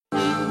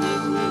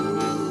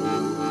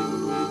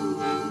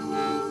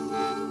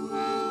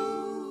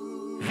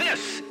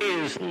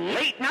is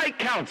Late Night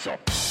Council.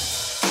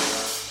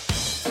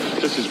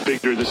 This is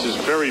bigger. This is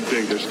very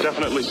big. There's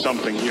definitely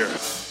something here.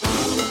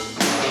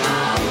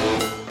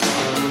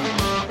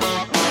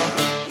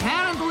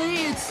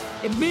 Apparently, it's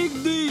a big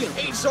deal.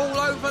 It's all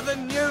over the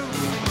news.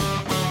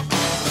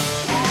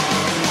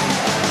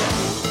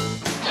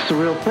 It's a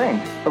real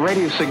thing. A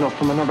radio signal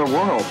from another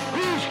world.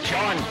 Who's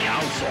John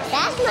Council?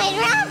 That's my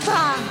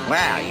grandpa.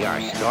 Well,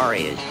 your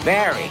story is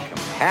very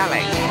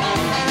compelling.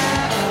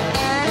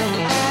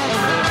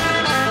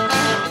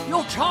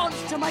 Your chance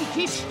to make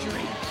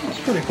history. It's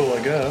pretty cool,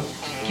 I guess.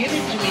 Give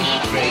it to me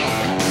straight.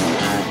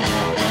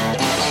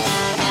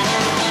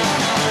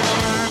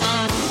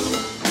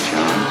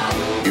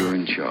 John, you're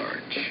in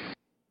charge.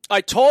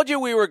 I told you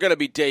we were going to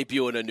be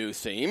debuting a new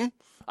theme.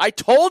 I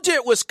told you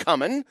it was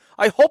coming.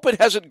 I hope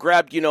it hasn't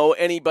grabbed,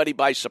 anybody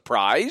by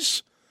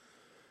surprise.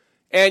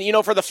 And,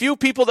 for the few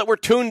people that were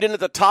tuned in at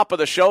the top of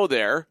the show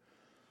there,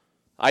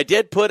 I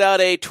did put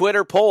out a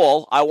Twitter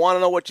poll. I want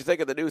to know what you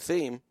think of the new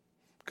theme,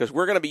 because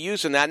we're going to be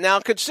using that. Now,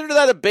 consider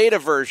that a beta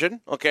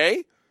version,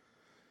 okay?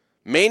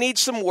 May need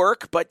some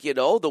work, but,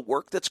 the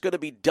work that's going to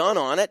be done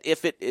on it,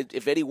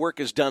 if any work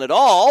is done at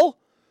all,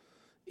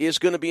 is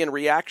going to be in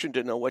reaction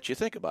to know what you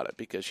think about it,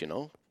 because,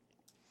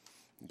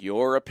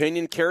 your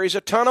opinion carries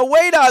a ton of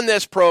weight on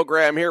this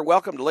program here.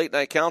 Welcome to Late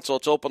Night Council.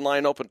 It's open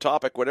line, open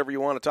topic, whatever you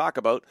want to talk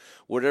about,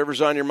 whatever's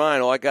on your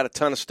mind. Oh, I got a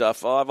ton of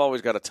stuff. Oh, I've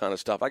always got a ton of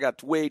stuff. I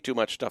got way too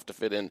much stuff to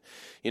fit in,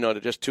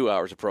 to just 2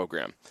 hours of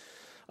program.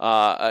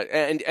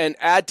 And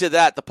add to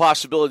that the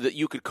possibility that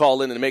you could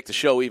call in and make the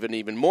show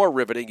even more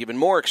riveting, even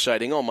more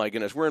exciting. Oh, my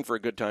goodness, we're in for a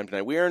good time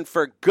tonight. We're in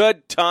for a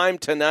good time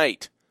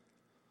tonight.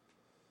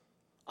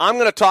 I'm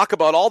going to talk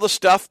about all the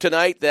stuff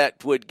tonight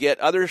that would get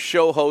other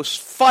show hosts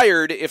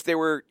fired if they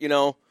were,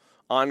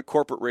 on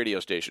corporate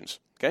radio stations,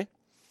 okay?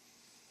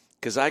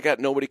 Because I got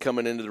nobody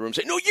coming into the room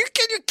saying, no, you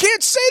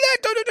can't say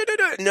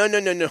that.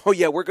 No. Oh,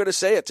 yeah, we're going to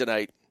say it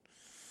tonight.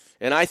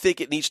 And I think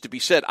it needs to be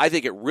said. I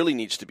think it really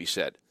needs to be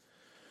said.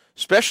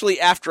 Especially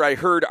after I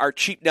heard our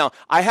chief. Now,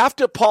 I have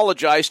to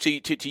apologize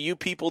to you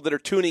people that are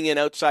tuning in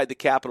outside the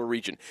Capital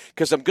Region,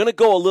 because I'm going to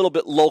go a little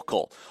bit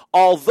local.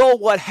 Although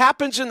what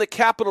happens in the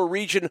Capital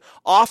Region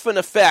often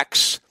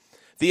affects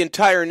the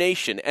entire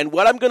nation. And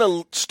what I'm going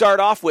to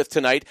start off with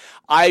tonight,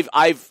 I've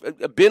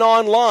been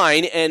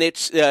online, and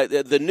it's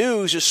the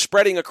news is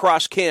spreading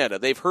across Canada.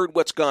 They've heard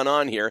what's gone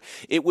on here.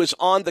 It was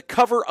on the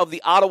cover of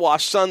the Ottawa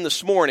Sun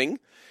this morning.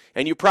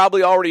 And you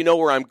probably already know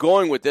where I'm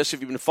going with this if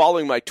you've been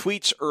following my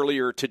tweets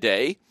earlier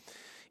today.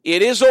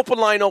 It is open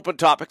line, open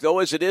topic, though,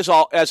 as it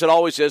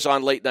always is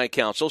on Late Night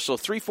Council. So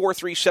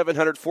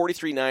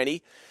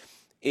 343-700-4390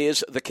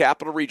 is the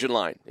Capital Region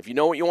line. If you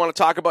know what you want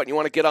to talk about and you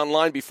want to get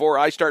online before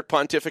I start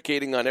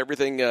pontificating on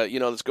everything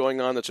that's going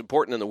on that's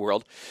important in the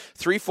world,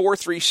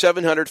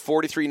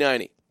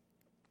 343-700-4390.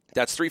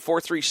 That's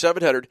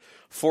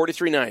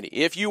 343-700-4390.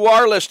 If you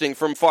are listening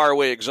from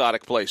faraway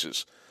exotic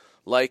places,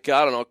 like,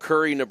 I don't know,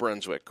 Curry, New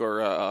Brunswick, or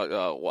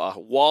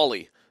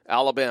Wally,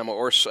 Alabama,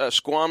 or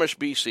Squamish,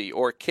 BC,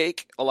 or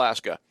Cake,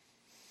 Alaska.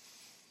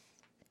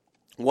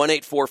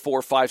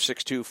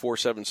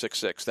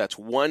 1-844-562-4766. That's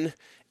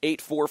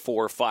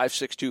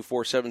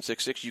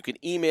 1-844-562-4766. You can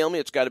email me.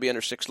 It's got to be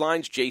under 6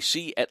 lines,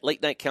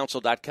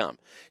 jc@latenightcouncil.com.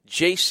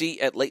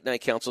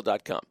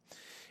 jc@latenightcouncil.com.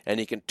 And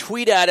you can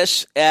tweet at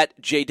us at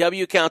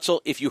JW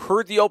Council. If you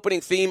heard the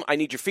opening theme, I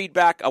need your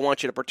feedback. I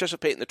want you to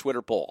participate in the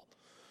Twitter poll.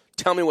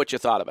 Tell me what you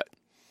thought of it.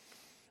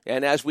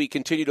 And as we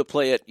continue to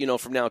play it,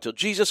 from now until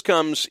Jesus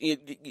comes,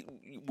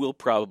 we'll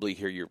probably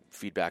hear your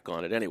feedback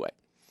on it anyway.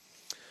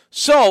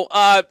 So,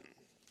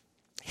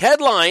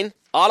 headline,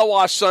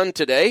 Ottawa Sun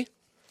today,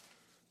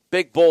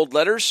 big bold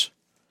letters,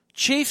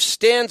 Chief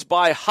stands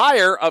by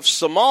hire of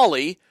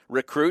Somali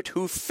recruit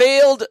who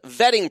failed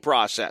vetting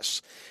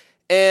process.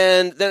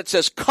 And then it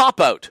says,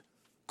 cop-out, ?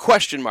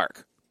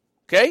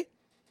 Okay?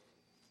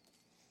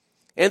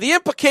 And the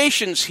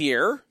implications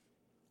here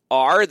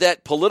are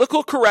that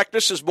political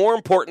correctness is more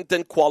important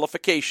than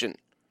qualification.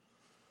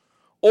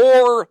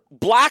 Or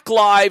black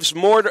lives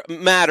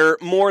matter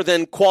more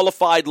than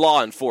qualified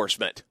law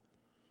enforcement.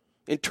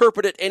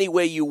 Interpret it any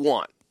way you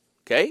want,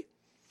 okay?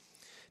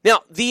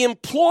 Now, the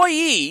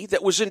employee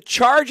that was in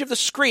charge of the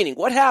screening,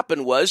 what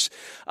happened was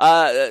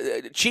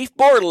Chief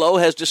Bordelot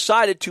has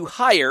decided to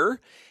hire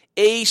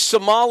a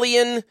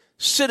Somalian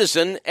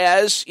citizen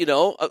as,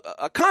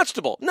 a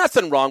constable.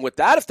 Nothing wrong with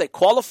that. If they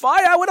qualify,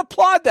 I would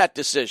applaud that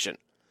decision.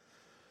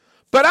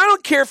 But I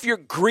don't care if you're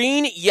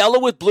green, yellow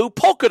with blue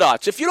polka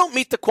dots. If you don't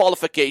meet the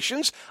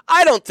qualifications,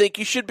 I don't think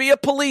you should be a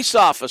police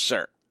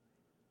officer.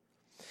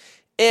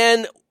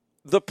 And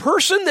the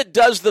person that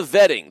does the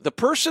vetting, the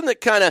person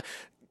that kind of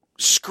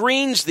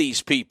screens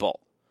these people,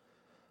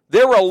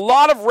 there were a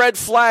lot of red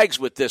flags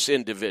with this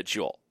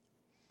individual.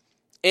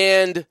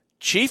 And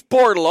Chief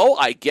Bordelot,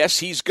 I guess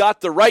he's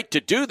got the right to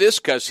do this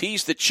because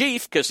he's the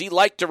chief, because he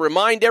liked to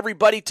remind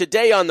everybody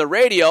today on the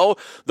radio,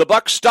 the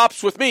buck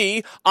stops with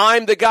me,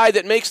 I'm the guy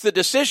that makes the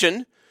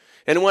decision.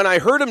 And when I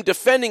heard him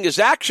defending his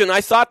action,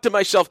 I thought to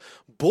myself,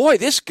 boy,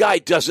 this guy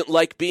doesn't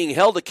like being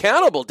held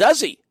accountable,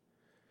 does he?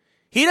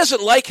 He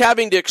doesn't like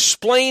having to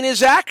explain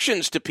his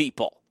actions to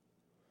people.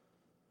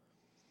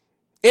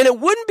 And it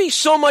wouldn't be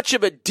so much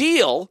of a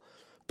deal,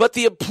 but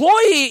the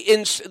employee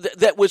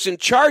that was in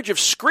charge of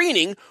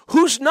screening,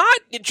 who's not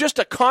just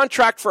a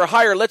contract for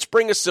hire, let's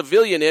bring a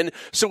civilian in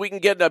so we can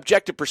get an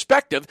objective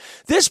perspective.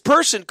 This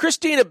person,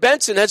 Christina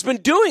Benson, has been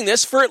doing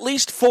this for at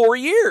least 4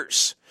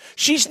 years.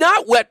 She's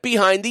not wet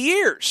behind the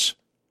ears.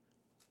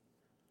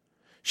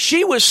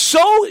 She was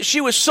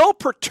so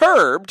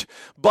perturbed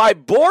by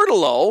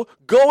Bordelot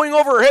going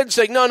over her head and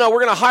saying, no,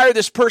 we're going to hire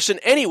this person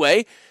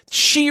anyway.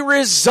 She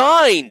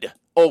resigned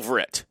over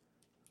it.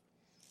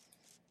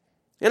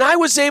 And I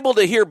was able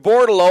to hear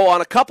Bordelot on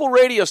a couple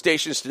radio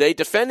stations today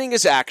defending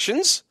his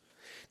actions.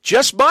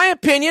 Just my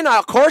opinion.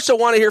 Of course, I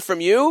want to hear from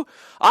you.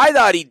 I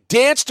thought he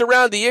danced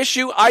around the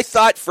issue. I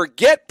thought,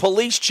 forget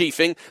police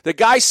chiefing. The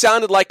guy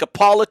sounded like a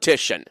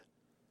politician.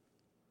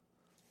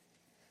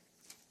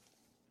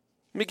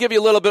 Let me give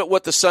you a little bit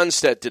what the Sun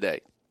said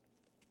today.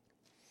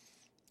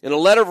 In a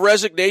letter of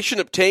resignation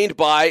obtained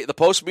by the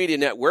Post Media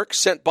Network,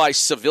 sent by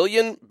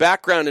civilian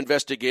background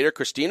investigator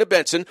Christina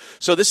Benson.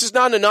 So this is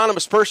not an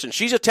anonymous person.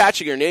 She's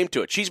attaching her name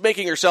to it. She's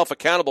making herself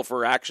accountable for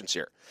her actions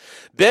here.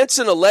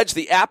 Benson alleged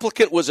the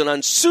applicant was an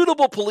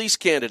unsuitable police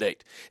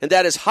candidate and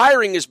that his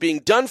hiring is being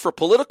done for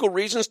political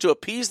reasons to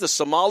appease the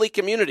Somali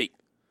community.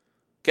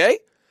 Okay?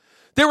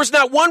 There was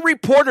not one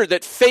reporter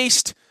that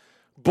faced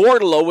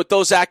Bordelot with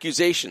those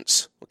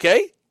accusations.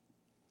 Okay?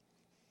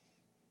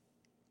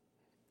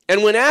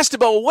 And when asked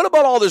about, well, what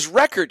about all this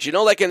records, and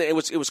it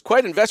was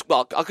quite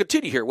investigative. I'll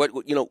continue here.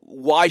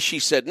 Why she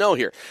said no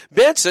here.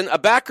 Benson, a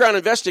background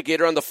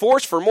investigator on the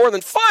force for more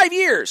than 5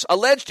 years,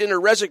 alleged in her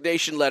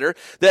resignation letter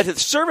that the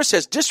service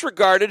has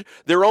disregarded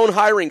their own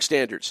hiring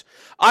standards.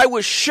 I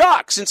was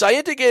shocked since I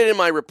indicated in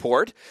my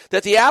report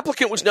that the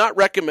applicant was not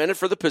recommended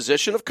for the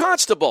position of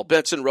constable,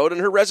 Benson wrote in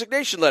her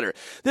resignation letter.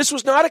 This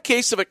was not a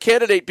case of a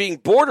candidate being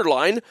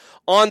borderline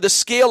on the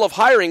scale of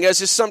hiring,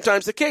 as is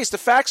sometimes the case. The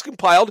facts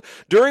compiled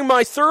during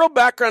my thorough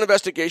background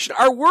investigation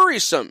are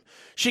worrisome.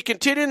 She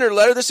continued in her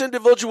letter, this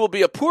individual will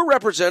be a poor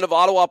representative of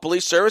Ottawa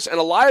Police Service and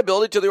a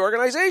liability to the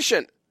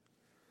organization.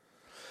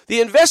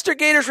 The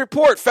investigator's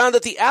report found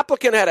that the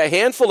applicant had a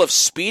handful of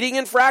speeding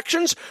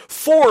infractions,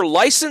 4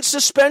 license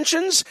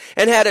suspensions,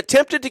 and had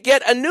attempted to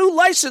get a new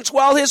license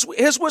while his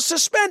was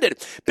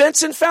suspended.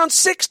 Benson found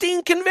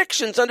 16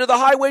 convictions under the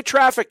Highway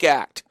Traffic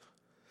Act.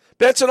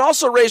 Benson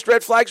also raised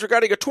red flags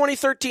regarding a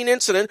 2013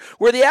 incident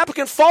where the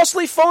applicant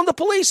falsely phoned the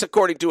police,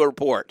 according to a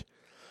report.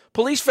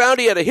 Police found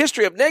he had a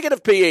history of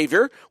negative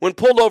behavior when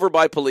pulled over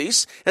by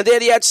police, and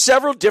that he had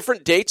several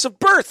different dates of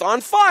birth on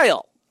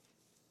file.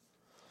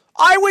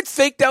 I would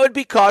think that would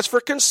be cause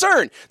for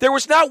concern. There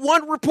was not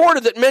one reporter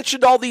that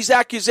mentioned all these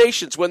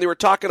accusations when they were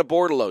talking to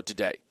Bordelot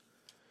today.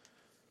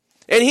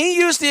 And he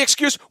used the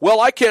excuse,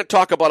 well, I can't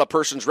talk about a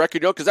person's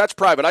record, because that's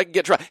private. I can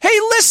get tried. Hey,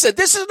 listen,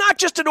 this is not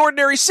just an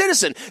ordinary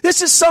citizen.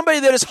 This is somebody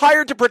that is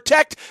hired to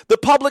protect the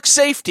public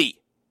safety.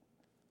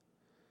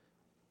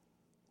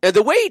 And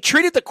the way he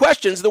treated the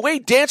questions, the way he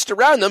danced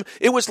around them,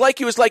 it was like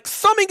he was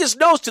thumbing his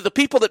nose to the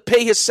people that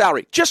pay his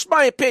salary. Just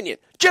my opinion.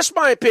 Just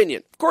my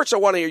opinion. Of course, I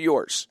want to hear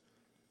yours.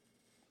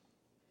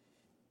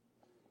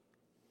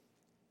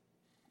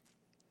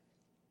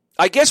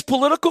 I guess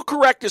political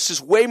correctness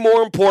is way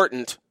more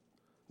important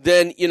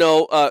than,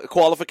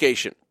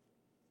 qualification.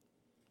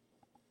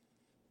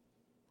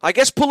 I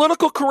guess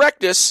political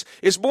correctness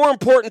is more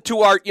important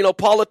to our,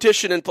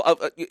 politician and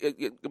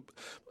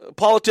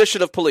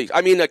politician of police.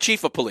 I mean, a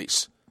chief of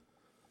police.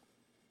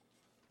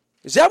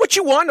 Is that what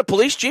you want in a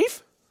police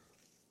chief?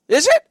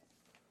 Is it?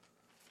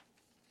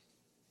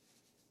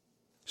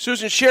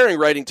 Susan Schering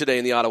writing today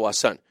in the Ottawa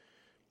Sun.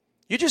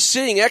 You're just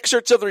seeing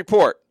excerpts of the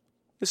report.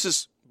 This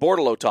is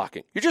Bordelot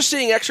talking. You're just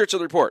seeing excerpts of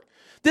the report.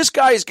 This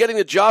guy is getting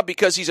the job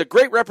because he's a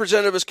great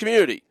representative of his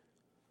community.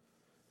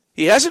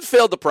 He hasn't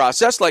failed the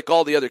process like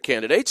all the other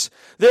candidates.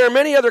 There are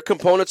many other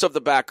components of the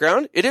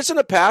background. It isn't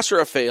a pass or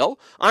a fail.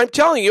 I'm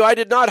telling you, I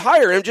did not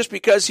hire him just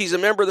because he's a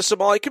member of the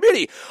Somali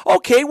committee.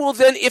 Okay, well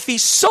then, if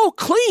he's so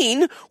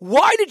clean,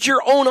 why did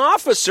your own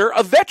officer,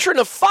 a veteran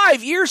of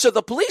 5 years of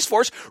the police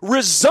force,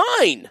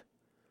 resign?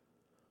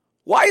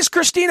 Why is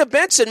Christina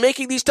Benson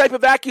making these type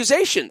of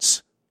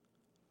accusations?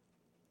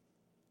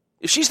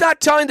 If she's not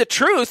telling the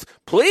truth,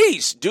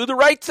 please do the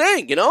right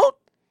thing,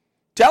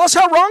 Tell us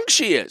how wrong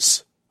she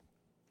is.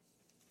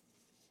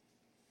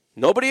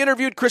 Nobody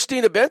interviewed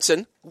Christina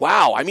Benson.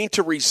 Wow,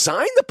 to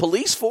resign the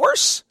police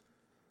force?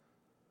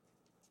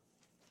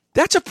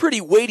 That's a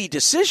pretty weighty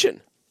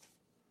decision.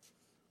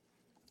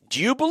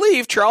 Do you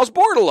believe Charles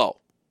Bordelot?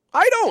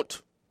 I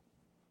don't.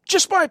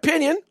 Just my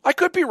opinion. I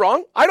could be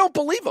wrong. I don't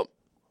believe him.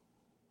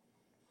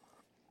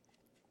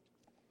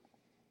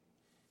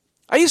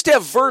 I used to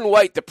have Vern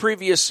White, the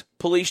previous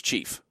police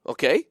chief,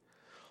 okay?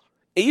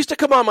 He used to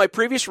come on my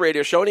previous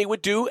radio show, and he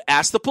would do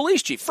Ask the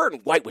Police Chief.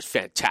 Vern White was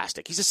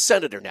fantastic. He's a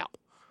senator now.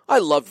 I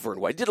loved Vern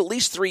White. Did at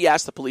least 3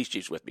 Ask the Police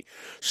Chiefs with me.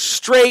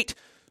 Straight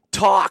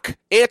talk,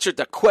 answered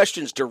the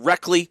questions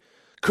directly,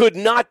 could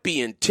not be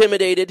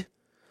intimidated.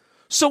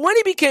 So when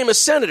he became a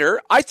senator,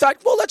 I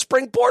thought, well, let's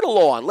bring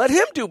Bordelot on. Let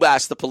him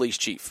Ask the Police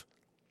Chief.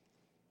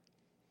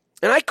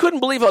 And I couldn't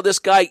believe how this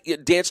guy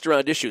danced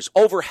around issues.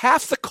 Over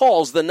half the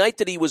calls the night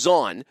that he was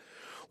on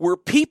were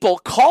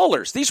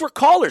callers. These were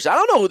callers. I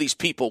don't know who these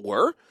people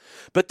were,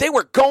 but they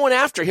were going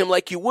after him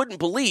like you wouldn't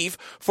believe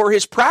for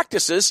his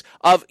practices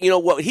of,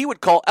 what he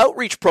would call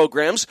outreach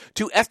programs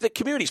to ethnic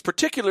communities,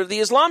 particularly the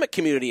Islamic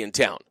community in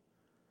town.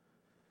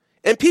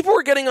 And people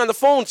were getting on the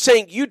phone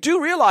saying, you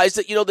do realize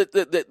that,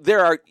 that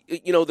there are,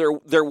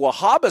 their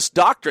Wahhabist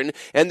doctrine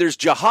and there's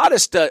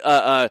jihadist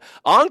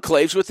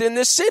enclaves within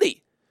this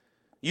city.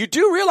 You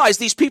do realize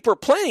these people are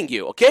playing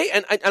you, okay?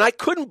 And I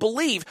couldn't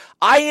believe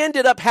I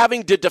ended up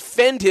having to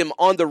defend him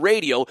on the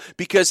radio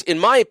because, in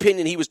my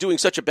opinion, he was doing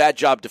such a bad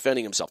job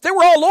defending himself. They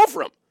were all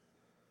over him.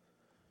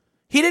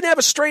 He didn't have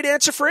a straight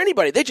answer for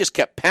anybody. They just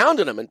kept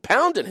pounding him and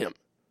pounding him.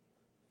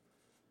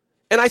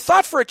 And I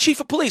thought for a chief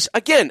of police,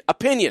 again,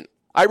 opinion.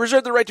 I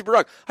reserve the right to be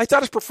wrong. I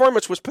thought his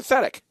performance was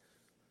pathetic.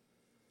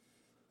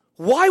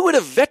 Why would a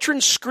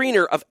veteran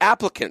screener of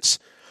applicants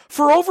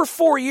for over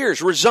 4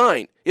 years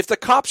resign if the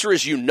cops are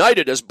as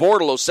united as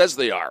Bordelot says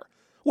they are?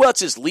 Well, it's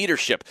his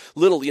leadership,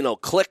 little,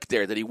 clique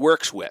there that he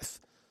works with.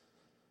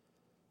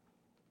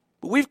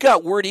 But we've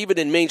got word even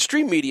in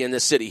mainstream media in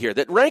this city here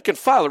that rank and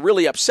file are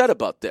really upset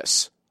about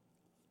this.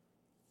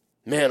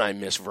 Man, I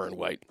miss Vern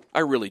White. I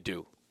really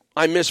do.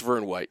 I miss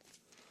Vern White.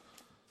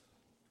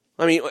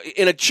 I mean,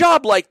 in a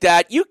job like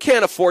that, you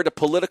can't afford to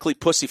politically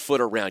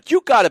pussyfoot around.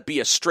 You got to be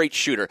a straight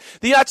shooter.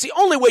 That's the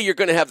only way you're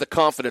going to have the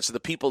confidence of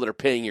the people that are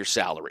paying your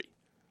salary.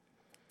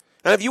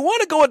 And if you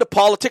want to go into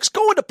politics,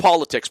 go into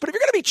politics. But if you're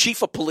going to be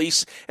chief of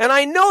police, and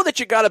I know that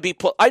you got to be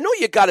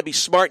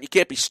smart, and you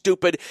can't be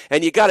stupid,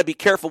 and you got to be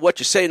careful what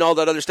you say and all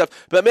that other stuff.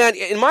 But man,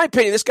 in my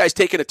opinion, this guy's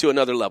taking it to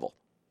another level.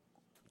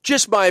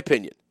 Just my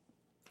opinion.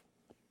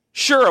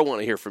 Sure, I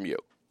want to hear from you.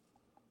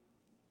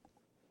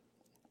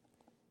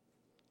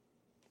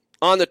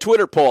 On the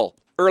Twitter poll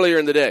earlier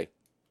in the day,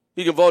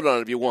 you can vote on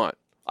it if you want.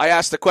 I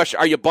asked the question,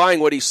 are you buying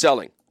what he's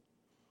selling?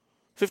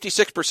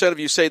 56% of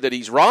you say that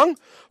he's wrong,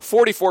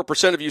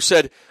 44% of you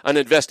said an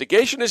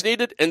investigation is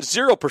needed, and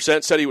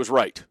 0% said he was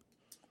right.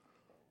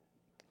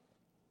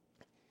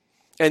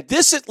 And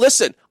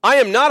listen, I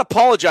am not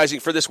apologizing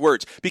for this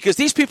words, because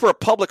these people are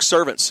public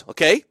servants,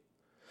 okay?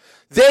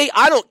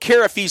 I don't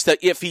care if he's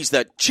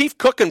the chief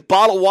cook and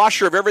bottle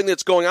washer of everything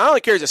that's going on. I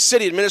don't care if he's a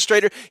city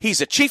administrator.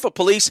 He's a chief of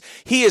police.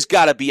 He has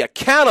got to be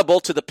accountable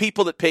to the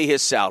people that pay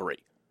his salary.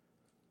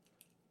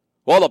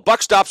 Well, the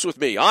buck stops with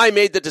me. I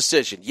made the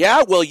decision.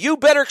 Yeah, well, you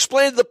better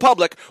explain to the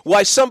public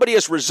why somebody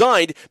has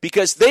resigned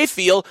because they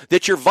feel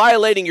that you're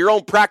violating your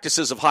own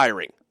practices of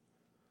hiring.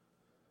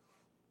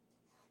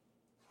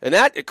 And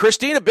that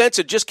Christina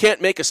Benson just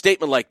can't make a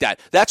statement like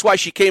that. That's why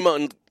she came out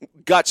and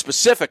got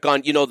specific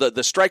on,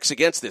 the strikes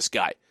against this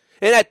guy.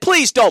 And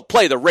please don't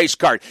play the race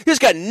card. This has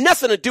got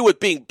nothing to do with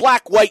being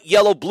black, white,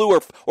 yellow, blue,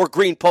 or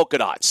green polka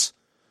dots.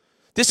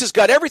 This has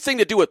got everything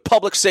to do with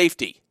public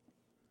safety.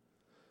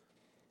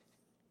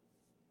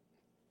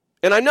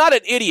 And I'm not an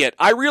idiot.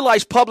 I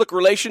realize public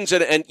relations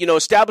and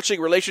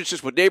establishing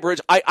relationships with neighborhoods,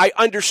 I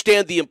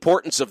understand the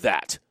importance of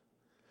that.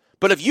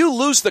 But if you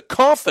lose the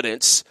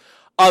confidence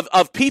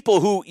of people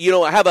who,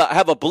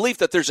 have a belief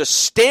that there's a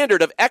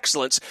standard of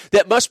excellence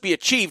that must be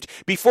achieved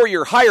before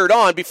you're hired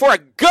on, before a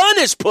gun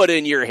is put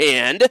in your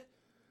hand,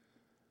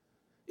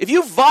 if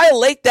you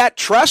violate that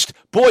trust,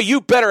 boy,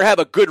 you better have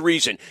a good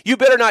reason. You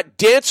better not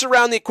dance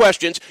around the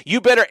questions.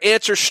 You better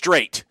answer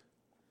straight.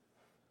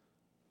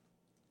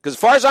 Because as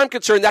far as I'm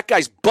concerned, that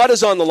guy's butt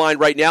is on the line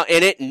right now,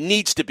 and it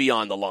needs to be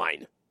on the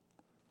line.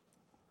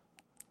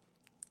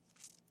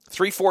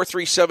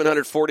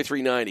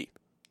 343-700-4390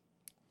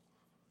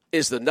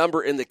 is the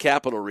number in the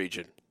capital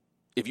region.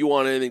 If you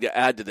want anything to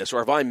add to this,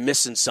 or if I'm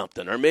missing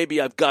something, or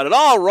maybe I've got it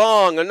all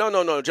wrong, and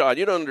no, John,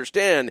 you don't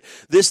understand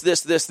this,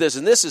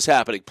 and this is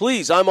happening.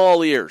 Please, I'm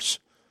all ears.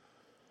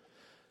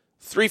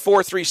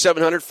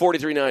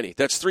 343-700-4390.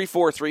 That's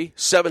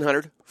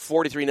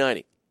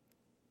 343-700-4390.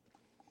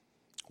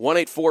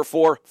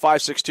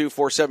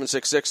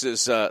 1-844-562-4766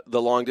 is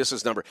the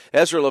long-distance number.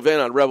 Ezra Levin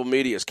on Rebel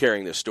Media is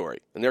carrying this story,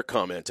 and they're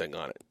commenting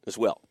on it as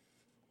well.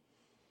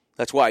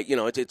 That's why,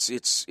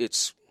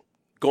 it's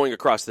going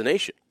across the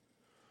nation.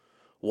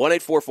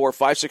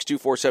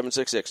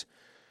 1-844-562-4766.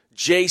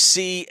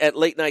 JC at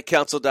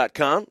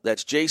latenightcouncil.com.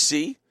 That's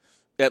JC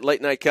at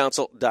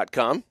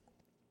latenightcouncil.com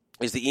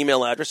is the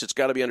email address. It's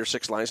got to be under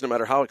 6 lines, no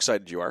matter how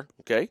excited you are,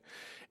 okay?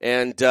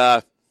 And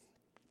if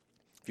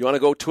you want to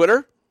go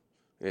Twitter,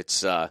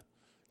 it's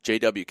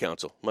JW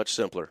Council. Much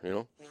simpler,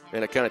 and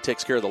it kind of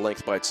takes care of the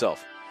length by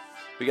itself.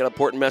 We got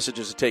important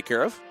messages to take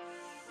care of.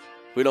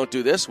 If we don't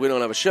do this, we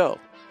don't have a show.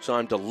 So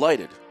I'm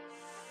delighted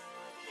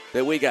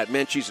that we got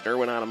Menchie's and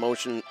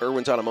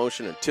Irwin's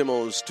Automotion, and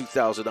Timo's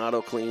 2000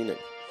 Auto Clean, and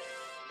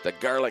the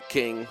Garlic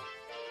King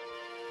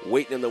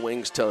waiting in the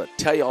wings to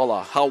tell you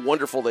all how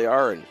wonderful they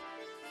are. And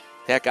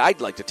heck,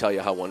 I'd like to tell you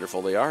how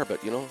wonderful they are,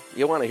 but you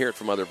want to hear it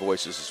from other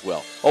voices as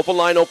well. Open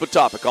line, open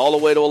topic, all the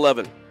way to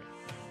 11.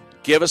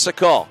 Give us a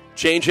call.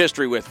 Change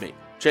history with me.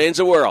 Change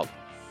the world.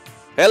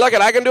 Hey, look,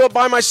 I can do it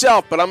by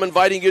myself, but I'm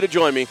inviting you to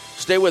join me.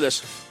 Stay with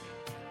us.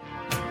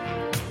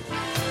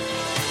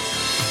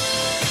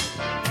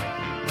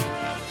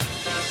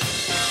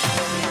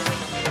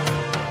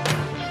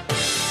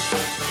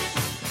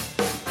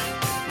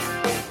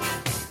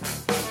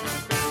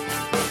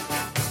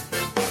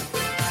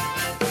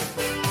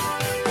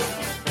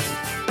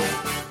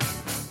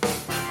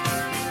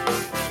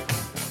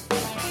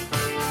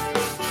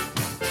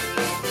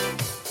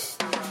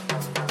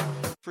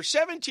 For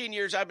 17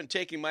 years, I've been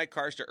taking my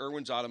cars to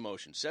Irwin's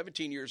Automotion.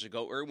 17 years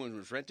ago, Irwin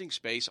was renting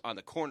space on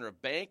the corner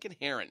of Bank and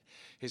Heron.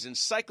 His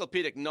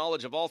encyclopedic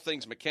knowledge of all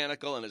things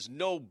mechanical and his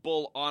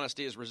no-bull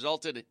honesty has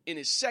resulted in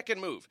his second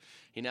move.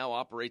 He now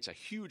operates a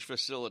huge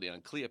facility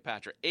on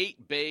Cleopatra,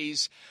 8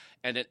 bays,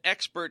 and an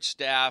expert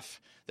staff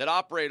that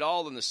operate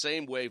all in the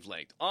same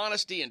wavelength.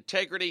 Honesty,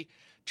 integrity,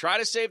 try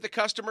to save the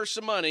customer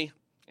some money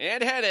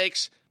and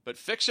headaches, but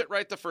fix it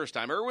right the first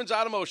time. Irwin's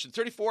Automotion,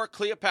 34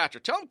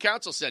 Cleopatra. Tell them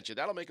Council sent you.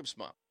 That'll make them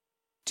smile.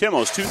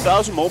 Timo's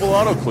 2000 Mobile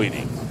Auto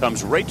Cleaning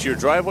comes right to your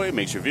driveway and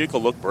makes your vehicle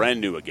look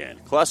brand new again.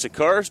 Classic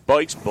cars,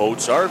 bikes,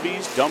 boats,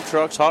 RVs, dump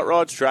trucks, hot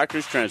rods,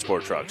 tractors,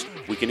 transport trucks.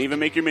 We can even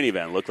make your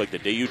minivan look like the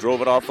day you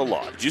drove it off the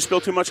lot. Did you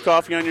spill too much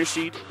coffee on your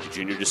seat? Did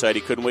Junior decide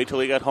he couldn't wait till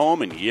he got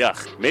home? And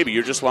yuck, maybe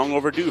you're just long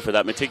overdue for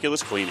that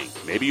meticulous cleaning.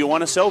 Maybe you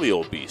want to sell the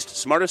old beast.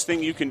 Smartest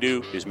thing you can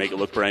do is make it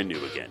look brand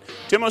new again.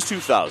 Timo's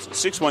 2000,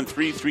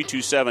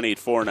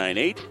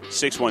 613-327-8498,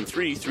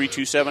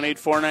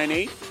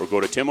 613-327-8498, or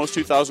go to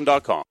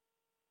timos2000.com.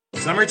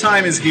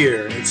 Summertime is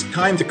here, and it's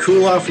time to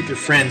cool off with your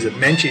friends at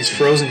Menchie's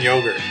Frozen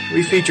Yogurt.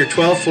 We feature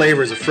 12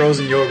 flavors of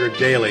frozen yogurt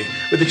daily,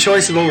 with a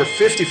choice of over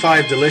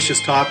 55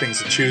 delicious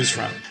toppings to choose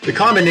from. The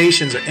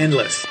combinations are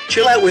endless.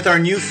 Chill out with our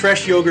new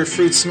fresh yogurt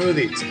fruit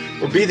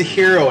smoothies, or be the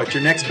hero at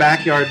your next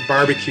backyard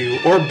barbecue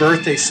or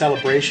birthday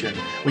celebration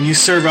when you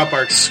serve up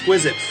our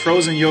exquisite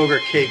frozen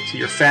yogurt cake to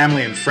your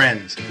family and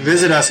friends.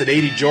 Visit us at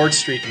 80 George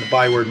Street in the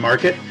Byward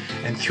Market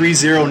and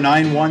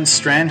 3091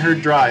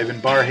 Stranherd Drive in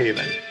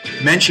Barhaven.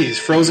 Menchie's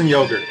Frozen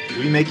Yogurt.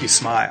 We make you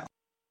smile.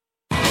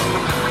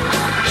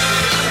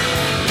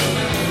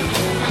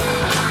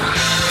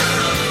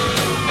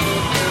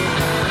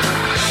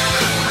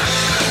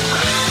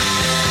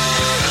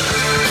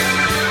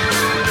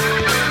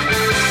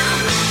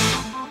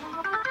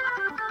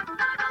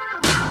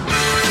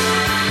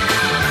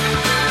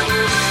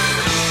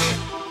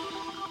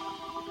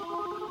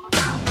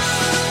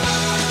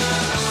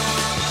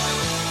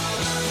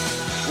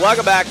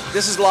 Welcome back.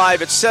 This is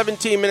live. It's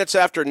 17 minutes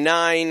after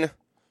 9,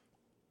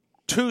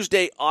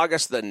 Tuesday,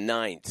 August the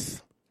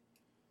 9th.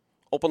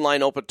 Open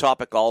line, open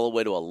topic all the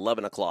way to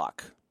 11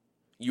 o'clock.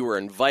 You are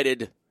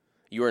invited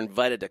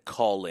to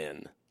call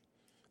in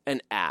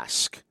and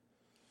ask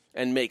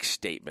and make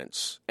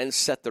statements and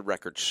set the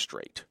record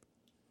straight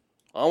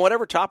on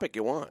whatever topic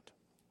you want.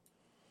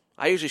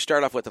 I usually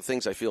start off with the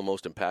things I feel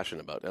most impassioned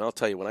about. And I'll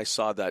tell you, when I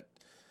saw that,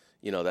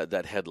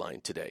 that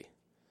headline today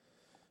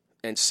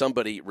and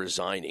somebody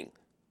resigning,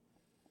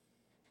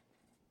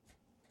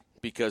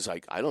 because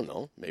I don't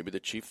know, maybe the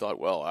chief thought,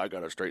 well, I got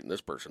to straighten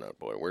this person out,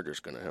 boy. We're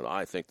just going to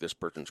I think this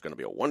person's going to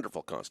be a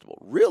wonderful constable.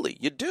 Really?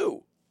 You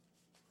do?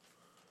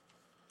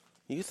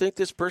 You think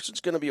this person's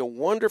going to be a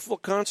wonderful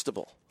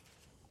constable?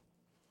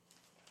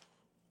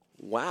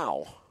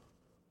 Wow.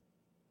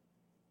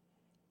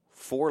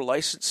 4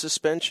 license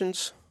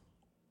suspensions,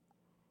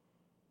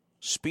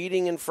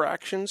 speeding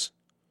infractions,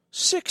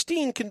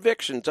 16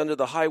 convictions under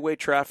the Highway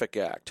Traffic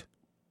Act.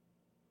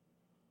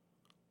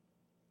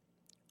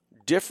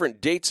 Different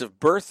dates of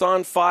birth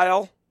on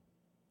file,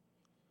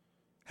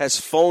 has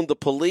phoned the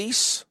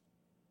police.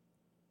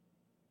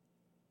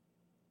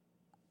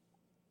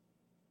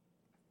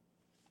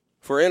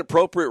 For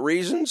inappropriate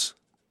reasons,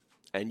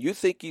 and you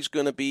think he's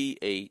going to be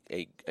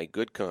a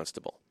good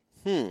constable.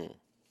 Now,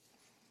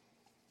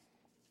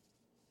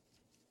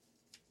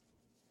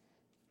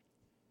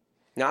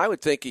 I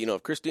would think,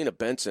 if Christina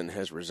Benson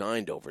has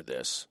resigned over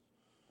this,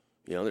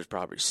 there's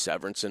probably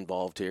severance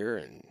involved here,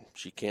 and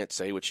she can't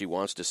say what she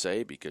wants to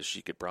say because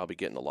she could probably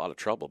get in a lot of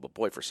trouble. But,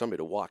 boy, for somebody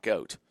to walk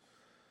out,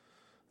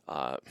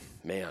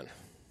 man,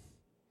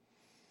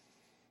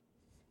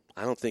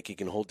 I don't think he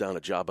can hold down a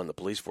job on the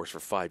police force for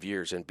 5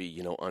 years and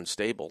be,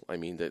 unstable. I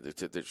mean,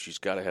 she's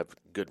got to have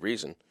good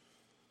reason.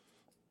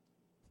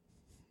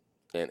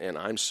 And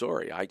I'm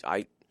sorry.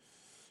 I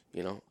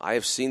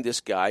have seen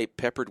this guy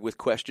peppered with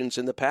questions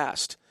in the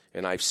past,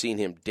 and I've seen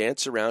him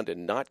dance around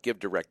and not give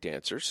direct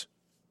answers.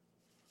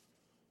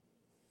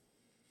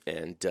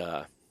 And,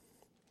 I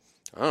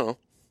don't know.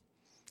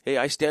 Hey,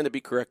 I stand to be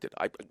corrected.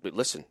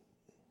 Listen,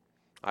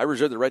 I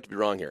reserve the right to be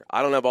wrong here.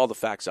 I don't have all the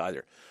facts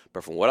either.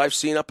 But from what I've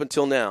seen up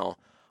until now,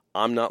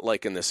 I'm not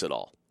liking this at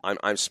all.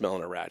 I'm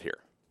smelling a rat here.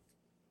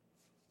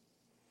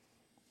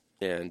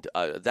 And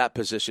that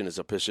position is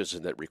a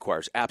position that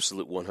requires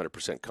absolute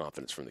 100%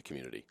 confidence from the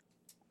community.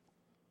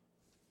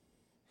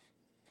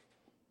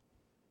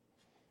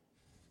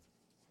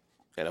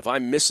 And if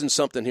I'm missing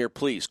something here,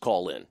 please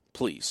call in.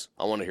 Please.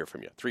 I want to hear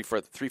from you.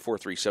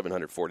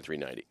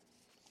 343-700-4390.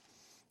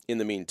 In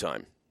the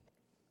meantime,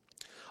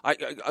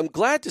 I'm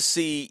glad to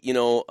see,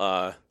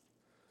 the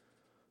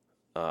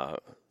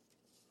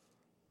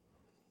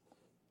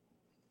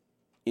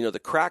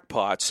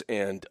crackpots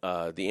and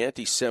the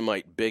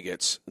anti-Semite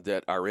bigots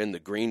that are in the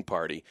Green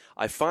Party.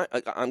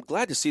 I'm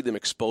glad to see them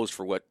exposed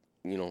for what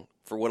a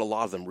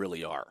lot of them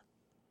really are.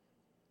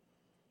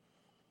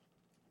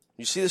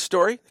 You see the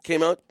story that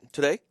came out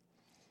today?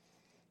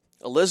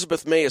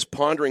 Elizabeth May is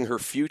pondering her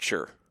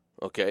future,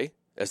 okay,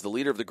 as the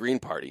leader of the Green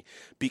Party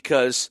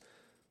because,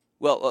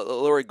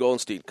 Lori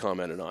Goldstein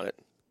commented on it.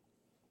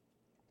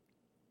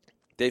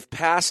 They've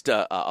passed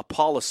a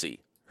policy.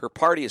 Her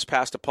party has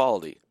passed a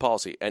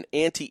policy, an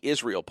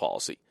anti-Israel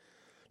policy,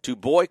 to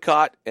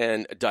boycott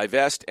and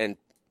divest and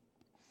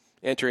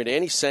enter into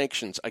any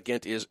sanctions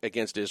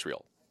against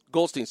Israel.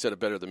 Goldstein said it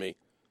better than me.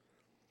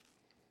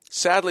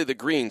 Sadly, the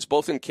Greens,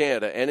 both in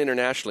Canada and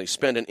internationally,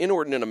 spend an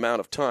inordinate amount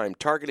of time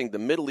targeting the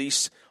Middle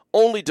East's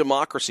only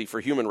democracy for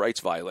human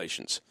rights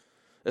violations,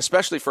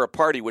 especially for a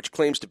party which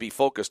claims to be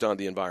focused on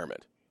the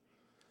environment.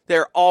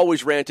 They're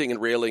always ranting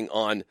and railing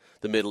on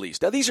the Middle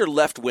East. Now, these are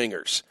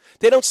left-wingers.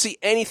 They don't say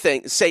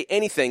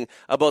anything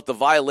about the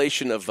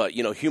violation of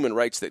human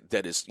rights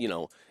that is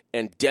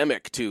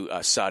endemic to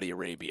Saudi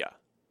Arabia.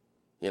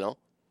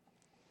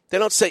 They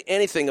don't say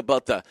anything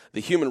about the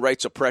human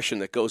rights oppression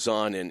that goes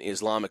on in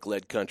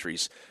Islamic-led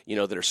countries,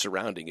 that are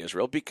surrounding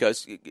Israel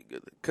because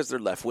they're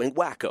left-wing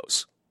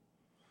wackos.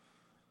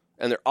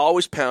 And they're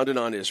always pounding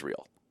on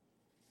Israel.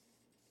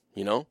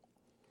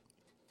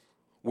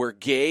 Where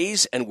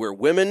gays and where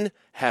women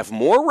have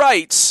more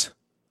rights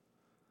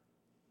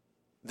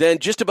than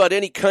just about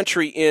any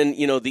country in,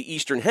 the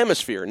Eastern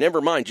Hemisphere,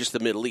 never mind just the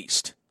Middle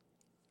East.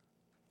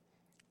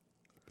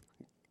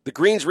 The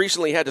Greens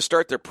recently had to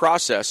start their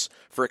process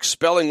for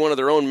expelling one of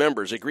their own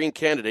members, a Green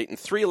candidate, in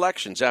 3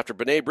 elections after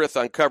B'nai B'rith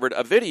uncovered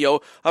a video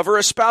of her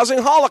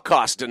espousing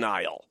Holocaust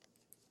denial.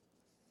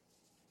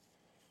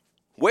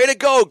 Way to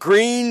go,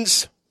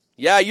 Greens.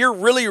 Yeah, you're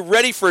really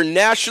ready for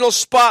national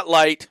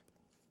spotlight.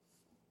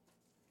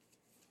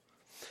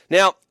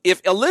 Now, if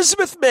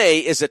Elizabeth May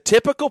is a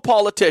typical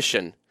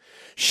politician,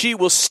 she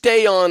will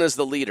stay on as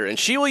the leader, and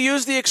she will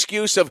use the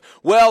excuse of,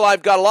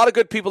 I've got a lot of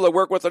good people to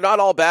work with. They're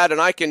not all bad,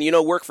 and I can,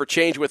 work for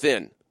change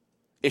within,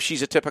 if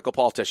she's a typical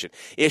politician.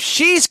 If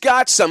she's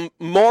got some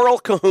moral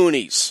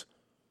kahunas,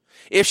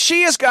 if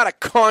she has got a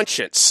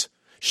conscience,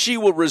 she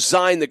will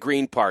resign the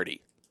Green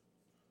Party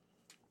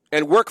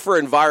and work for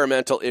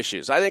environmental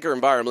issues. I think her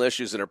environmental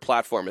issues and her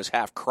platform is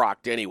half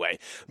crocked anyway,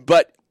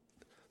 but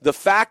the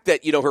fact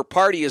that, her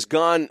party has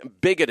gone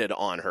bigoted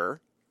on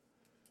her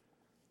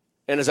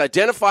and is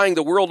identifying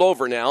the world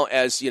over now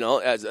as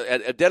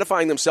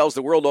identifying themselves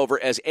the world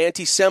over as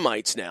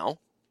anti-Semites now,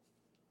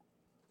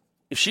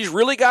 if she's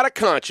really got a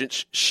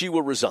conscience, she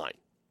will resign.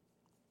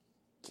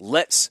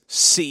 Let's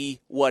see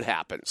what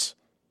happens.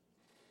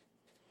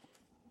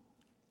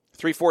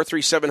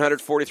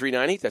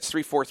 343-700-4390. That's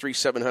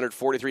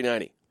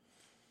 343-700-4390.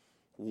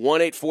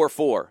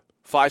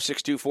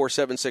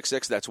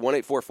 1-844-562-4766. That's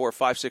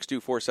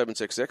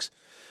 1-844-562-4766.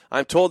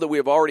 I'm told that we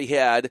have already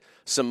had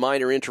some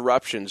minor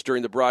interruptions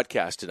during the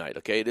broadcast tonight,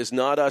 okay? It is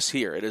not us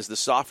here. It is the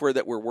software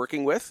that we're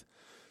working with.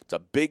 It's a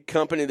big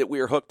company that we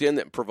are hooked in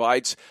that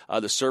provides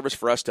the service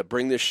for us to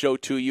bring this show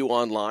to you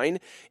online,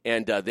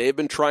 and they've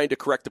been trying to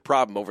correct the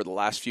problem over the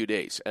last few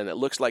days, and it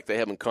looks like they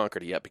haven't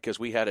conquered it yet because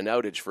we had an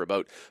outage for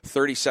about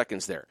 30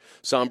 seconds there.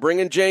 So I'm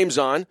bringing James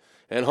on,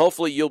 and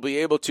hopefully you'll be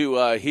able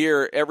to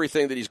hear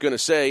everything that he's going to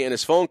say in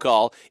his phone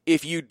call.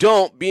 If you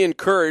don't, be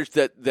encouraged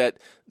that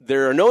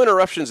there are no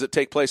interruptions that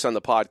take place on the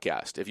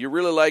podcast. If you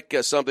really like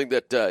something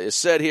that is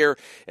said here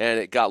and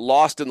it got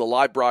lost in the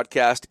live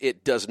broadcast,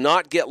 it does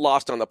not get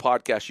lost on the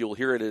podcast. You'll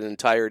hear it in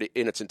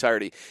its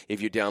entirety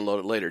if you download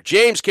it later.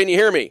 James, can you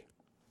hear me?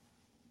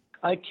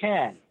 I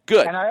can.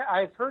 Good. And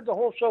I've heard the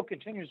whole show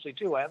continuously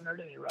too. I haven't heard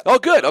any interruptions. Oh,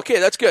 good.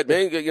 Okay, that's good.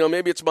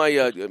 Maybe it's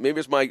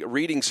my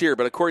readings here,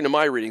 but according to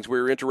my readings,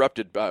 we were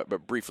interrupted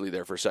briefly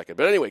there for a second.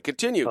 But anyway,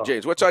 continue,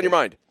 James. What's on your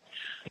mind?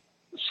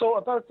 So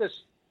about this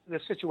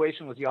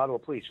situation with the Ottawa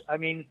Police. I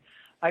mean,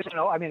 I don't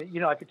know. I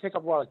mean, I could take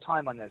up a lot of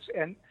time on this,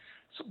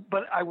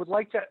 but I would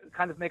like to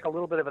kind of make a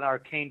little bit of an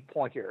arcane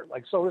point here.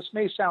 So this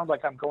may sound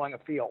like I'm going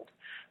afield,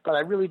 but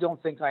I really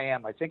don't think I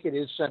am. I think it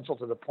is central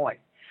to the point.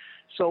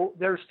 So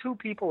there's 2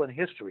 people in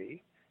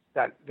history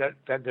that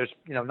there's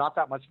not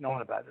that much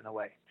known about in a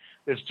way.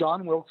 There's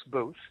John Wilkes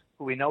Booth,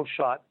 who we know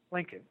shot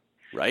Lincoln,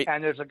 right?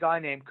 And there's a guy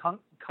named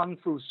Kung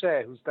Fu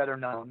Se, who's better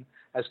known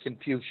as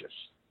Confucius.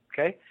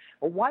 Okay.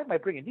 Well, why am I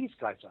bringing these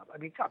guys up? I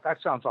mean, God,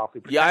 that sounds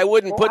awfully. Yeah, I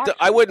wouldn't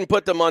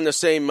put them on the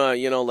same.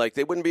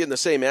 They wouldn't be in the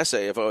same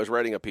essay if I was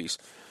writing a piece.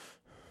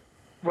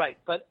 Right,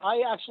 but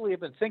I actually have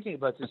been thinking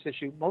about this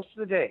issue most of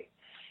the day,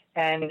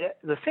 and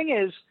the thing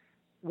is,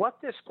 what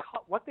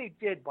they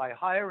did by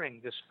hiring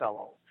this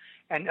fellow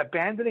and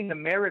abandoning the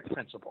merit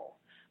principle,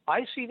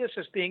 I see this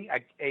as being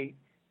a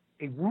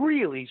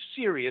really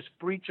serious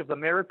breach of the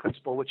merit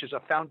principle, which is a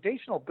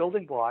foundational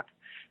building block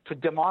to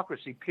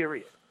democracy,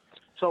 period.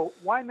 So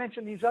why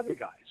mention these other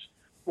guys?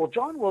 Well,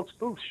 John Wilkes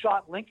Booth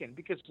shot Lincoln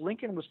because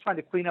Lincoln was trying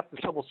to clean up the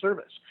civil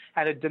service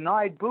and had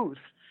denied Booth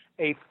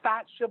a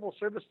fat civil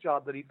service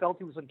job that he felt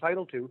he was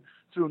entitled to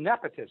through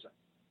nepotism.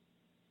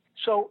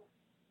 So,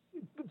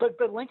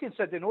 but Lincoln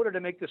said in order to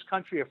make this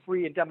country a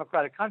free and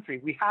democratic country,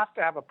 we have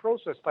to have a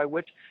process by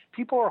which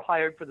people are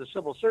hired for the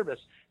civil service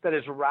that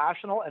is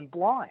rational and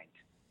blind,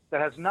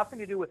 that has nothing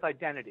to do with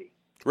identity.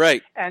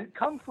 Right. And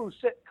Kung Fu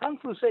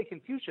Sei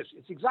Confucius,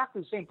 it's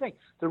exactly the same thing.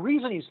 The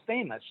reason he's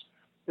famous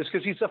is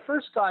because he's the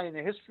first guy in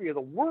the history of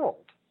the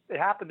world, it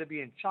happened to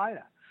be in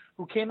China,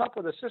 who came up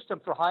with a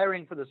system for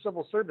hiring for the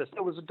civil service.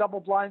 It was a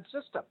double-blind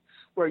system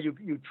where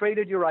you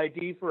traded your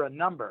ID for a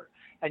number,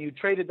 and you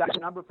traded that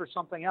number for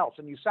something else,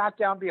 and you sat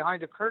down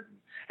behind a curtain,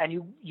 and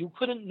you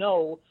couldn't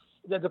know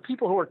that the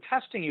people who were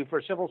testing you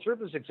for civil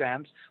service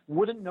exams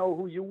wouldn't know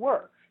who you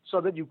were,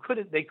 so that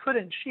they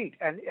couldn't cheat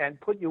and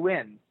put you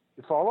in.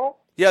 You follow?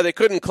 Yeah, they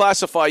couldn't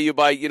classify you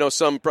by,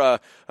 some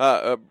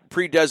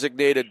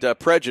pre-designated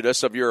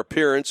prejudice of your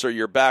appearance or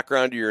your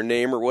background or your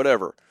name or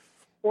whatever.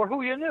 Or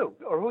who you knew.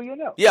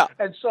 Yeah.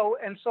 And so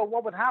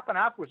what would happen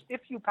afterwards,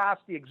 if you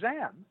passed the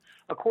exam,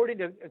 according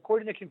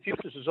to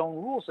Confucius' own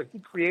rules that he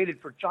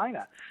created for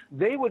China,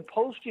 they would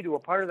post you to a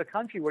part of the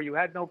country where you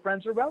had no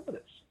friends or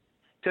relatives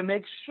to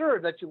make sure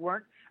that you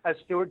weren't,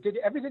 did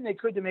everything they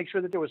could to make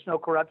sure that there was no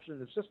corruption in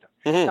the system.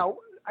 Mm-hmm. Now,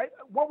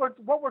 what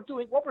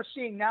we're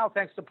seeing now,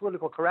 thanks to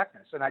political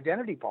correctness and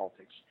identity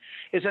politics,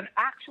 is an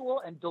actual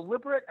and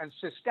deliberate and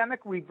systemic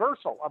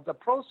reversal of the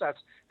process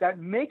that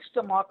makes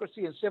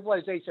democracy and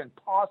civilization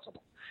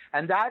possible,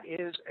 and that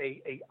is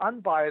a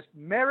unbiased,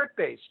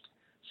 merit-based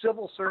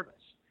civil service.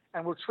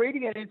 And we're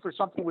trading it in for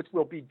something which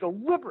will be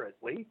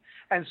deliberately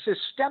and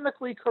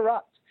systemically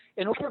corrupt.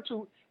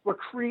 We're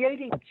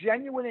creating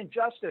genuine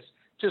injustice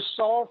to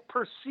solve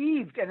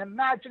perceived and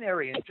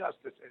imaginary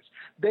injustices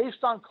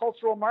based on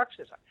cultural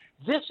Marxism.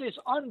 This is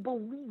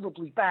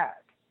unbelievably bad.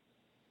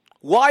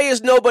 Why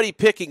is nobody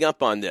picking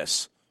up on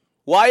this?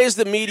 Why is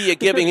the media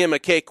giving him a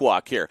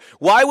cakewalk here?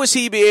 Why was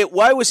he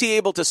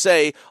able to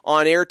say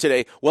on air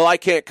today, well, I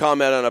can't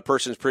comment on a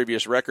person's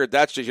previous record.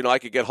 That's just, I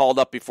could get hauled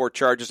up before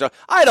charges.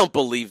 I don't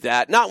believe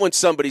that. Not when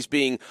somebody's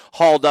being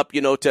hauled up,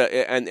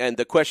 and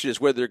the question is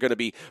whether they're going to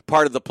be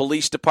part of the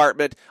police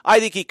department. I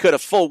think he could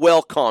have full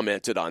well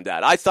commented on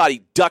that. I thought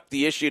he ducked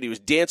the issue and he was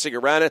dancing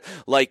around it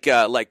like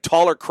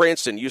Taller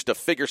Cranston used to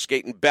figure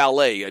skate in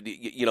ballet,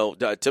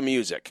 to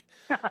music.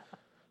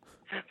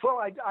 Well,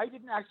 I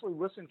didn't actually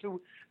listen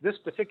to this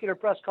particular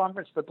press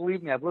conference, but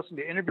believe me, I've listened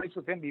to interviews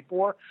with him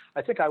before.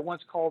 I think I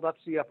once called up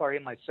CFRA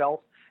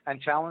myself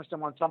and challenged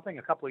him on something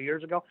a couple of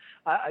years ago.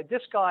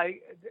 This guy,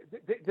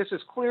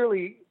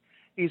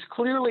 he's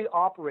clearly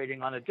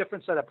operating on a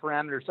different set of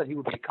parameters that he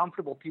would be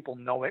comfortable people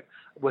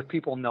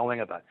knowing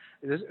about.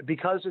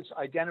 Because it's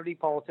identity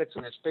politics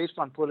and it's based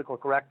on political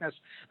correctness,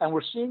 and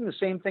we're seeing the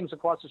same things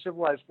across the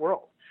civilized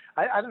world.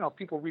 I don't know if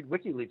people read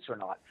WikiLeaks or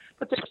not,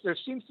 but there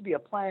seems to be a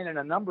plan in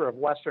a number of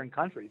Western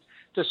countries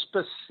to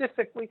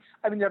specifically,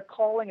 they're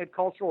calling it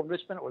cultural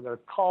enrichment or they're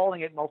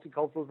calling it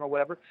multiculturalism or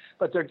whatever,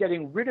 but they're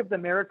getting rid of the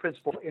merit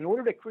principle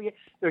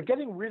they're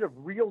getting rid of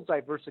real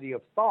diversity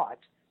of thought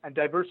and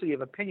diversity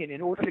of opinion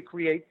in order to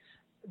create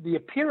the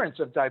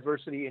appearance of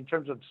diversity in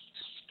terms of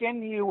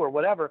skin hue or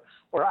whatever,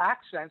 or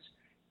accents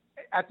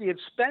at the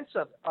expense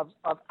of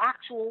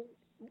actual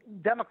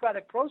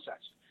democratic process.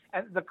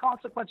 And the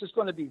consequence is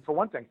going to be, for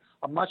one thing,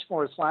 a much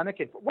more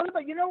Islamic. What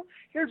about,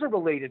 here's a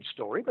related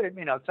story, but it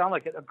may not sound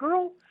like it. A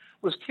girl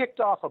was kicked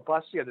off a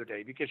bus the other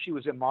day because she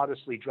was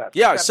immodestly dressed.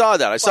 Yeah, I saw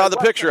that. I saw the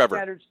picture of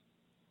her.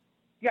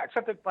 Yeah,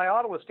 except that by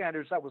Ottawa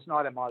standards, that was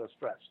not immodest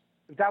dress.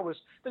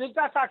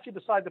 That's actually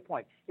beside the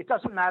point. It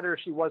doesn't matter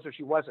if she was or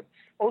she wasn't.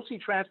 OC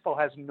Transpo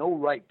has no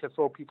right to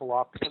throw people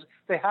off because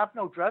they have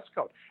no dress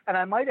code. And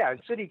I might add,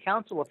 City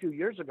Council a few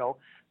years ago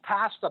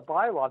passed a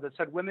bylaw that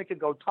said women could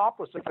go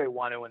topless if they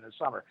want to in the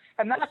summer.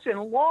 And that's in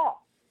law.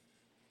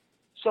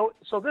 So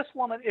this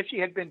woman, if she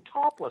had been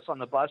topless on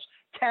the bus,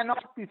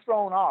 cannot be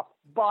thrown off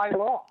by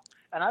law.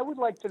 And I would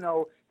like to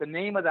know the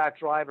name of that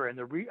driver. And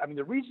the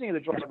reasoning of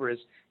the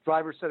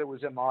driver said it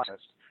was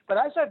immodest. But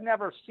as I've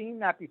never seen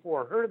that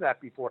before or heard of that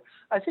before,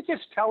 I think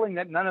it's telling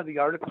that none of the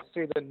articles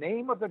say the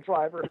name of the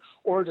driver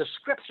or a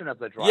description of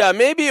the driver. Yeah,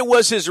 maybe it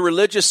was his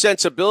religious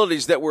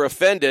sensibilities that were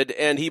offended,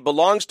 and he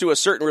belongs to a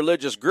certain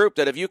religious group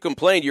that if you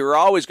complain, you're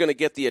always going to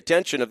get the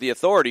attention of the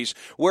authorities,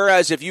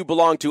 whereas if you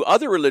belong to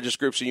other religious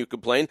groups and you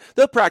complain,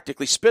 they'll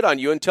practically spit on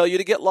you and tell you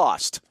to get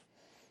lost.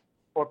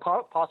 Or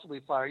possibly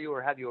fire you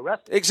or have you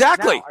arrested.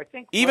 Exactly. Now, I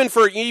think even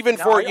for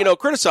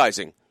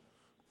criticizing.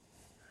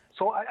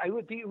 So it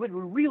would be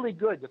really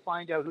good to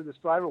find out who this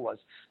driver was,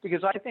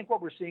 because I think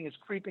what we're seeing is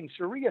creeping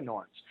Sharia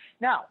norms.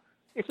 Now,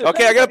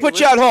 okay, I got to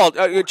put you on hold,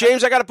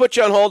 James. I got to put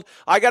you on hold.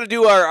 I got to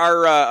do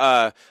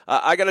our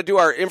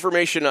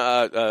information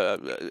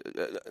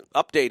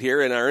update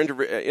here in our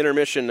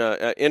intermission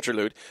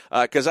interlude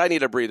because I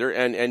need a breather.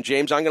 And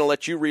James, I'm going to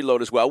let you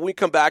reload as well. When we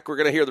come back, we're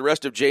going to hear the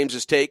rest of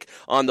James's take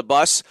on the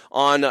bus,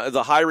 on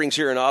the hirings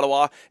here in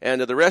Ottawa,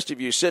 and the rest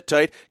of you sit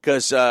tight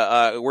because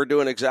we're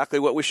doing exactly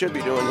what we should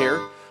be doing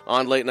here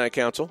on Late Night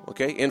Council,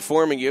 okay,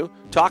 informing you,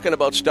 talking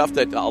about stuff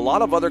that a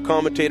lot of other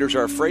commentators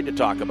are afraid to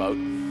talk about.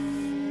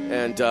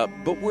 and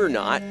but we're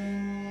not.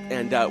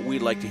 And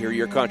we'd like to hear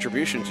your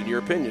contributions and your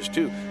opinions,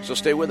 too. So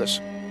stay with us.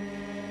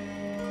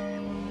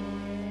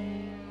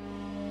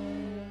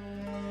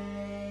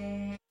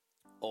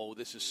 Oh,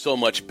 this is so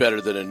much better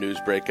than a news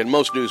break. And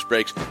most news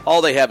breaks,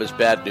 all they have is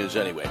bad news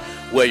anyway.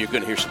 Well, you're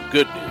going to hear some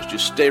good news.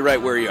 Just stay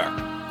right where you are.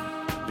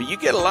 But you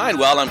get a line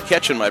while I'm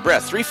catching my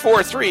breath.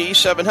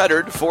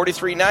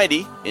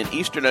 343-700-4390 in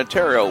Eastern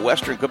Ontario,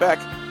 Western Quebec.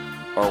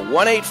 Or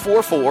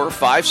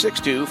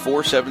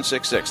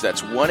 1-844-562-4766.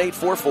 That's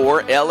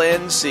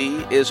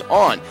 1-844-LNC is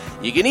on.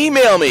 You can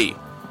email me,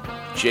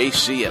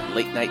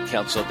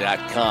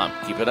 jc@latenightcouncil.com.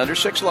 Keep it under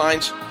 6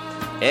 lines.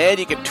 And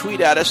you can tweet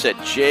at us at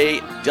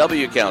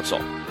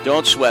JWCouncil.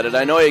 Don't sweat it.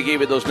 I know I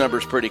gave you those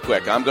numbers pretty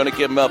quick. I'm going to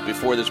give them up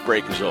before this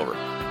break is over.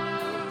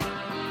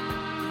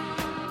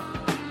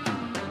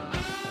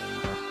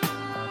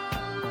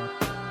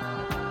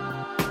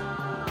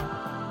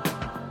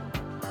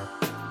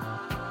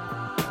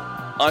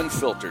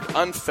 Unfiltered,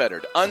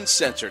 unfettered,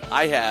 uncensored.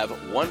 I have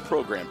one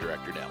program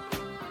director now.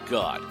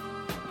 God.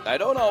 I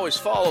don't always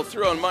follow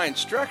through on my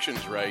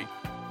instructions right,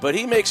 but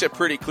he makes it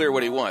pretty clear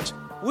what he wants.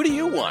 What do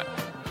you want?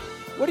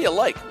 What do you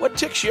like? What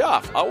ticks you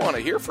off? I want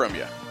to hear from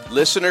you.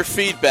 Listener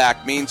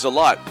feedback means a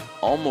lot.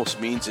 Almost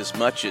means as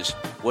much as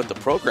what the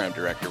program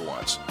director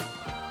wants.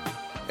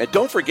 And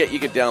don't forget you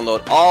can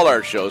download all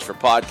our shows for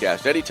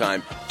podcast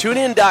anytime.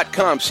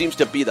 TuneIn.com seems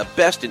to be the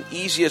best and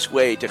easiest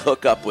way to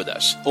hook up with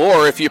us.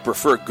 Or if you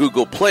prefer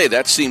Google Play,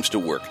 that seems to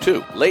work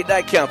too.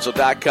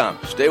 LateNightCouncil.com.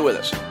 Stay with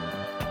us.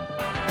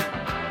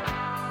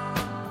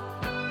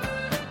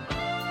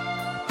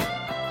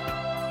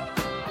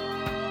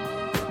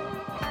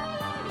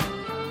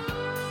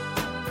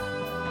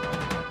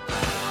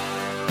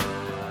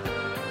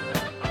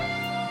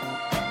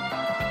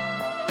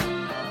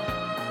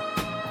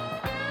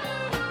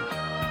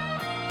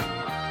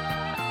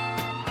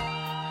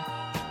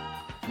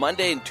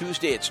 Monday and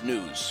Tuesday, it's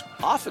news.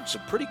 Often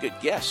some pretty good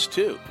guests,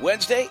 too.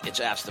 Wednesday, it's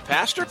Ask the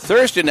Pastor.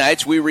 Thursday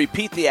nights, we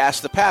repeat the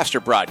Ask the Pastor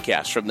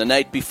broadcast from the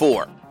night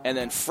before. And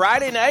then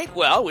Friday night,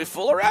 well, we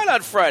fool around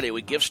on Friday.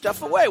 We give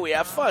stuff away. We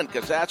have fun,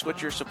 because that's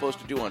what you're supposed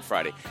to do on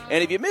Friday.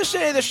 And if you miss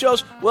any of the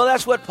shows, well,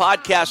 that's what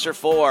podcasts are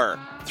for.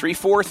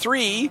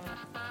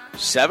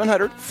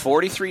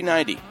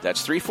 343-700-4390.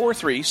 That's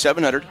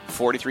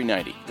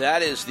 343-700-4390.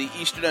 That is the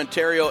Eastern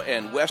Ontario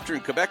and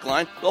Western Quebec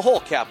line, the whole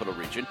capital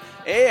region.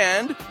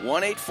 And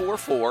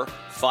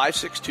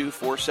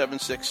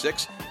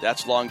 1-844-562-4766.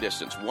 That's long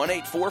distance.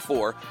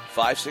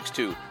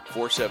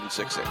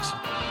 1-844-562-4766.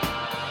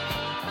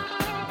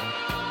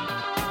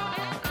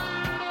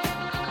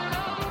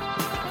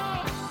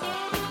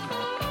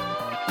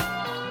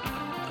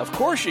 Of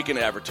course you can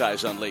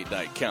advertise on Late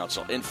Night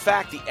Council. In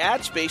fact, the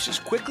ad space is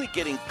quickly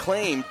getting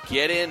claimed.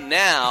 Get in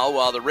now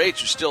while the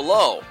rates are still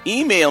low.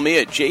 Email me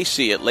at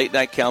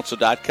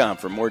jc@latenightcouncil.com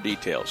for more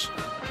details.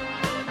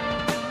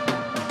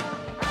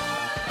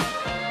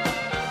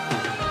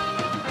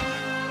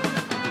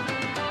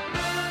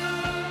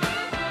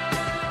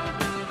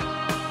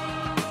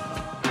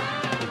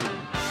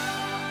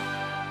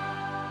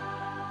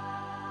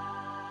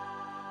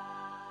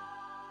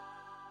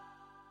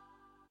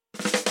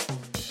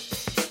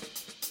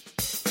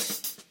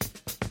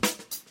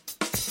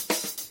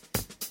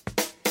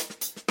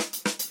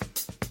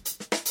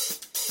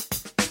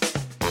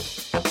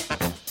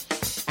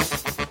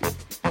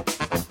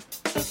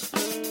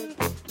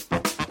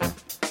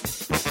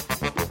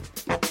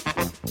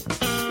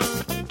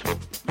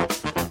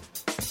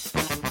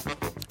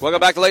 Welcome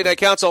back to Late Night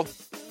Council.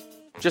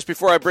 Just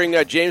before I bring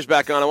James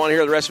back on, I want to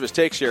hear the rest of his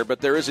takes here,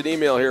 but there is an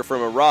email here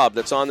from a Rob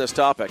that's on this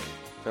topic,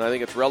 and I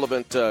think it's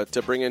relevant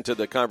to bring into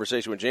the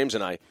conversation with James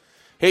and I.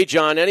 Hey,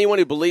 John, anyone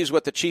who believes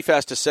what the chief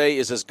has to say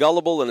is as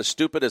gullible and as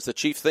stupid as the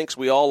chief thinks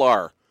we all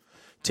are.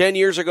 10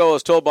 years ago, I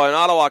was told by an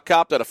Ottawa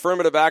cop that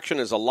affirmative action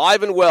is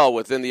alive and well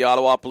within the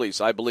Ottawa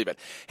Police. I believe it.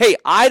 Hey,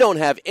 I don't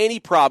have any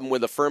problem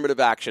with affirmative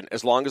action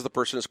as long as the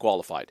person is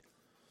qualified.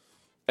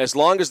 As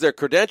long as their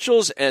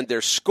credentials and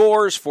their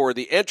scores for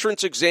the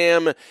entrance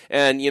exam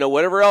and,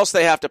 whatever else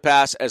they have to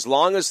pass, as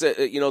long as,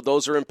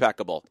 those are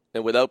impeccable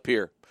and without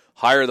peer,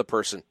 hire the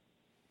person.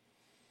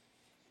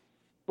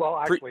 Well,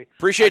 actually,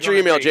 appreciate your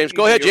email, James.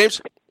 Go ahead,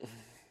 James.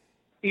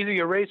 Either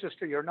you're racist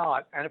or you're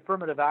not, and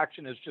affirmative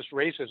action is just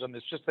racism.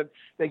 It's just that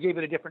they gave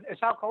it a different.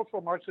 It's how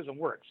cultural Marxism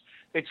works.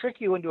 They trick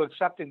you into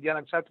accepting the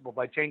unacceptable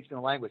by changing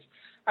the language.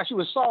 Actually, it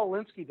was Saul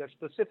Alinsky that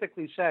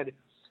specifically said,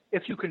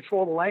 if you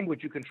control the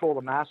language, you control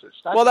the masses.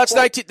 That's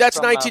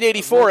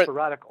 1984.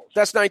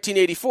 That's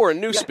 1984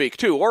 in Newspeak,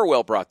 too.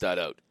 Orwell brought that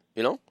out,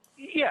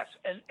 Yes,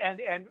 and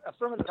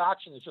affirmative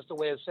action is just a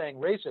way of saying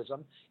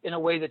racism in a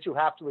way that you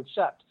have to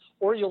accept,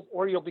 or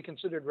you'll be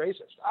considered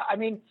racist. I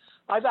mean,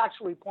 I've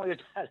actually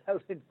pointed that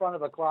out in front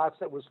of a class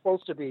that was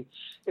supposed to be,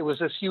 it was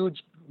this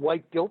huge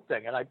white guilt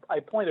thing, and I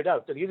pointed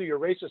out that either you're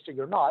racist or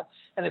you're not,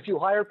 and if you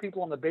hire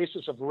people on the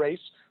basis of race,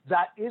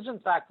 that is in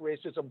fact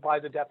racism by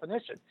the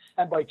definition.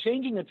 And by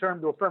changing the term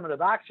to affirmative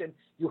action,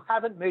 you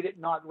haven't made it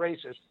not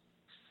racist.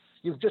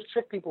 You've just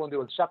tricked people into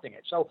accepting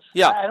it. So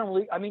yeah.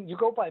 I mean, you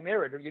go by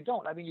merit or you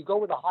don't. I mean, you go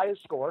with the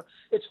highest score.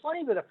 It's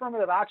funny that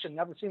affirmative action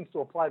never seems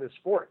to apply to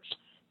sports.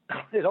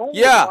 It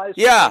only applies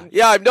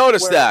to I've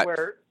noticed that.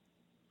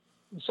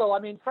 So, I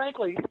mean,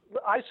 frankly,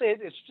 I say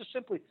it's just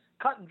simply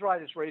cut and dry,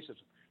 this racism.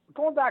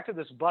 Going back to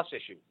this bus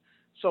issue,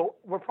 so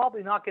we're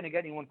probably not going to get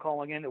anyone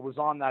calling in that was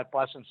on that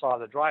bus and saw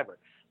the driver.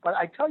 But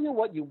I tell you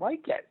what you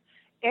might get.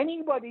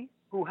 Anybody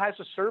who has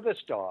a service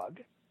dog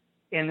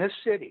in this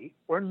city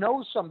or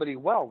knows somebody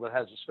well that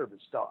has a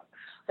service dog,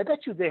 I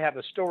bet you they have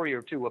a story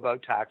or two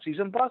about taxis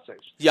and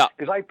buses. Yeah.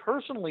 Because I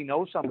personally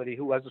know somebody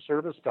who has a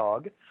service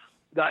dog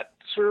that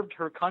served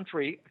her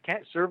country,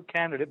 served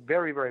Canada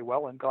very, very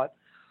well and got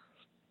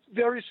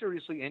very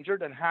seriously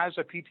injured and has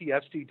a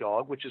PTSD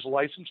dog, which is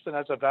licensed and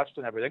has a vest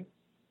and everything,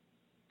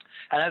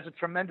 and has a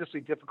tremendously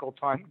difficult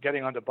time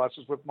getting onto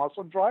buses with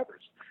Muslim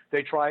drivers.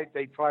 They try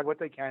what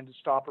they can to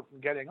stop her from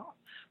getting on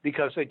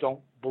because they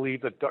don't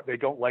believe that they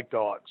don't like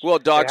dogs. Well,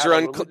 dogs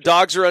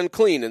are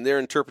unclean in their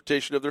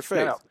interpretation of their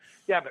faith.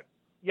 No.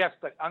 Yeah,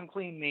 but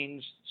unclean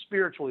means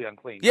spiritually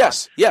unclean.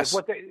 Yes.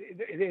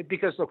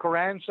 Because the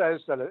Quran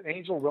says that an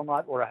angel will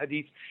not, or a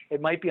hadith, it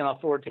might be an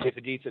authoritative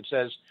hadith that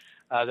says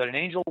that an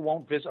angel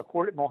won't visit.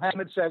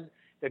 Muhammad said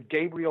that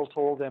Gabriel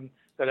told him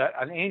that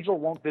an angel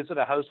won't visit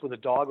a house with a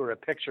dog or a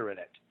picture in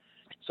it.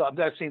 So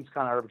that seems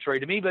kind of arbitrary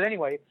to me. But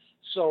anyway,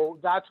 so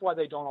that's why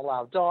they don't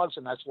allow dogs,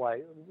 and that's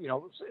why,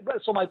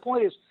 So my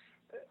point is,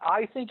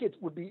 I think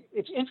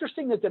it's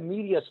interesting that the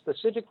media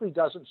specifically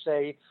doesn't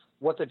say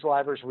what the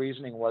driver's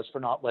reasoning was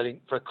for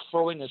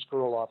throwing this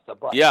girl off the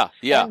bus. Yeah.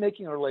 And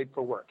making her late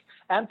for work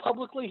and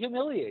publicly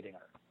humiliating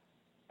her.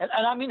 And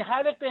I mean,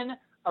 had it been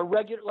a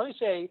regular, let me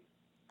say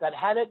that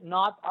had it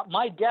not,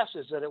 my guess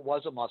is that it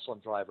was a Muslim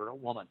driver, a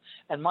woman.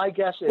 And my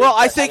guess is, well,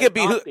 I think it'd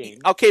be,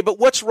 okay, but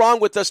what's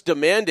wrong with us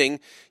demanding,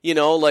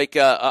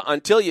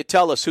 until you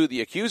tell us who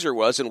the accuser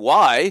was and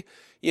why,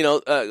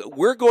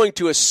 we're going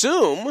to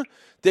assume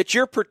that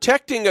you're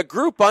protecting a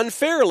group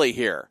unfairly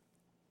here.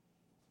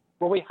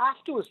 Well, we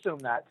have to assume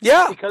that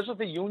because of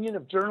the Union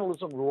of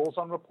Journalism rules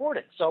on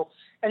reporting. So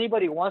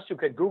anybody who wants to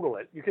can Google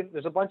it.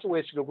 There's a bunch of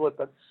ways to Google it,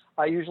 but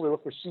I usually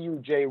look for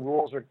CUJ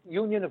rules or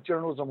Union of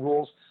Journalism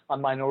rules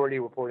on minority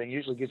reporting. It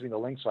usually gives me the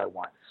links I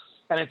want.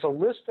 And it's a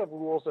list of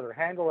rules that are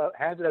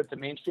handed out to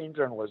mainstream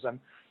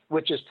journalism,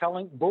 which is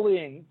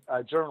bullying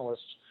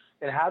journalists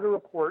and how to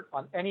report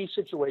on any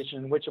situation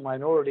in which a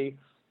minority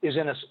is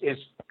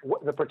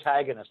the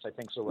protagonist, I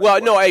think. So.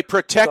 Well, no, a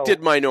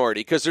protected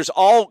minority, because there's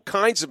all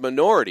kinds of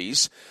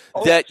minorities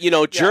that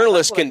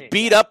journalists can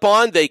beat up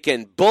on, they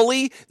can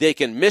bully, they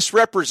can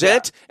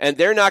misrepresent, and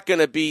they're not going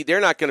to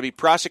be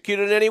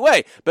prosecuted in any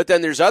way. But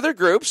then there's other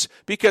groups,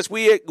 because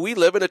we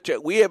live in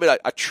we have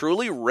a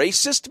truly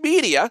racist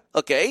media.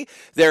 Okay,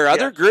 there are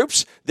other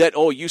groups that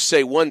you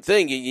say one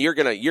thing, you're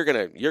gonna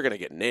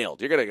get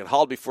nailed. You're gonna get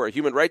hauled before a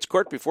human rights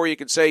court before you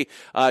can say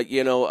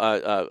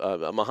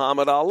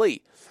Muhammad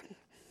Ali.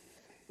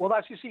 Well,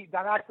 that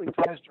actually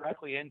ties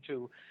directly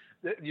into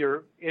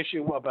your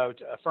issue about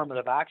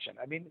affirmative action.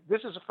 I mean,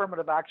 this is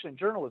affirmative action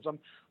journalism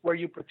where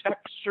you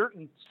protect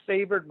certain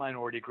favored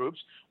minority groups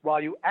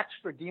while you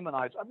extra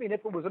demonize. I mean,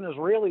 if it was an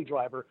Israeli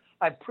driver,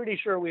 I'm pretty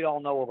sure we'd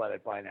all know about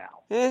it by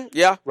now.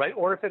 Yeah. Right?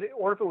 Or if it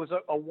was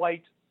a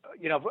white,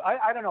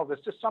 I don't know. There's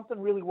just something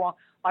really wrong.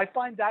 I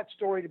find that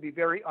story to be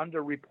very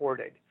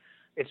underreported.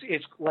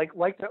 It's like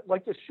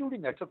the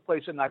shooting that took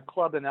place in that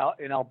club in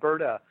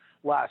Alberta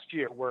last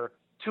year, where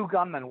two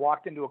gunmen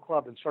walked into a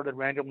club and started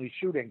randomly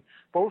shooting.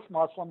 Both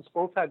Muslims,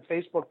 both had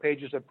Facebook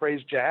pages that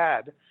praised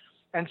jihad,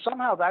 and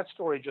somehow that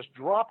story just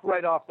dropped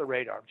right off the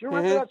radar. Do you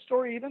remember that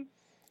story even?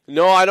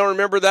 No, I don't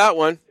remember that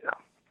one. Yeah.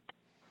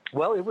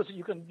 Well, it was.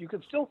 You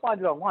can still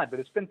find it online, but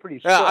it's been pretty.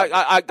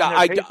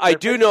 I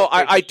do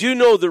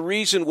know the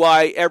reason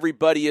why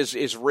everybody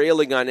is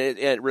railing on it,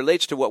 and it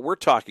relates to what we're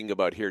talking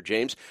about here,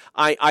 James.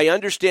 I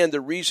understand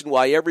the reason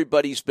why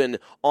everybody's been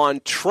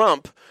on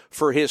Trump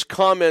for his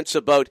comments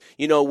about,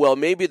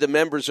 maybe the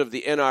members of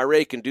the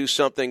NRA can do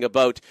something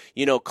about,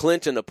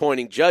 Clinton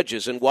appointing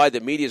judges, and why the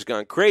media's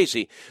gone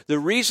crazy. The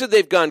reason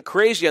they've gone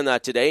crazy on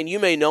that today, and you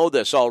may know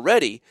this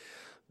already,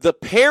 the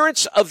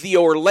parents of the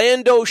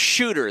Orlando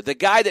shooter, the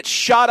guy that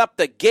shot up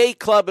the gay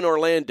club in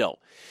Orlando,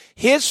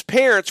 his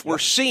parents were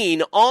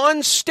seen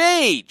on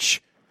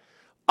stage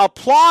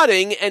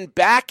applauding and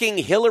backing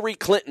Hillary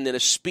Clinton in a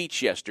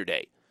speech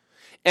yesterday.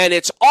 And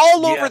it's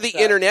all over the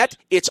internet.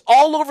 It's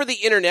all over the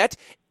internet.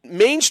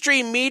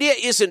 Mainstream media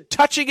isn't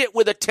touching it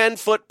with a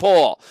 10-foot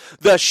pole.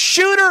 The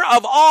shooter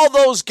of all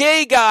those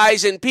gay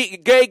guys and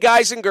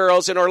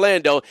girls in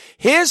Orlando,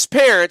 his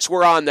parents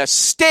were on the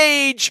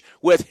stage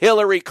with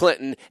Hillary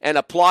Clinton and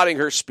applauding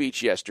her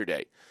speech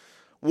yesterday.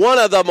 One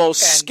of the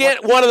most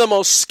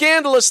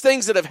scandalous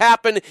things that have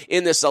happened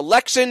in this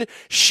election.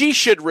 She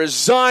should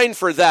resign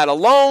for that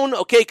alone,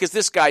 okay? Because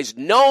this guy's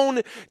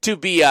known to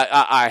be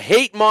a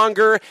hate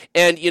monger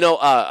and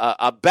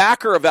a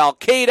backer of Al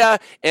Qaeda,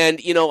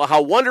 and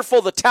how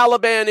wonderful the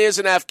Taliban is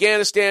in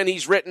Afghanistan.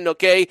 He's written,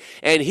 okay,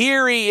 and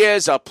here he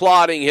is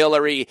applauding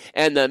Hillary,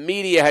 and the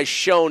media has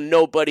shown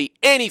nobody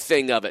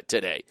anything of it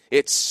today.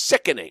 It's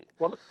sickening.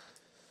 Well,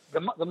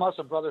 the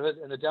Muslim Brotherhood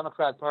and the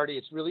Democrat Party,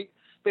 it's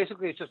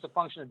just a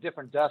function of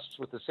different desks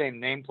with the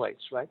same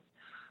nameplates, right?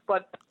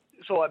 But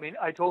so, I mean,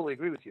 I totally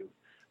agree with you.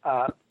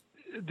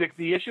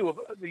 The issue of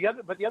the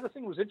other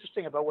thing that was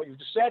interesting about what you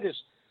just said is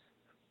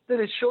that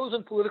it shows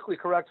in politically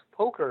correct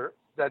poker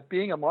that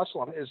being a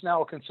Muslim is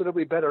now a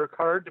considerably better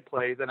card to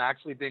play than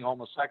actually being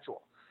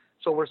homosexual.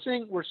 So we're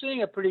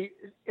seeing a pretty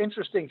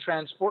interesting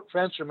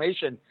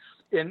transformation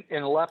in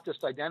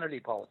leftist identity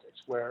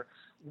politics, where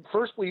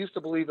first we used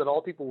to believe that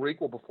all people were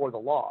equal before the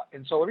law,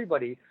 and so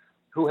everybody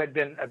who had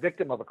been a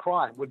victim of a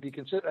crime would be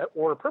considered,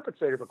 or a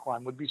perpetrator of a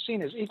crime would be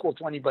seen as equal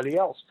to anybody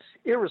else,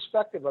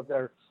 irrespective of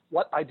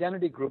what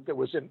identity group that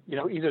was in,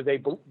 either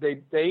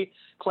they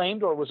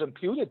claimed or was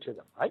imputed to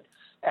them, right?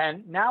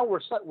 And now we're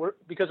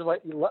because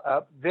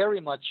of very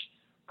much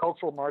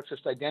cultural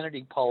Marxist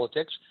identity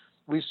politics,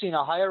 we've seen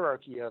a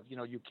hierarchy of,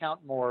 you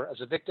count more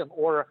as a victim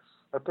or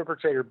a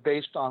perpetrator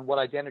based on what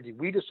identity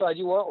we decide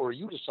you are or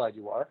you decide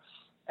you are.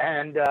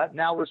 And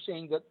now we're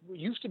seeing that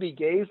used to be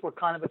gays were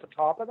kind of at the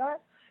top of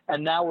that.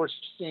 And now we're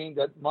seeing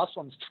that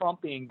Muslims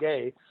trump being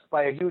gay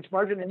by a huge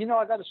margin. And,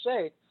 I got to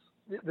say,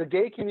 the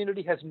gay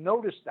community has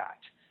noticed that.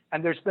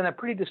 And there's been a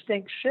pretty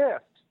distinct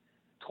shift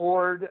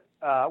toward,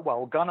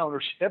 gun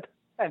ownership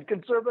and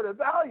conservative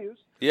values.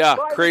 Yeah,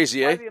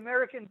 crazy, by the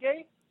American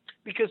gay.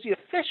 Because the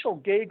official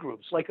gay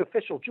groups, like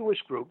official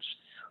Jewish groups,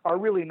 are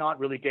really not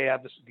really gay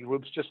advocacy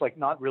groups, just like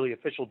not really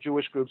official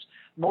Jewish groups.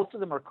 Most of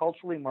them are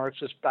culturally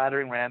Marxist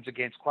battering rams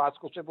against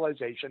classical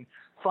civilization,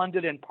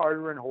 funded in part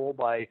or in whole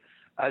by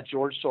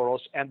George Soros,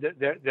 and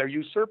they're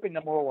usurping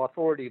the moral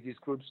authority of these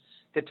groups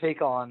to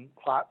take on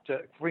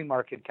free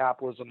market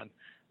capitalism and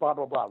blah,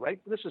 blah, blah, right?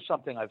 This is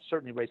something I've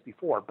certainly raised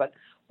before. But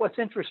what's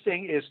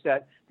interesting is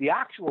that the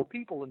actual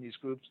people in these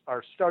groups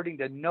are starting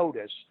to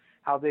notice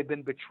how they've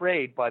been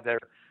betrayed by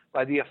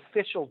the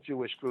official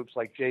Jewish groups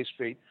like J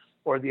Street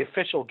or the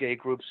official gay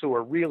groups who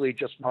are really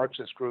just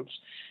Marxist groups.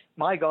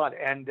 My God.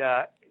 And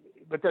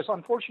but there's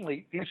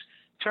unfortunately these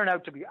turn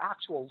out to be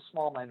actual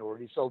small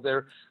minorities. So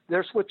their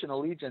switch in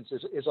allegiance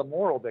is a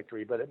moral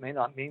victory, but it may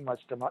not mean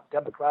much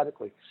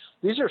democratically.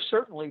 These are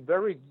certainly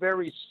very,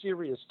 very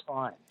serious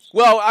times.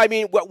 Well, I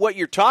mean, what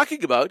you're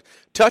talking about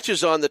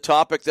touches on the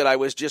topic that I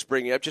was just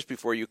bringing up just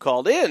before you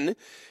called in,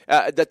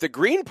 that the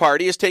Green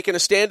Party has taken a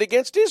stand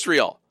against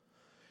Israel.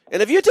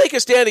 And if you take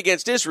a stand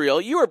against Israel,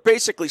 you are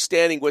basically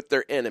standing with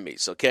their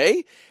enemies,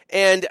 okay?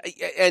 And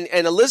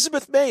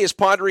Elizabeth May is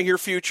pondering her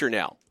future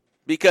now.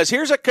 Because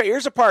here's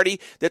a party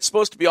that's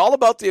supposed to be all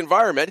about the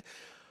environment.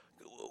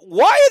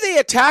 Why are they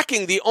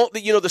attacking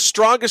the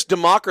strongest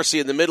democracy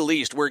in the Middle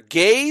East, where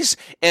gays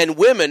and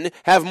women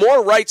have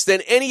more rights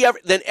than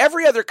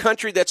every other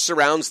country that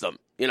surrounds them?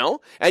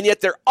 And yet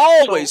they're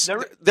always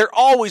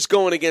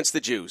going against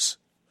the Jews,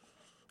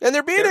 and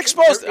they're being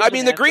exposed. I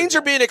mean, the Greens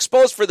are being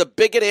exposed for the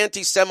bigot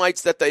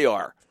anti-Semites that they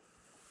are.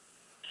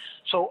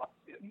 So.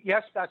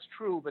 Yes, that's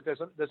true, but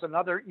there's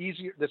another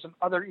easy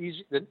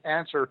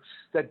answer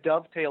that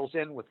dovetails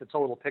in with the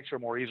total picture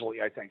more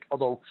easily, I think.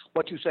 Although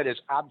what you said is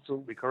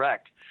absolutely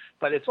correct,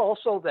 but it's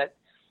also that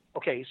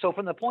so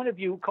from the point of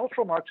view,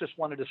 cultural Marxists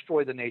want to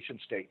destroy the nation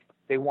state.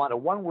 They want a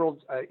one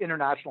world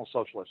international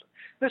socialism.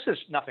 This is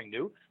nothing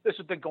new. This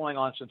has been going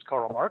on since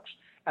Karl Marx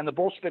and the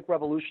Bolshevik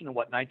Revolution in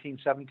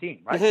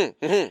 1917, right?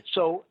 Mm-hmm, mm-hmm.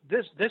 So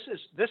this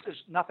is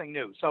nothing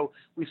new. So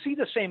we see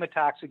the same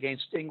attacks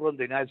against England,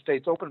 the United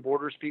States, open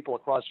borders, people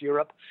across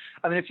Europe.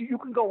 I mean, if you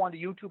can go onto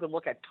YouTube and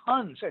look at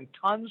tons and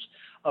tons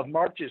of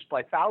marches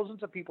by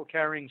thousands of people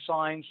carrying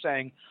signs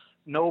saying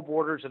no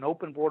borders and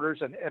open borders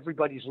and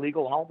everybody's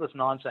legal and all this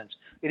nonsense.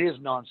 It is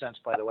nonsense,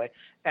 by the way.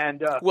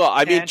 And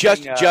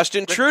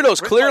Justin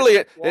Trudeau's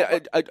clearly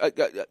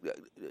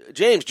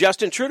James.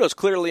 Justin Trudeau's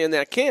clearly in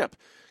that camp.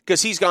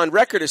 Because he's gone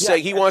record as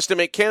saying he wants to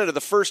make Canada the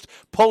first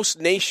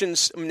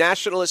post-nation's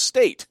nationalist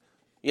state,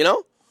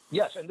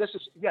 Yes, and this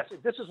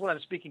is what I'm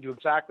speaking to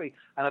exactly.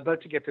 I'm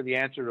about to get to the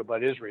answer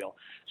about Israel.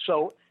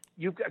 So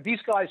these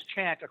guys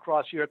chant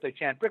across Europe. They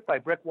chant brick by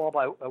brick, wall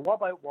by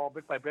wall,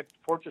 brick by brick.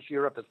 Fortress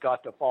Europe has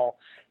got to fall.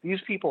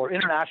 These people are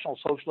international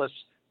socialists,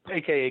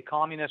 aka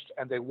communists,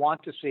 and they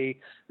want to see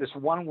this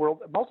one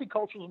world.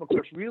 Multiculturalism, of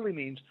course, really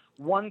means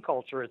one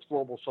culture. It's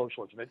global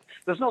socialism.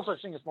 There's no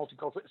such thing as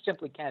multicultural. It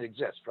simply can't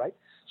exist, right?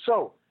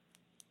 So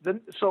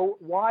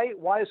why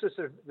is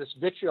this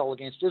vitriol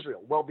against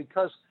Israel? Well,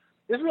 because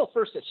Israel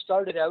first, it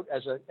started out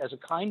as a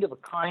kind of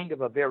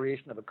a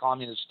variation of a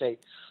communist state.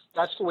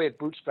 That's the way it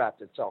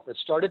bootstrapped itself. It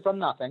started from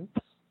nothing,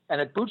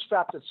 and it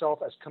bootstrapped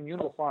itself as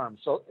communal farms.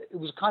 So it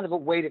was kind of a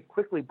way to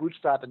quickly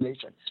bootstrap a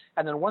nation.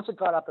 And then once it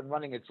got up and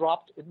running, it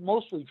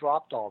mostly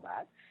dropped all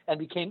that and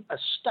became a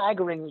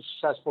staggeringly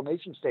successful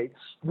nation state,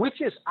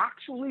 which is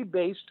actually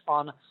based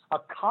on a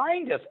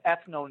kind of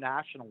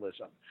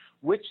ethno-nationalism,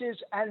 which is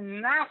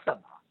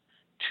anathema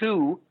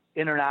to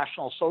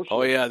international socialism.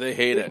 Oh, yeah, they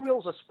hate it.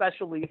 Israel's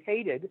especially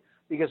hated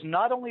because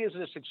not only is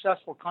it a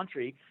successful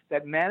country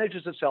that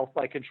manages itself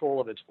by control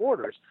of its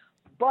borders,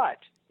 but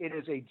it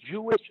is a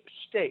Jewish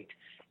state.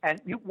 And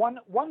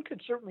one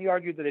could certainly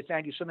argue that it's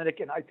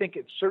anti-Semitic, and I think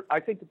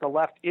that the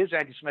left is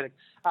anti-Semitic.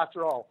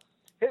 After all,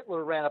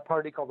 Hitler ran a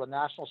party called the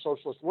National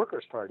Socialist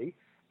Workers' Party,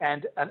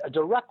 and a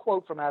direct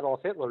quote from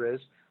Adolf Hitler is,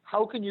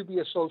 "How can you be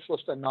a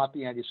socialist and not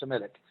be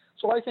anti-Semitic?"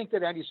 So I think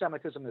that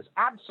anti-Semitism is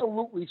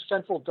absolutely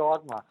central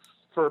dogma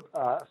for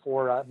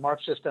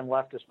Marxist and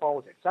leftist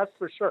politics. That's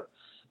for sure.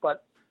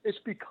 But it's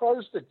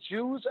because the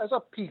Jews as a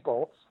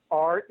people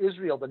are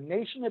Israel. The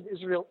nation of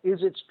Israel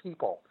is its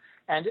people.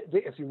 And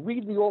if you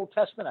read the Old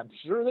Testament, I'm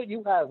sure that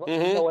you have,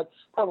 you know it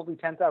probably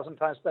 10,000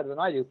 times better than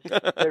I do.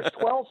 There's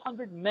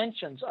 1,200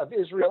 mentions of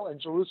Israel and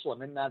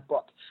Jerusalem in that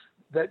book.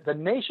 The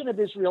nation of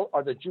Israel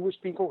are the Jewish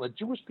people. The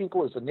Jewish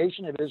people is the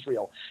nation of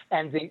Israel.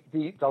 And the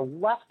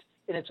left,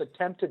 in its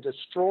attempt to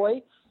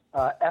destroy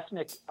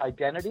ethnic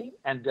identity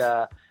and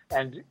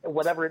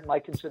whatever it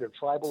might consider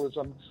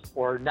tribalism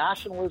or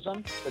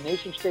nationalism, the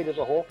nation state as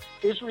a whole,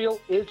 Israel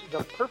is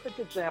the perfect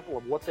example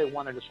of what they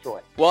want to destroy.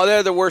 Well,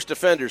 they're the worst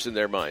offenders in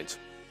their minds.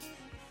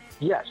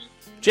 Yes.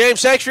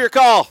 James, thanks for your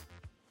call.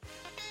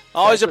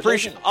 Always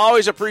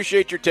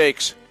appreciate your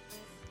takes.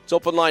 It's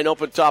open line,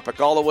 open topic,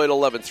 all the way to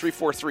 11,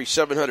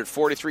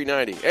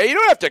 343-700-4390. Hey, you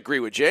don't have to agree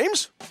with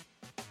James.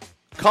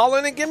 Call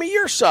in and give me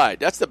your side.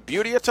 That's the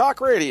beauty of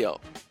talk radio.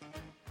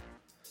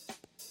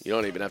 You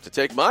don't even have to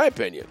take my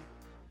opinion.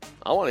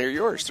 I want to hear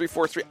yours.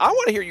 343. I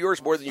want to hear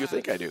yours more than you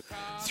think I do.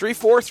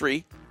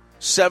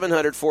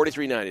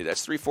 343-700-4390.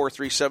 That's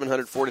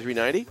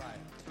 343-700-4390.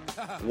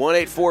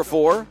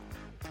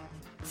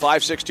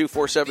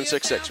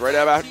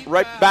 1-844-562-4766.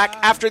 Right back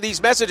after these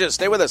messages.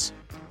 Stay with us.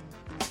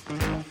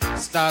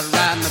 Started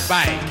riding the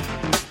bike.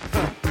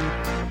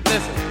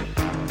 Listen.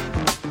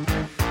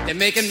 They're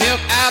making milk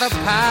out of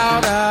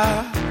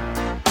powder.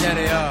 Yeah,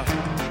 they are.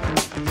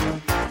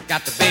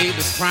 Got the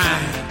babies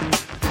crying.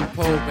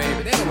 Poor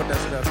baby, they know what that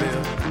stuff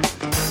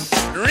is.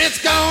 The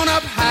rent's gone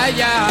up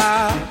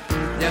higher.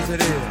 Yes,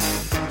 it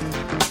is.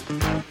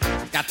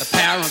 Got the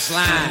parents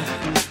lying.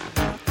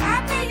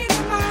 I'll pay you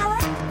tomorrow.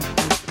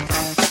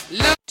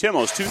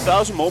 Timo's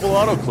 2000 Mobile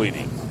Auto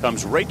Cleaning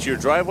comes right to your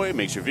driveway,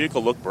 makes your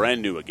vehicle look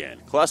brand new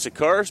again. Classic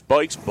cars,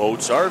 bikes,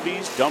 boats,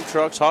 RVs, dump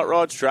trucks, hot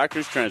rods,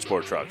 tractors,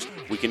 transport trucks.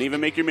 We can even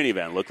make your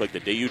minivan look like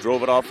the day you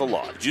drove it off the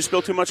lot. Did you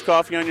spill too much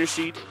coffee on your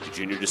seat? Did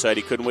Junior decide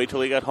he couldn't wait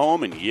till he got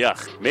home? And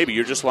yuck, maybe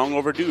you're just long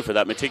overdue for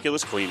that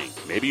meticulous cleaning.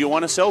 Maybe you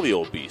want to sell the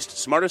old beast.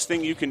 Smartest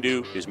thing you can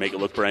do is make it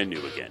look brand new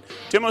again.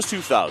 Timo's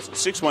 2000,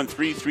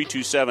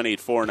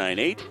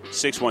 613-327-8498,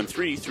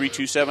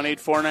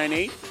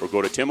 613-327-8498, or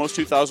go to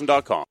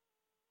timos2000.com.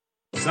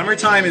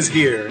 Summertime is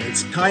here, and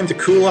it's time to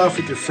cool off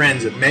with your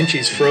friends at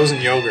Menchie's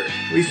Frozen Yogurt.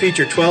 We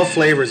feature 12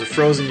 flavors of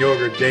frozen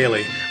yogurt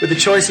daily, with a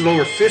choice of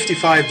over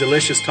 55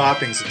 delicious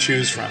toppings to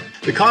choose from.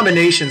 The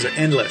combinations are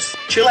endless.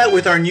 Chill out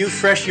with our new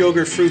fresh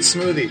yogurt fruit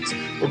smoothies,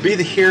 or be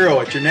the hero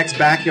at your next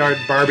backyard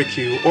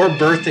barbecue or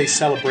birthday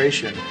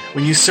celebration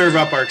when you serve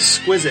up our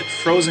exquisite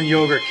frozen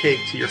yogurt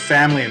cake to your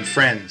family and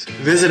friends.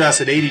 Visit us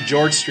at 80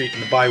 George Street in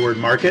the Byward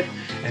Market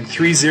and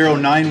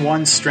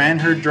 3091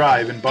 Stranherd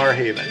Drive in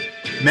Barhaven.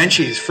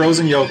 Menchie's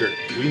Frozen Yogurt.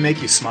 We make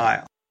you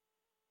smile.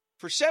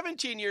 For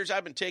 17 years,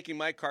 I've been taking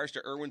my cars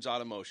to Irwin's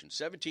Automotion.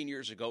 17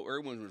 years ago,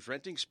 Irwin was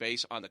renting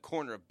space on the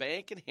corner of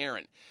Bank and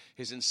Heron.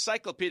 His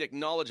encyclopedic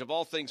knowledge of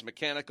all things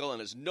mechanical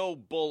and his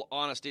no-bull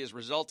honesty has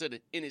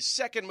resulted in his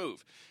second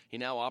move. He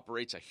now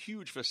operates a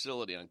huge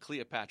facility on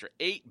Cleopatra,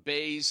 8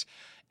 bays,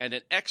 and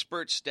an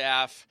expert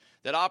staff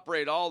that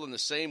operate all in the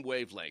same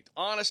wavelength.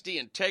 Honesty,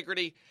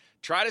 integrity,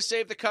 try to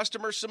save the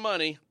customer some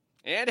money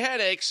and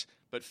headaches,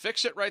 but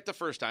fix it right the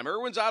first time.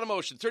 Irwin's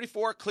Automotion,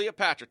 34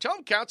 Cleopatra. Tell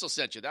them Council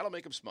sent you. That'll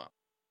make them smile.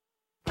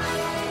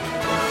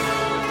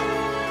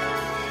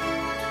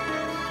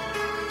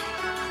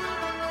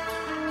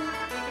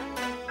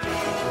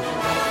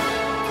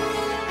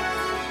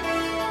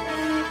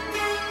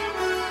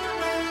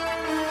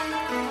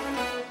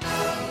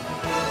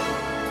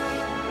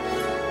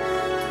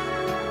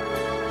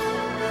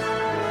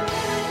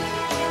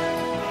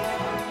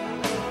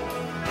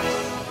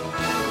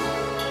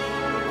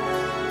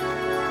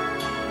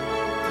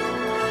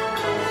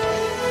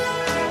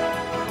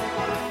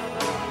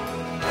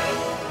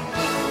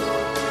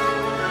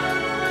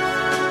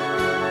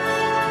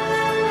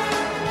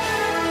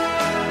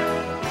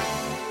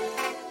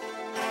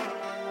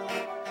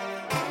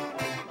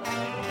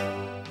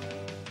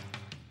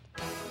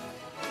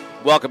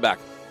 Welcome back.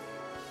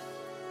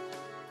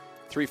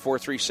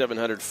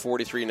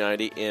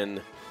 343-700-4390 in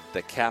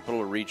the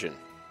Capital Region.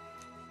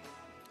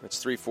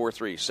 That's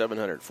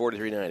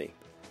 343-700-4390. And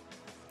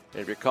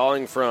if you're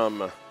calling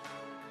from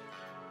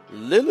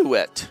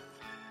Lillooet,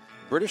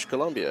 British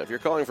Columbia. If you're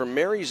calling from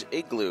Mary's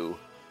Igloo,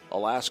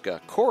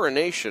 Alaska,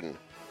 Coronation,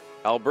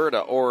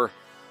 Alberta, or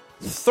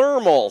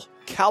Thermal,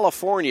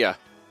 California,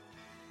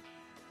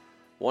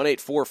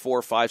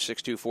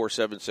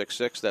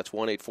 1-844-562-4766. That's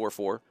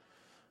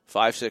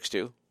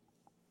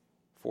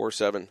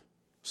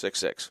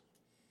 1-844-562-4766.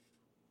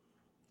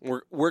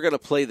 We're going to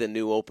play the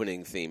new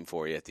opening theme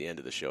for you at the end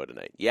of the show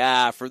tonight.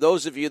 Yeah, for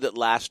those of you that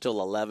last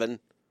till 11,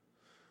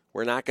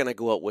 we're not going to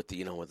go out with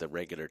the with the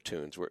regular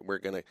tunes. We're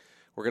going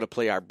to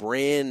play our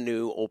brand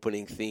new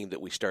opening theme that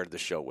we started the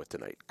show with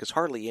tonight, because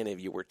hardly any of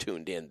you were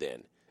tuned in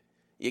then.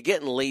 You're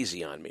getting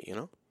lazy on me,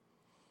 If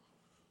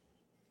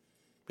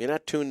you're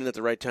not tuned in at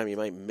the right time, you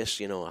might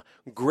miss, a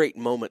great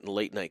moment in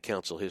late night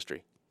council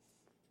history.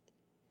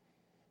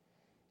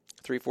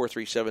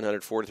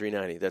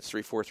 343-700-4390. That's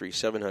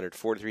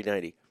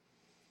 343-700-4390.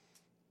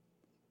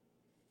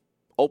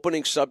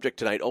 Opening subject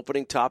tonight,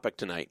 opening topic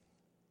tonight,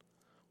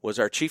 was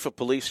our chief of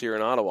police here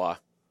in Ottawa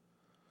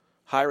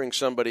hiring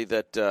somebody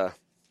that, the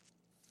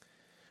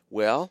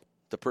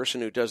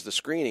person who does the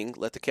screening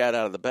let the cat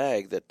out of the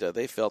bag, that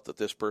they felt that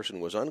this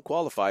person was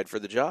unqualified for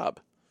the job,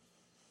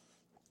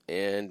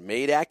 and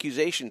made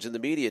accusations in the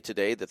media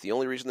today that the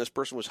only reason this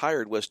person was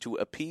hired was to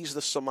appease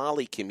the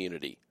Somali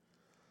community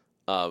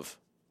of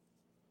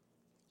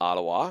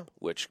Ottawa,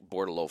 which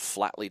Bordelot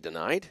flatly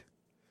denied.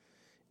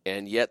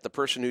 And yet the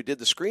person who did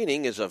the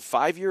screening is a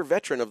 5-year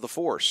veteran of the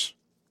force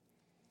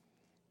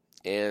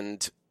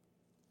and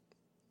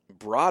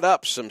brought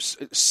up some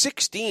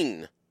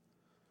 16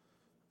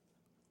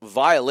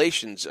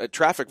 violations,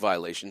 traffic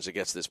violations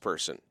against this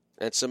person,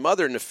 and some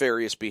other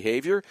nefarious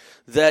behavior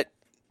that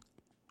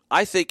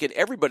I think, in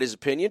everybody's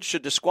opinion,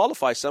 should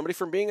disqualify somebody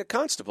from being a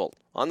constable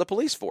on the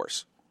police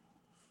force.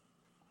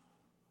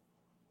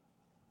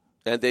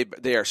 And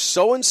they are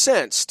so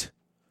incensed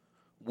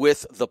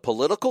with the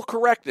political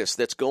correctness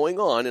that's going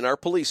on in our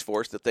police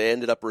force that they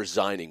ended up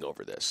resigning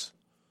over this.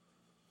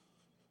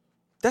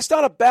 That's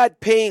not a bad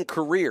paying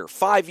career,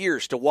 5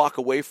 years to walk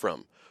away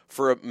from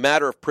for a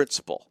matter of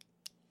principle.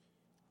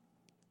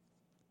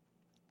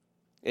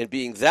 And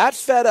being that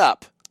fed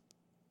up,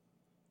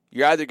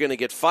 you're either going to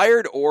get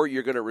fired or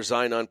you're going to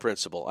resign on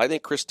principle. I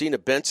think Christina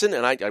Benson,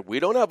 and we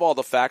don't have all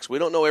the facts. We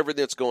don't know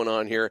everything that's going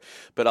on here.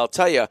 But I'll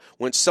tell you,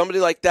 when somebody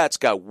like that's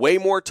got way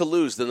more to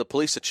lose than the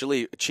police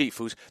chief,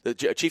 who's the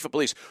chief of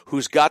police,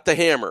 who's got the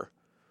hammer,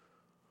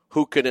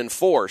 who can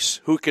enforce,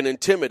 who can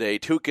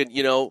intimidate, who can,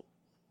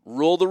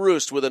 rule the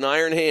roost with an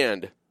iron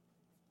hand,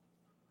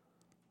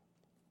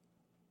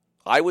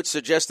 I would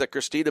suggest that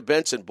Christina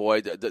Benson,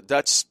 boy,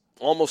 that's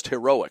almost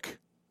heroic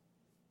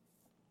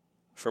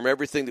from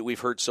everything that we've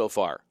heard so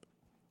far.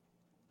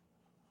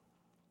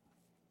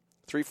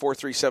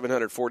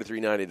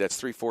 343-700-4390.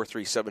 That's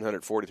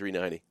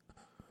 343-700-4390.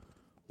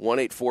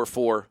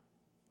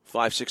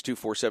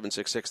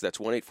 1-844-562-4766. That's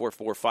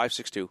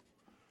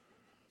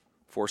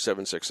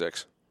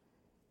 1-844-562-4766.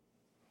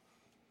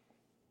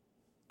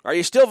 Are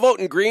you still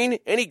voting green?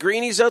 Any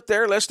greenies out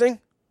there listening?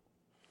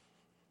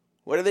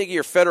 What do you think of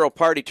your federal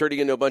party turning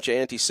into a bunch of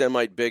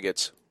anti-Semite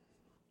bigots?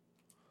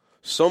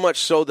 So much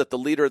so that the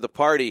leader of the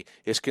party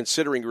is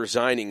considering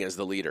resigning as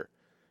the leader,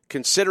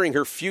 considering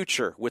her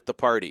future with the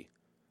party.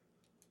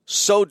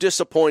 So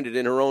disappointed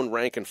in her own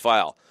rank and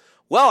file.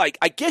 Well,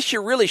 I guess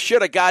you really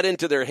should have got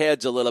into their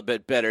heads a little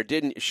bit better,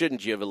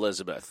 shouldn't you,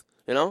 Elizabeth?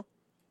 I mean,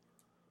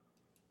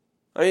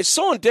 it's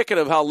so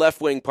indicative how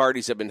left-wing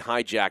parties have been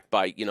hijacked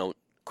by,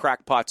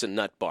 crackpots and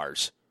nut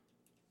bars.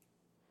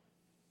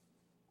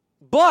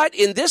 But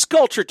in this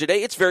culture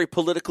today, it's very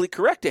politically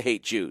correct to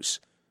hate Jews.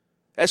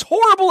 As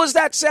horrible as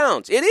that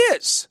sounds, it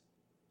is.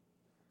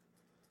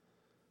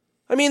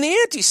 I mean, the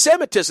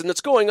anti-Semitism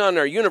that's going on in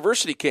our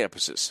university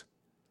campuses,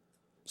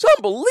 it's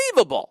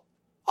unbelievable.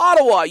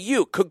 Ottawa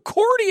U,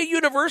 Concordia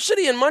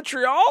University in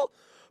Montreal,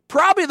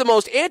 probably the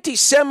most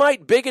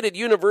anti-Semite, bigoted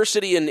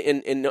university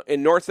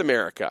in North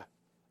America.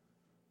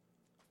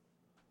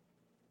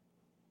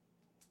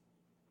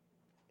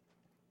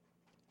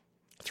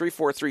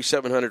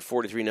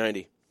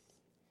 $343-700-4390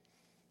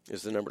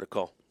 is the number to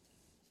call.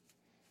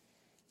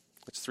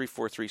 It's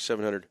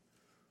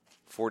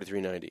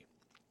 343-700-4390.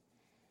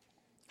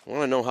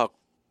 Want to know how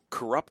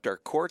corrupt our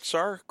courts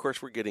are? Of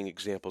course, we're getting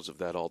examples of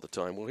that all the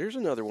time. Well, here's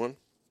another one.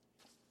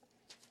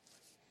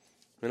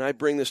 And I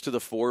bring this to the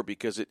fore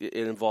because it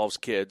involves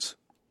kids.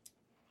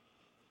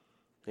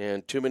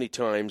 And too many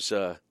times,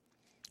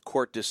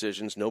 court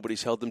decisions,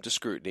 nobody's held them to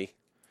scrutiny.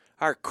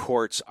 Our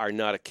courts are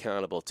not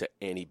accountable to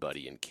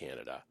anybody in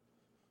Canada.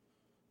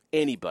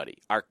 Anybody.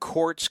 Our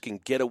courts can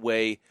get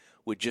away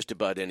with just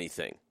about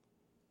anything.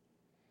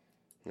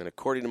 And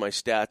according to my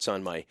stats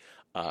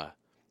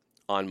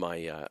on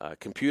my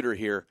computer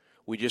here,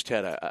 we just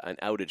had an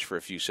outage for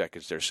a few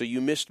seconds there. So you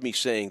missed me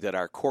saying that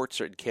our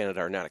courts in Canada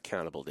are not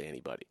accountable to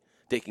anybody.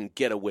 They can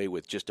get away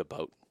with just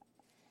about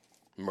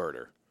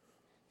murder.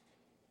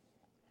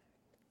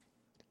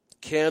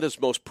 Canada's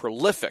most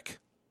prolific.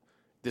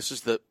 This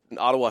is the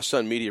Ottawa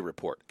Sun Media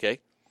Report, okay?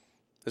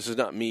 This is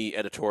not me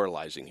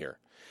editorializing here.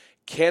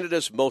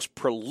 Canada's most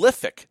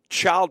prolific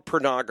child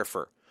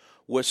pornographer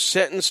was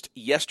sentenced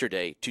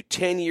yesterday to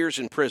 10 years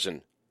in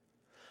prison,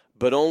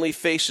 but only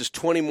faces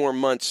 20 more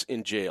months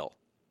in jail.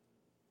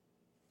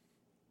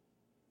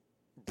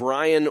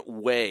 Brian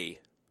Way,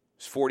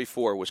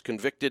 44, was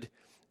convicted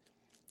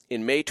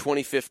in May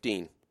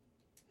 2015,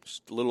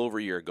 just a little over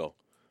a year ago,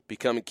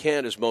 becoming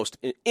Canada's most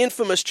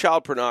infamous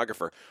child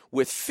pornographer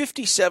with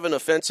 57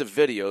 offensive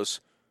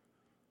videos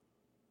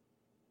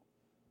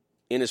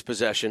in his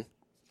possession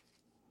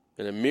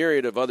and a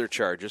myriad of other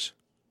charges.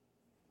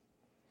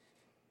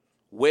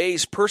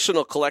 Way's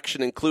personal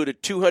collection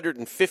included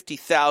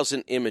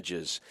 250,000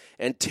 images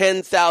and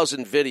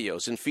 10,000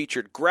 videos and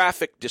featured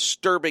graphic,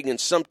 disturbing, and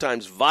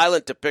sometimes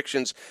violent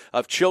depictions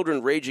of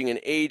children ranging in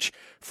age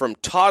from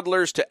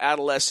toddlers to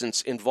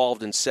adolescents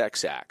involved in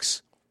sex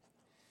acts.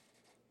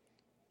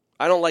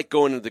 I don't like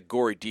going into the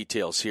gory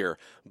details here,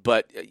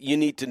 but you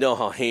need to know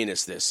how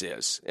heinous this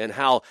is and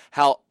how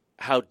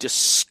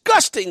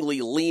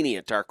disgustingly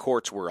lenient our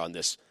courts were on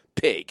this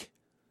pig,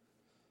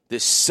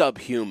 this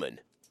subhuman.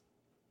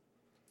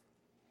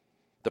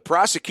 The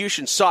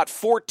prosecution sought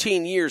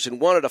 14 years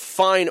and wanted a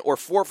fine or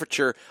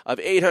forfeiture of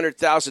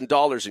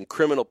 $800,000 in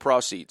criminal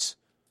proceeds.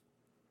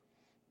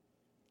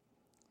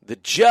 The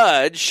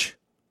judge,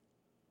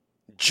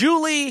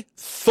 Julie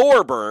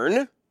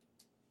Thorburn,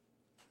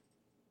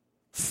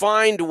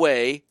 fined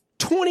Way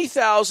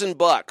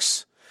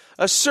 $20,000,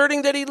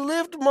 asserting that he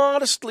lived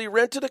modestly,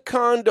 rented a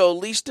condo,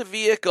 leased a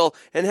vehicle,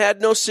 and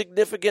had no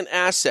significant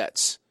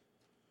assets.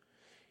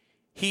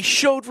 He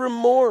showed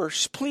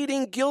remorse,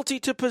 pleading guilty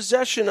to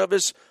possession of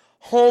his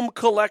home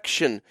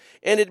collection,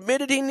 and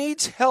admitted he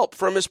needs help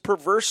from his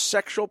perverse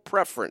sexual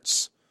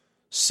preference,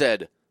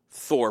 said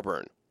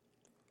Thorburn.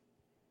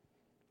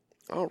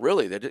 Oh,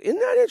 really? Isn't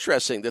that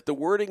interesting that the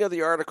wording of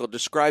the article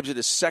describes it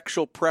as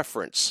sexual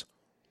preference?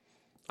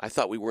 I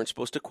thought we weren't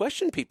supposed to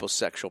question people's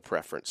sexual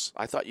preference.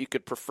 I thought you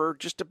could prefer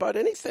just about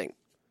anything.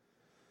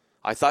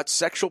 I thought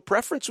sexual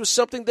preference was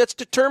something that's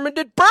determined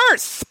at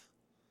birth.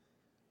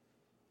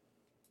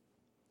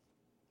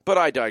 But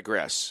I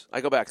digress.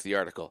 I go back to the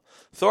article.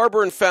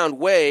 Thorburn found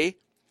Way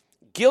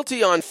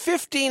guilty on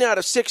 15 out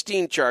of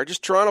 16 charges.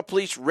 Toronto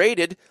police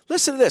raided,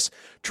 listen to this,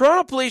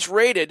 Toronto police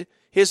raided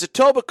his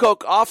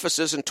Etobicoke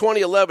offices in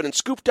 2011 and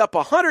scooped up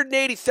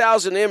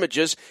 180,000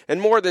 images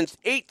and more than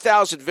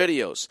 8,000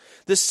 videos.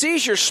 The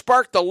seizure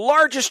sparked the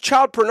largest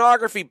child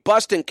pornography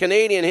bust in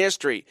Canadian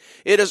history.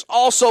 It is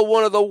also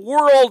one of the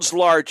world's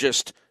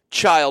largest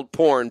child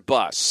porn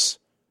busts.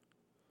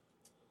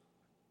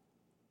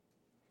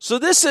 So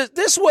this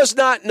was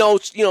not no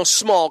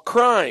small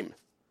crime.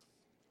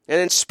 And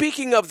then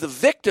speaking of the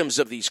victims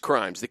of these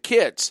crimes, the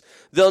kids,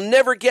 they'll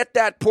never get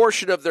that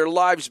portion of their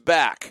lives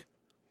back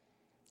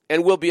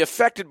and will be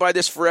affected by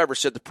this forever,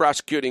 said the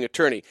prosecuting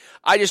attorney.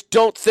 I just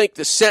don't think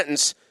the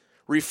sentence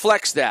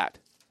reflects that.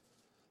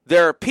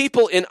 There are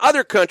people in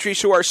other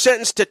countries who are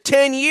sentenced to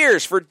 10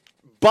 years for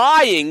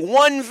buying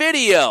one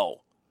video.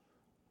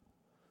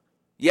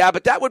 Yeah,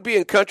 but that would be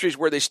in countries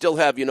where they still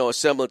have, a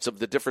semblance of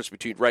the difference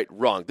between right and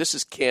wrong. This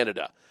is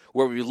Canada,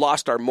 where we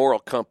lost our moral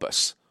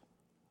compass.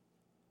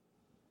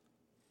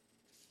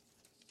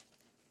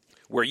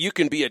 Where you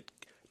can be a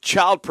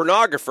child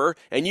pornographer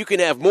and you can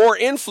have more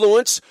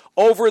influence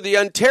over the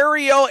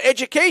Ontario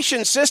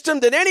education system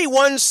than any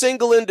one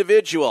single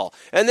individual.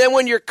 And then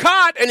when you're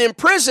caught and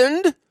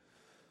imprisoned,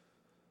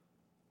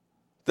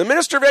 the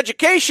Minister of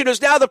Education,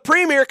 who's now the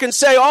Premier, can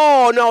say,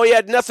 oh, no, he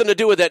had nothing to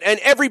do with it.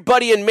 And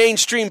everybody in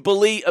mainstream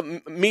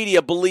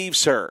media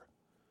believes her.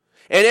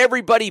 And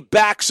everybody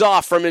backs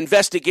off from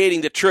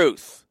investigating the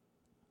truth.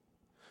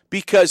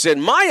 Because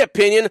in my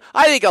opinion,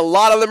 I think a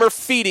lot of them are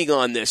feeding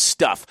on this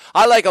stuff.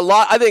 I think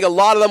a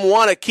lot of them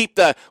want to keep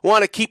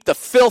the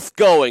filth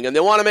going, and they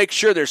want to make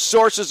sure their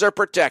sources are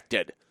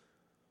protected.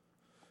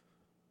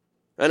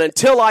 And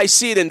until I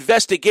see an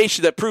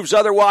investigation that proves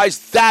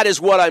otherwise, that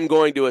is what I'm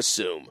going to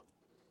assume.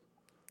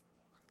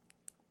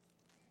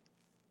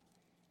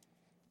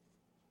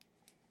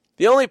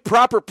 The only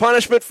proper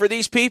punishment for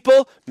these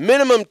people,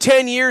 minimum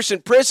 10 years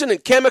in prison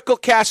and chemical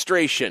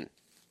castration.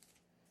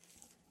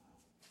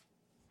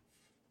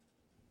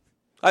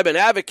 I've been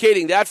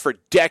advocating that for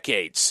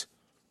decades.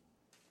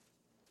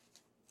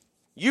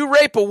 You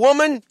rape a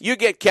woman, you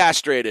get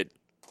castrated.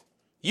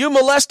 You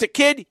molest a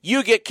kid,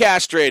 you get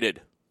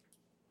castrated.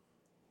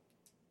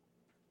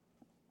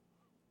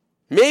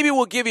 Maybe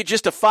we'll give you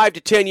just a 5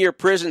 to 10 year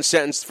prison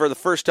sentence for the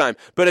first time.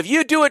 But if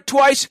you do it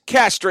twice,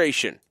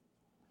 castration.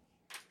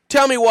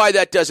 Tell me why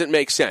that doesn't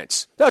make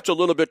sense. That's a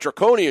little bit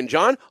draconian,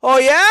 John. Oh,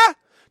 yeah?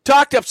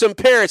 Talk to some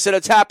parents that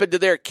it's happened to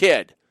their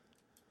kid.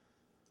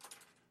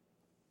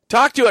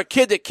 Talk to a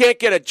kid that can't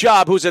get a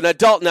job, who's an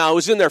adult now,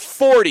 who's in their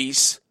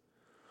 40s,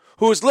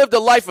 who has lived a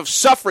life of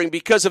suffering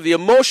because of the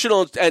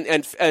emotional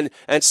and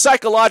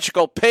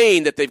psychological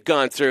pain that they've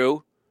gone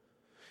through.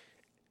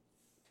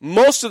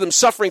 Most of them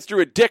suffering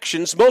through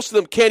addictions. Most of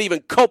them can't even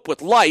cope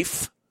with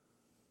life.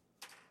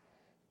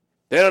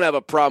 They don't have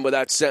a problem with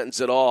that sentence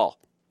at all.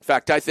 In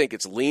fact, I think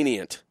it's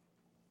lenient.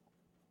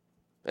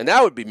 And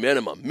that would be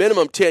minimum.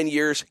 Minimum 10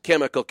 years,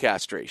 chemical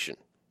castration.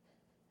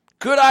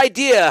 Good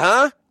idea,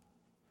 huh?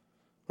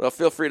 Well,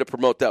 feel free to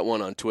promote that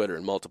one on Twitter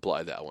and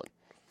multiply that one.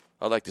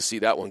 I'd like to see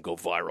that one go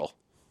viral.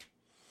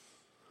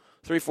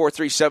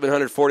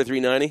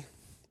 343-700-4390.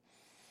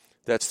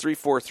 That's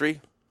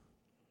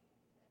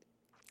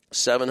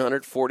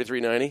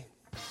 343-700-4390.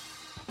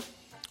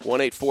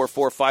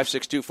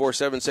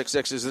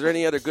 1-844-562-4766. Is there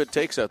any other good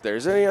takes out there?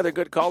 Is there any other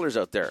good callers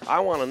out there?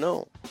 I want to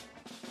know.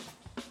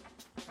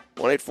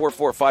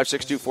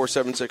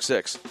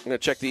 1-844-562-4766. I'm going to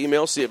check the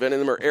emails, see if any of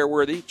them are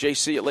airworthy.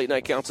 JC at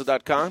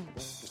latenightcouncil.com.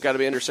 It's got to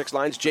be under 6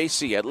 lines.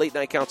 JC at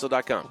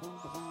latenightcouncil.com.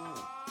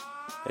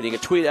 And you can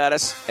tweet at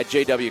us at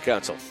JW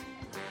Council.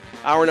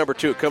 Hour number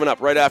 2 coming up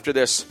right after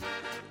this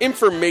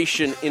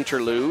information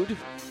interlude.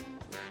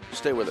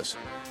 Stay with us.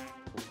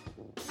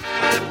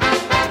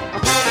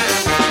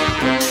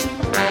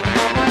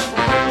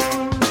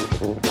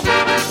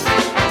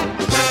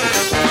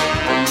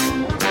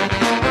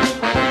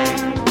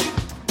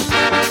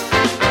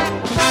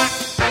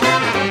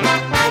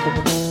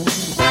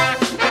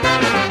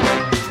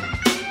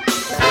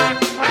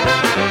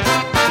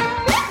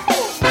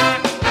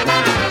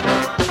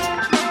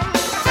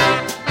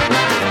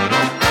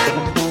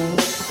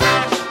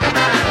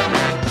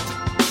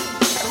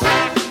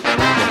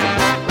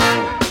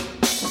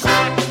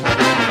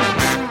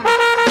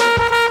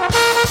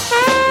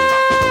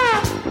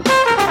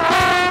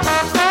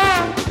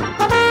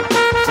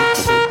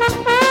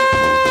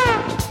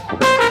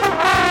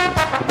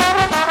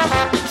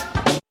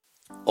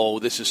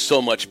 This is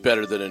so much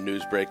better than a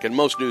news break. And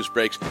most news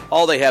breaks,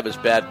 all they have is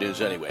bad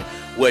news anyway.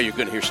 Well, you're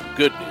going to hear some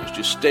good news.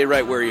 Just stay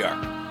right where you are.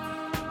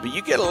 But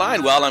you get a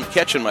line while I'm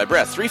catching my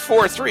breath.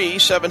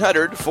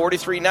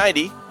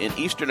 343-700-4390 in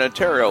Eastern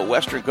Ontario,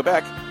 Western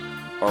Quebec,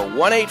 or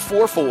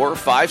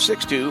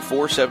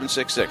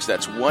 1-844-562-4766.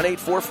 That's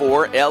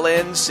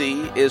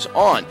 1-844-LNC is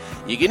on.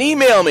 You can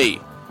email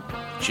me,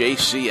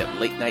 jc at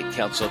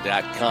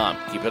latenightcouncil.com.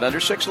 Keep it under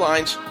 6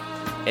 lines.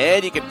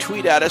 And you can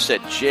tweet at us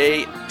at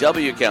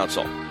JW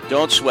Council.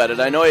 Don't sweat it.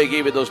 I know I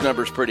gave you those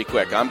numbers pretty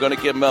quick. I'm going to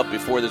give them up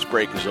before this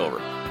break is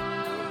over.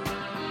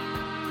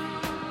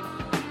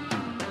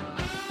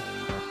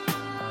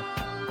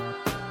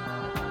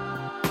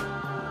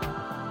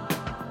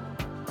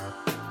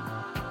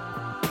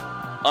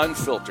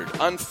 Unfiltered,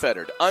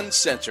 unfettered,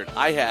 uncensored.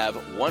 I have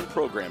one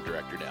program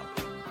director now.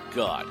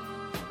 God.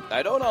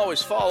 I don't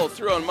always follow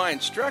through on my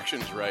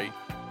instructions right,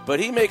 but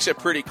he makes it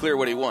pretty clear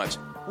what he wants.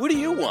 What do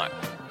you want?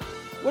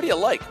 What do you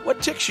like?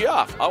 What ticks you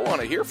off? I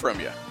want to hear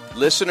from you.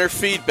 Listener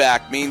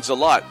feedback means a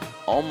lot.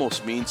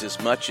 Almost means as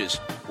much as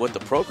what the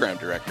program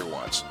director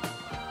wants.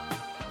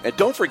 And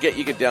don't forget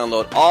you can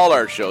download all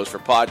our shows for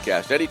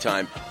podcast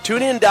anytime.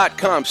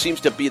 TuneIn.com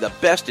seems to be the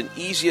best and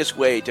easiest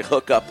way to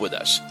hook up with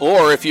us.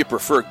 Or if you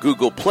prefer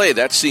Google Play,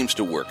 that seems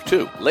to work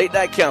too.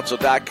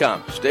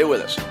 LateNightCouncil.com. Stay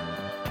with us.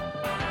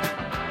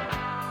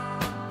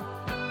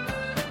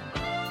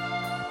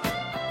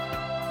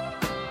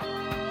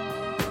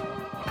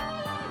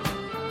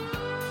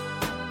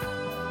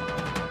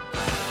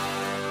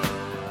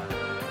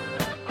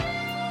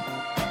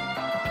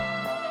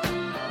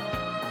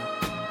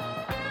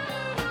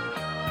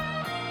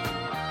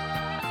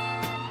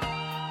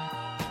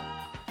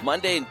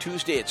 Monday and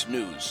Tuesday, it's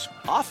news.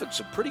 Often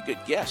some pretty good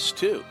guests,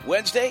 too.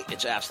 Wednesday,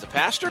 it's Ask the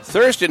Pastor.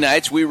 Thursday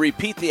nights, we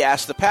repeat the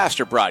Ask the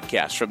Pastor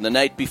broadcast from the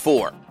night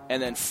before.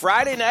 And then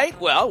Friday night,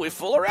 well, we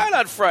fool around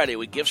on Friday.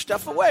 We give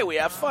stuff away. We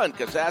have fun,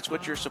 because that's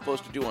what you're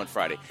supposed to do on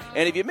Friday.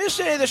 And if you miss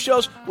any of the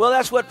shows, well,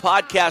 that's what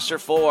podcasts are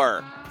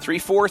for.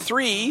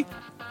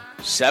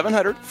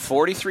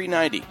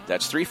 343-700-4390.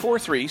 That's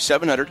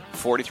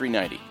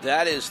 343-700-4390.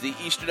 That is the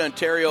Eastern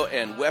Ontario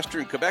and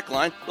Western Quebec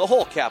line, the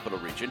whole capital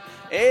region.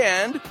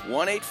 And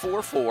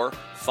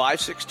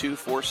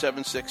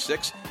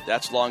 1-844-562-4766.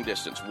 That's long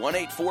distance.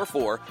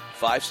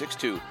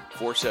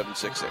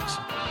 1-844-562-4766.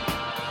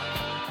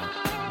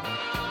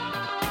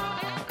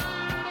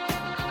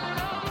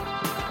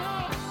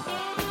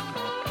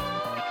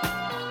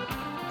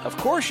 Of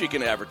course you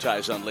can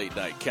advertise on Late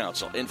Night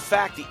Council. In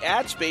fact, the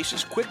ad space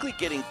is quickly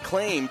getting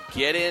claimed.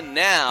 Get in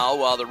now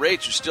while the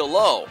rates are still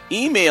low.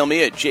 Email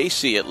me at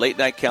jc at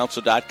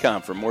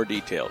latenightcouncil.com for more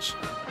details.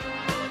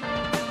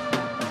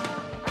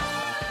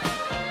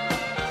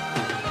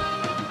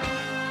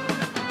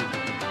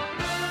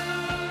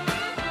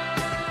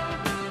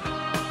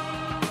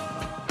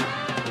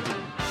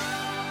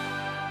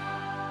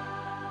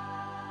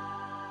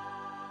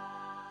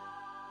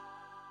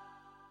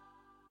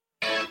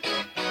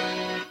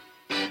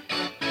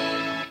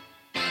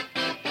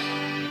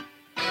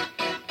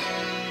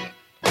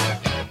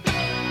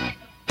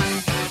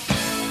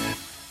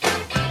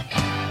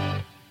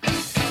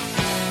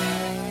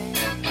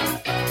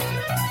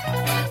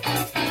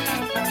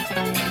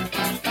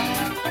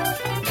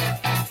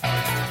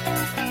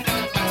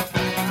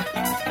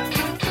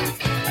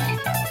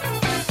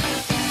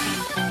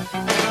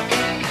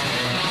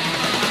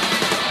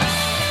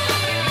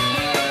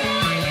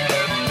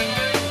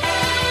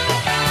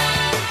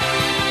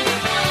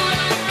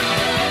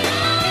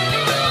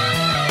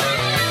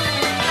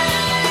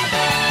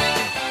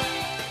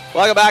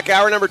 Welcome back,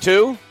 hour number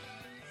 2.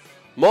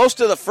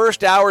 Most of the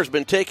first hour has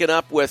been taken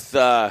up with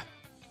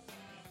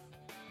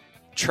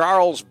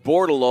Charles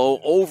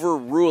Bordelot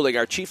overruling,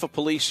 our chief of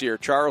police here,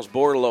 Charles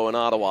Bordelot in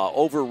Ottawa,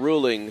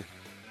 overruling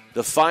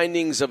the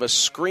findings of a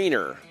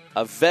screener,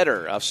 a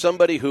vetter, of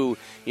somebody who,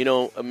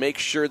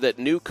 makes sure that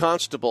new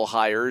constable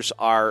hires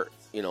are,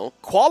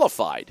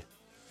 qualified.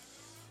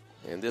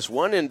 And this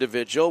one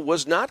individual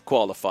was not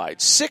qualified.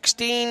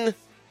 16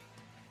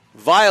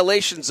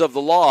 violations of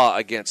the law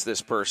against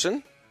this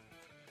person.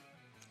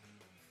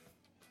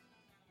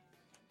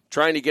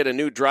 Trying to get a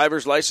new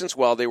driver's license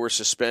while they were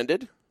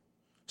suspended.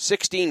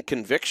 16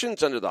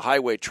 convictions under the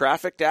Highway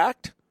Traffic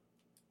Act.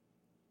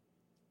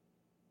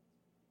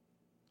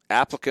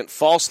 Applicant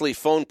falsely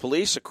phoned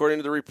police, according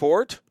to the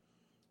report.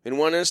 In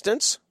one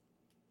instance,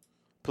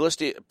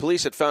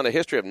 police had found a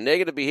history of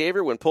negative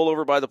behavior when pulled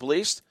over by the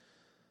police,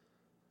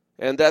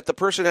 and that the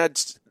person had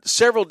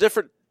several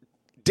different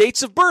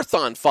dates of birth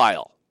on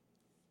file.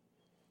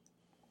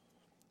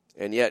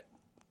 And yet,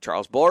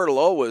 Charles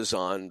Bordelot was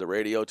on the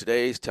radio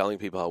today telling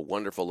people how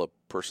wonderful a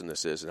person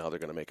this is and how they're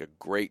going to make a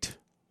great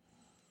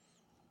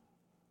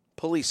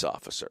police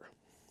officer.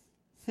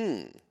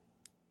 And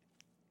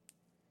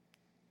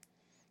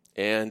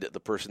the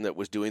person that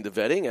was doing the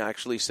vetting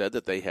actually said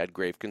that they had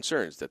grave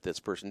concerns, that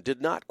this person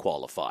did not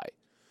qualify.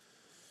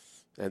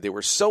 And they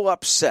were so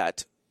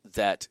upset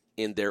that,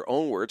 in their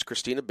own words,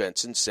 Christina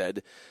Benson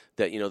said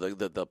that,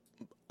 the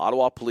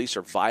Ottawa police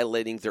are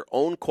violating their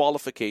own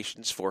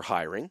qualifications for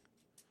hiring.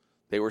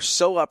 They were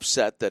so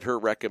upset that her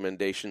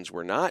recommendations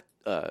were not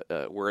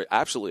were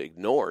absolutely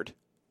ignored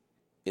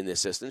in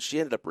this instance. She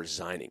ended up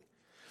resigning.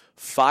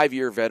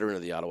 5-year veteran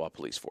of the Ottawa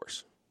Police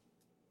Force.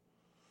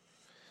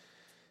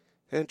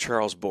 And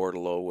Charles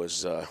Bordelot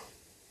was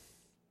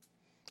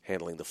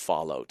handling the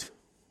fallout,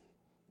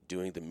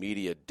 doing the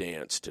media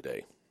dance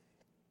today.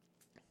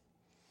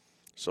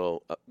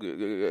 So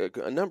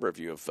a number of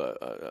you have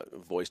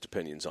voiced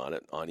opinions on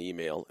it on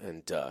email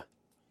and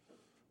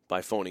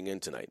by phoning in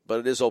tonight.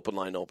 But it is open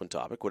line, open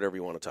topic, whatever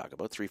you want to talk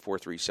about.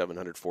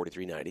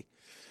 343-700-4390.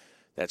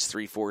 That's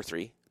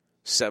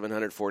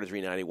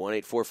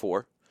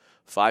 343-700-4390,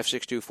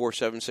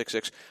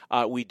 1-844-562-4766.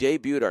 We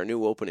debuted our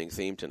new opening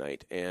theme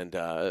tonight, and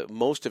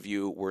most of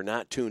you were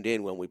not tuned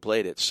in when we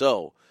played it.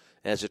 So,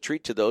 as a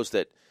treat to those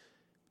that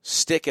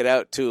stick it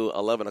out to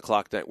 11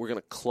 o'clock tonight, we're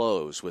going to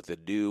close with the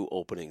new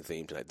opening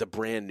theme tonight, the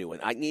brand new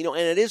one. And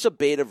it is a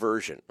beta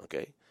version,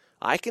 okay?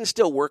 I can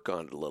still work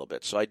on it a little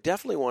bit, so I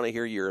definitely want to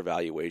hear your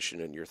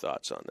evaluation and your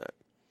thoughts on that.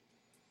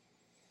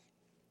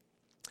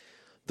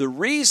 The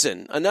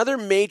reason, another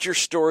major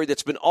story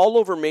that's been all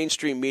over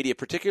mainstream media,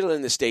 particularly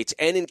in the States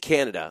and in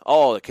Canada,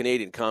 the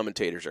Canadian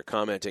commentators are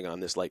commenting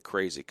on this like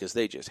crazy because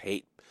they just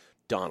hate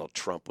Donald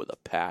Trump with a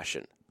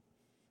passion.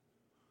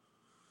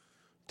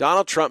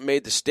 Donald Trump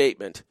made the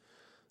statement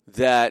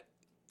that,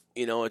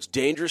 it's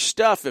dangerous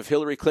stuff if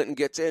Hillary Clinton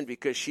gets in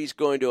because she's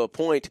going to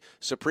appoint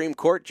Supreme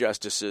Court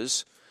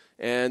justices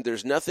and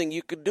there's nothing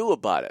you can do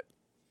about it.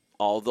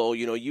 Although,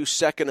 you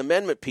Second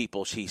Amendment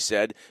people, he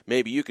said,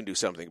 maybe you can do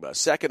something about it.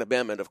 Second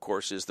Amendment, of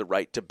course, is the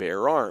right to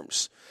bear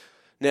arms.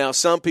 Now,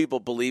 some people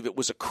believe it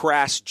was a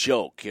crass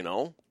joke,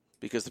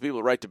 because the people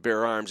with the right to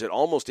bear arms, it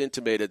almost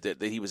intimated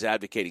that he was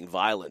advocating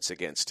violence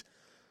against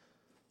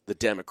the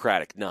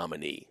Democratic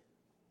nominee.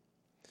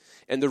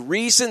 And the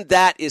reason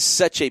that is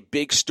such a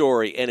big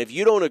story, and if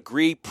you don't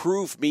agree,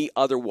 prove me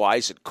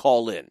otherwise and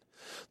call in.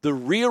 The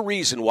real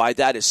reason why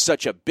that is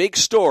such a big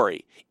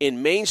story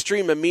in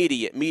mainstream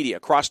media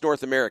across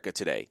North America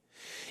today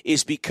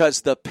is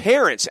because the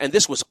parents, and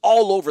this was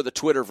all over the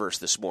Twitterverse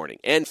this morning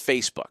and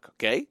Facebook,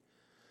 okay?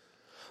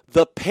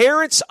 The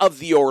parents of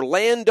the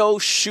Orlando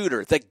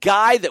shooter, the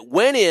guy that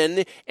went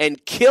in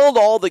and killed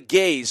all the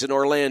gays in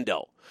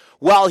Orlando,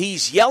 while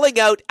he's yelling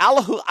out,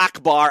 Allahu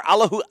Akbar,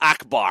 Allahu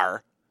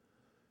Akbar,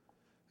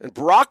 and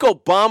Barack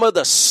Obama,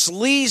 the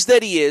sleaze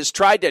that he is,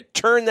 tried to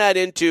turn that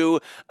into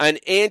an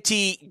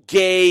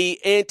anti-gay,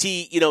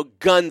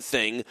 gun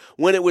thing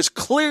when it was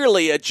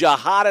clearly a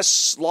jihadist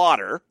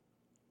slaughter.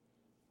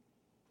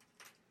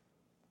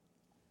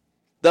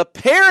 The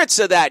parents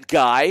of that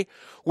guy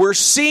were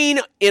seen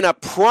in a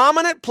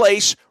prominent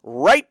place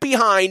right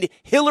behind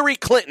Hillary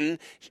Clinton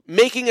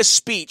making a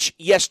speech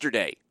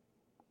yesterday.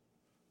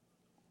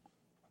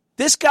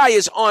 This guy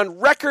is on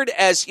record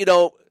as,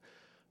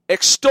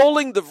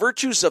 extolling the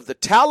virtues of the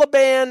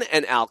Taliban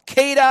and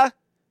Al-Qaeda.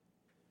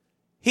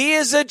 He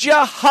is a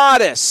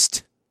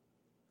jihadist.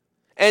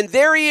 And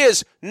there he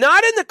is,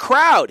 not in the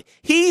crowd.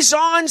 He's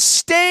on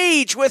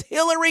stage with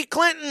Hillary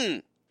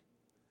Clinton.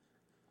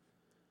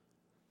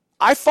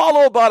 I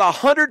follow about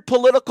 100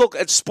 political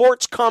and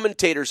sports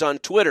commentators on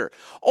Twitter.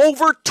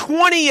 Over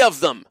 20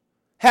 of them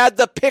had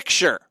the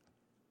picture.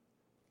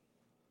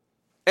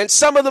 And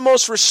some of the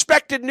most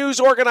respected news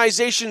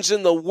organizations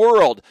in the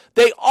world,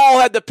 they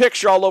all had the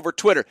picture all over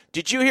Twitter.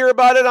 Did you hear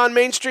about it on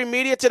mainstream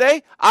media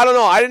today? I don't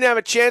know. I didn't have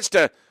a chance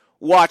to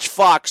watch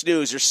Fox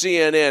News or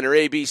CNN or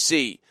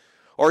ABC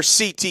or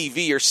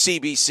CTV or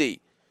CBC.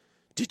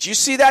 Did you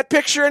see that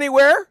picture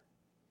anywhere?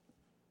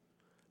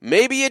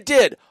 Maybe you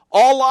did.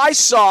 All I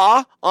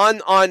saw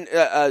on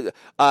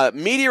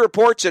media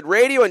reports and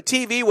radio and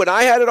TV when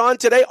I had it on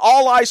today,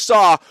 all I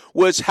saw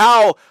was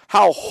how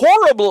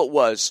horrible it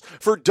was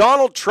for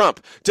Donald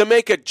Trump to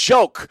make a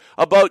joke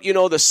about,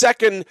 the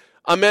Second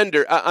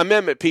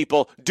Amendment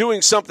people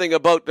doing something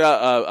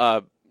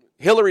about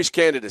Hillary's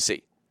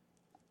candidacy.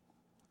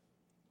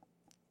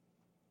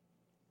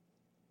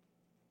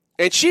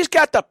 And she's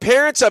got the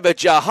parents of a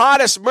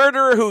jihadist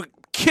murderer who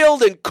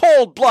killed in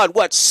cold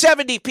blood,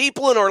 70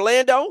 people in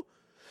Orlando?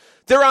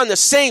 They're on the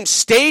same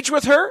stage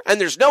with her,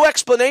 and there's no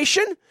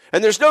explanation,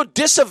 and there's no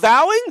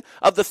disavowing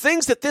of the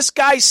things that this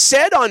guy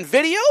said on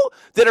video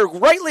that are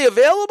rightly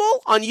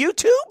available on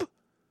YouTube?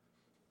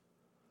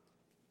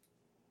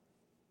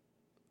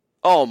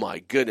 Oh my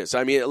goodness!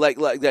 I mean, like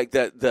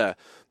the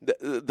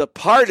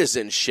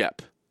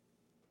partisanship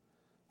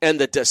and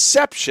the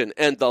deception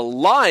and the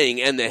lying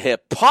and the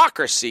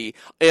hypocrisy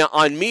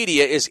on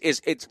media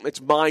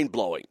it's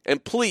mind-blowing.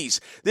 And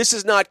please, this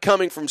is not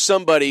coming from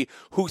somebody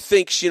who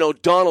thinks,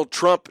 Donald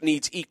Trump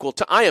needs equal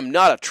time. I am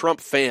not a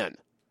Trump fan.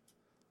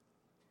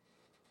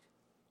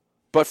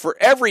 But for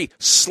every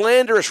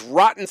slanderous,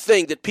 rotten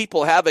thing that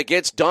people have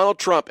against Donald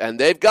Trump, and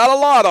they've got a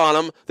lot on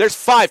him, there's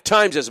 5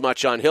 times as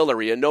much on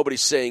Hillary, and nobody's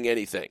saying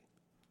anything.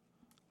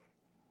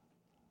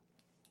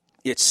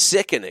 It's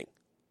sickening.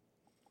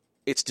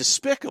 It's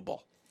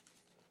despicable.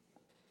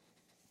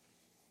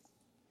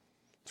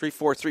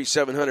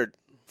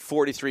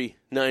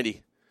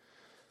 343-700-4390.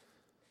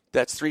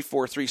 That's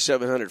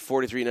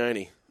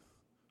 343-700-4390.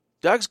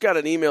 Doug's got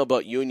an email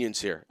about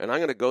unions here, and I'm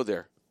going to go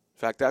there. In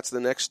fact, that's the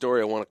next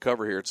story I want to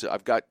cover here.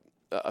 I've got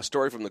a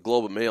story from the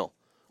Globe and Mail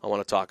I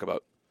want to talk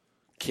about.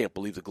 Can't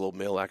believe the Globe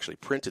and Mail actually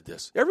printed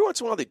this. Every once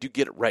in a while they do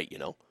get it right,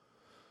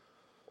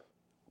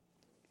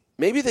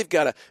 Maybe they've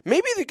got a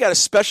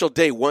special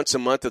day once a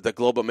month at the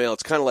Globe and Mail.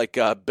 It's kind of like,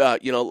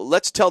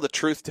 let's tell the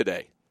truth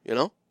today,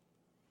 Anyway,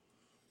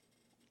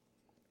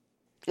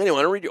 I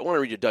want to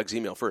read you Doug's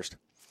email first.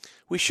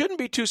 We shouldn't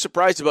be too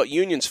surprised about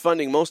unions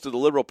funding most of the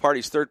Liberal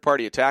Party's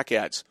third-party attack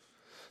ads.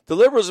 The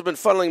Liberals have been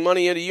funneling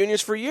money into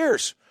unions for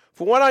years.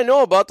 From what I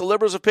know about, the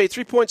Liberals have paid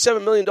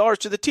 $3.7 million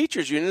to the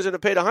teachers' unions and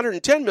have paid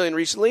 $110 million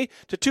recently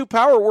to 2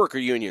 power worker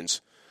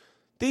unions.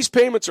 These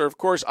payments are, of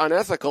course,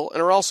 unethical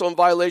and are also in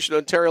violation of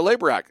the Ontario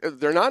Labour Act.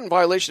 They're not in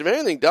violation of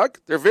anything, Doug.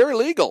 They're very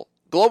legal.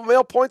 Globe and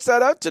Mail points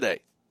that out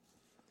today.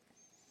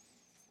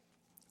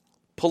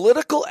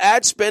 Political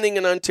ad spending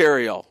in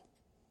Ontario.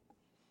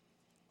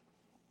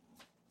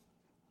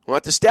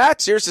 Want the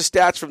stats? Here's the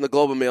stats from the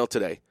Globe and Mail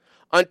today.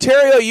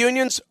 Ontario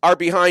unions are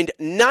behind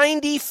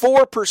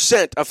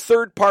 94% of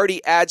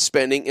third-party ad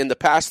spending in the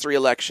past 3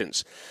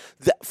 elections.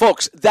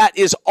 Folks, that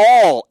is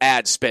all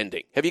ad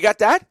spending. Have you got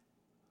that?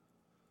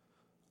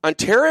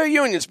 Ontario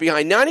unions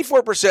behind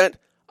 94%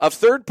 of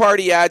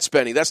third-party ad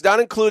spending. That's not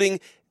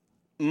including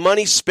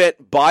money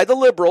spent by the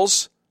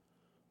Liberals,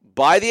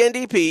 by the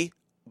NDP,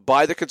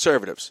 by the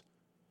Conservatives.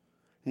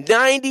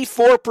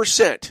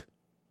 94%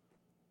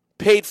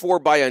 paid for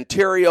by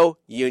Ontario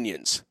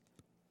unions.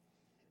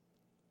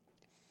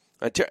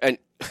 And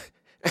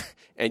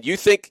you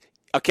think,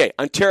 okay,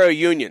 Ontario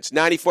unions,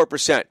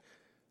 94%,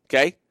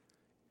 okay?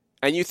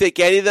 And you think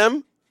any of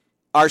them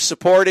are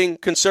supporting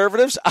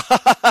Conservatives?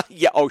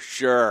 Yeah, oh,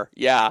 sure,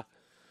 yeah.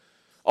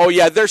 Oh,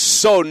 yeah, they're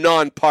so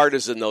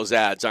nonpartisan, those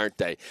ads, aren't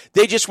they?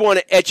 They just want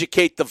to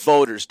educate the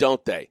voters,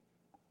 don't they?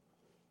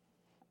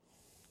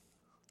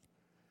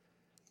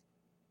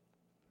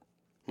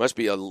 Must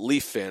be a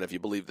Leaf fan if you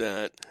believe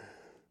that.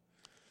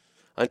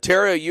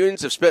 Ontario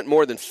unions have spent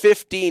more than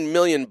 $15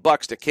 million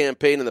to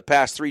campaign in the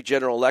past 3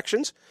 general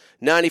elections,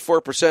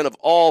 94% of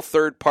all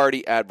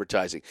third-party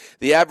advertising.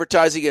 The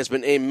advertising has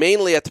been aimed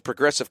mainly at the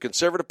Progressive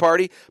Conservative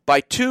Party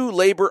by 2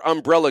 labor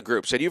umbrella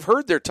groups, and you've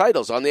heard their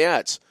titles on the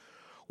ads.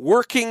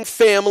 Working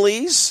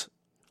Families,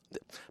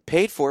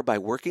 paid for by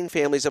Working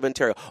Families of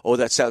Ontario. Oh,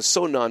 that sounds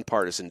so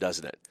nonpartisan,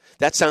 doesn't it?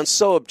 That sounds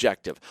so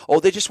objective.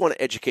 Oh, they just want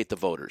to educate the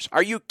voters.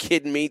 Are you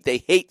kidding me? They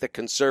hate the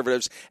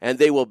Conservatives, and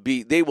they will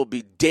be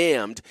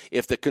damned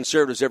if the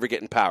Conservatives ever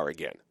get in power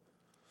again.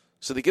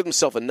 So they give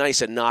themselves a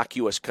nice,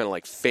 innocuous, kind of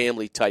like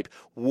family-type,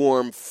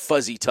 warm,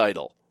 fuzzy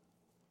title.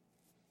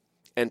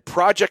 And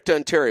Project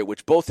Ontario,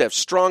 which both have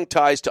strong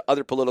ties to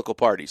other political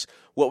parties.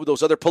 What would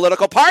those other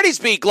political parties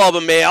be, Globe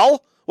and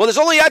Mail? Well, there's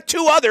only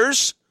 2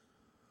 others.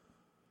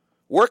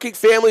 Working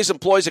Families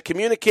employs a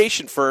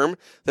communication firm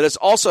that has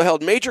also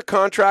held major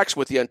contracts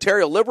with the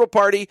Ontario Liberal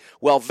Party,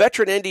 while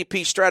veteran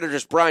NDP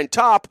strategist Brian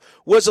Topp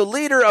was a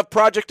leader of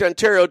Project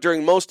Ontario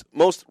during most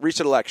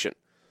recent election.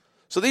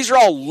 So these are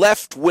all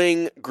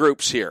left-wing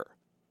groups here.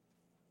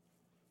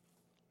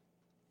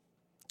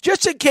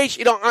 Just in case,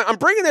 I'm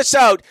bringing this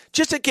out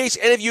just in case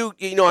any of you,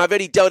 have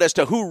any doubt as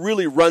to who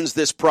really runs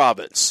this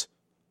province.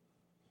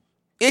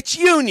 It's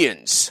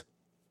unions.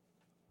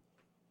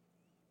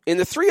 In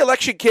the 3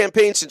 election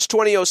campaigns since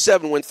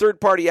 2007, when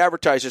third-party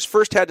advertisers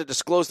first had to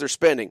disclose their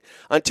spending,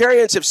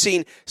 Ontarians have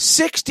seen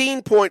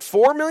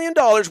 $16.4 million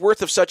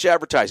worth of such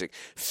advertising.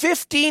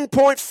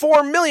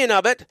 $15.4 million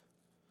of it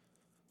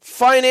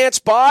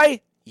financed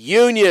by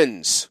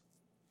unions.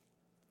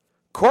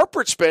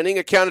 Corporate spending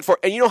accounted for,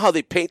 and you know how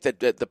they paint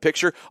the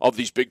picture of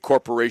these big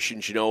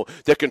corporations,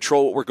 that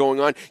control what we're going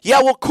on?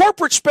 Yeah, well,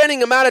 corporate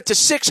spending amounted to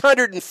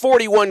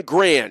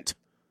 $641,000.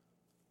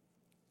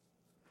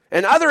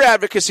 And other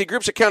advocacy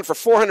groups account for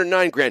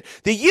 $409,000.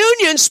 The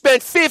union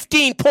spent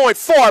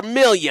 $15.4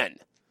 million.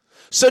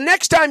 So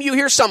next time you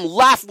hear some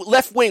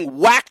left-wing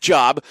whack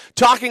job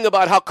talking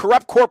about how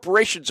corrupt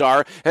corporations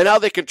are and how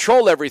they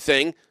control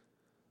everything,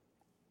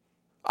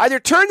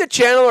 either turn the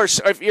channel or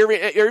if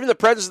you're in the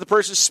presence of the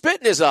person, spit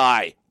in his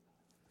eye.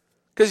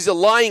 Because he's a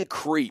lying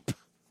creep.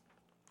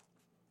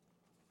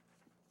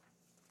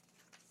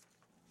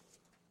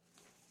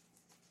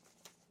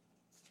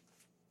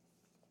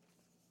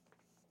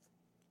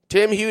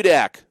 Tim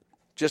Hudak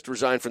just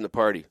resigned from the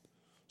party.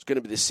 He's going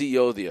to be the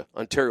CEO of the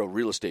Ontario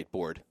Real Estate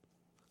Board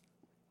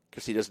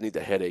because he doesn't need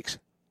the headaches.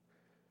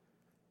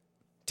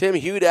 Tim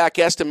Hudak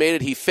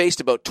estimated he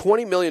faced about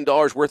 $20 million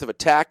worth of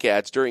attack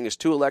ads during his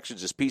 2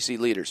 elections as PC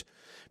leaders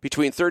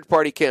between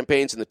third-party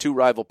campaigns and the 2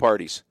 rival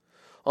parties.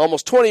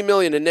 Almost $20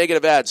 million in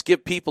negative ads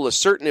give people a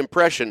certain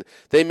impression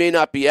they may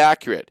not be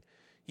accurate.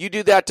 You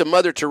do that to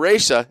Mother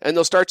Teresa, and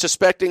they'll start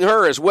suspecting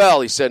her as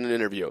well, he said in an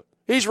interview.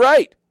 He's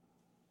right.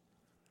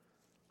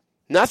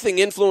 Nothing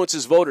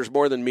influences voters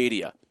more than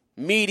media.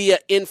 Media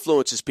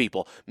influences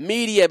people.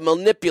 Media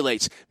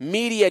manipulates.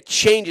 Media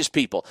changes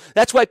people.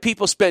 That's why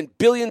people spend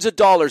billions of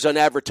dollars on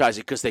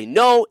advertising, because they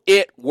know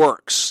it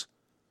works.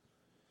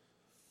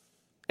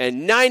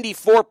 And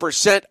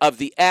 94% of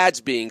the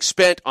ads being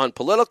spent on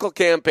political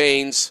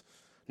campaigns,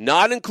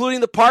 not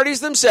including the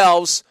parties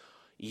themselves,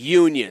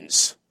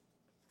 unions.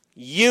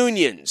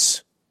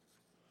 Unions.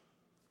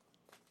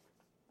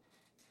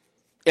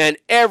 And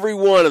every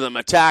one of them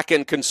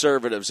attacking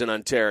conservatives in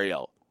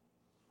Ontario.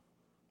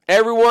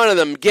 Every one of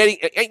them getting,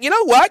 and you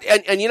know what?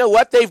 And you know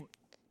what? They've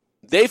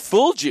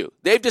fooled you.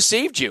 They've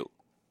deceived you.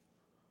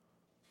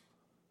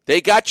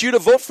 They got you to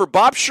vote for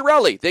Bob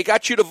Shirelli. They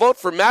got you to vote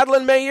for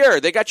Madeleine Mayer.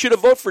 They got you to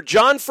vote for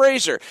John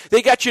Fraser.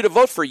 They got you to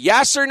vote for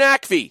Yasser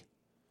Naqvi.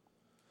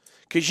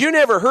 Because you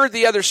never heard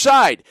the other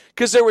side,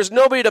 because there was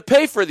nobody to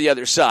pay for the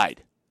other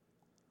side.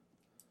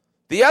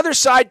 The other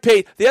side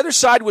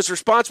was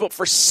responsible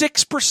for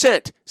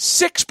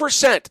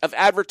 6% of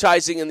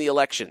advertising in the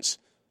elections.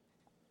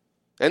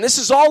 And this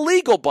is all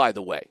legal, by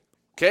the way.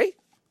 Okay?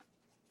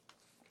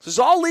 This is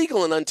all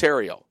legal in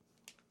Ontario.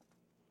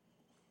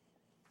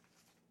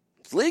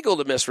 It's legal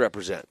to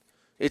misrepresent.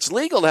 It's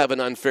legal to have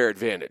an unfair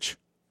advantage.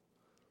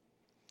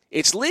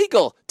 It's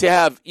legal to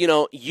have,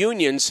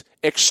 unions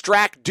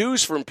extract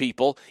dues from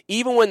people,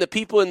 even when the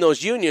people in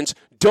those unions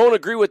don't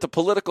agree with the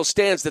political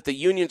stance that the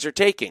unions are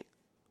taking.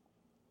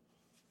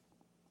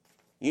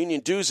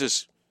 Union dues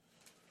is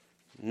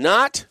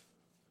not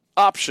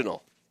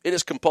optional. It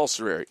is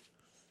compulsory.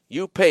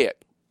 You pay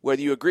it,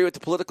 whether you agree with the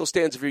political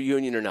stance of your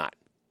union or not.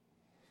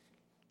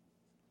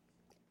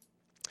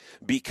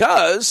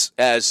 Because,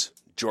 as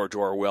George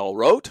Orwell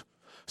wrote,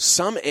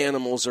 some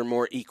animals are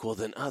more equal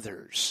than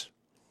others.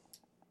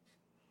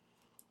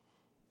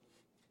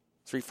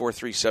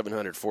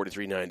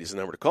 343-700-4390 is the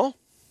number to call.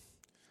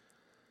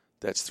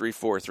 That's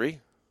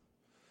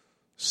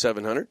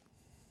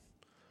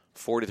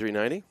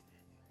 343-700-4390.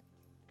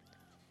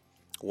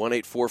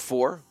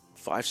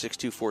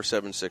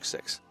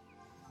 1-844-562-4766.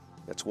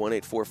 That's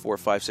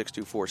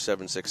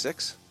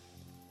 1-844-562-4766.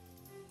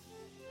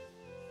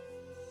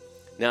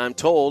 Now, I'm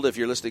told, if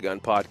you're listening on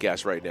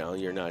podcast right now,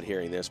 you're not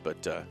hearing this,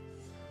 but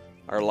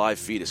our live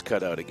feed is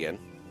cut out again.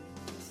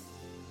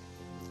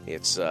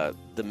 It's the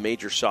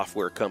major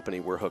software company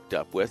we're hooked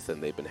up with,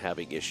 and they've been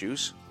having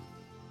issues.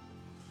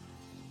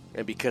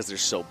 And because they're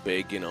so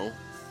big,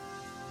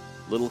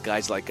 little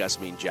guys like us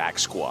mean jack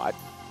squat.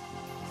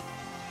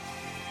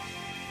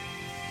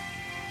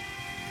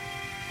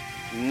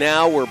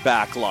 Now we're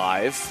back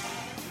live.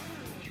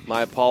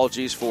 My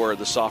apologies for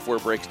the software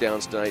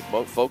breakdowns tonight.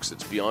 Well, folks,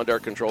 it's beyond our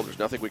control. There's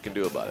nothing we can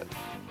do about it.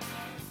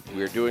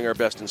 We are doing our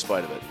best in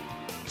spite of it.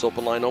 It's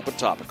open line, open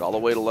topic, all the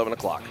way to 11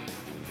 o'clock.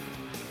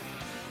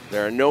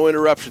 There are no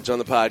interruptions on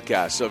the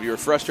podcast. So if you're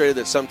frustrated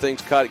that some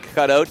things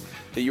cut out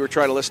that you were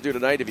trying to listen to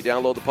tonight, if you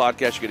download the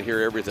podcast, you're going to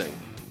hear everything.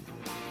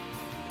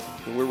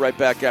 And we're right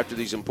back after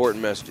these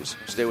important messages.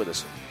 Stay with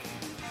us.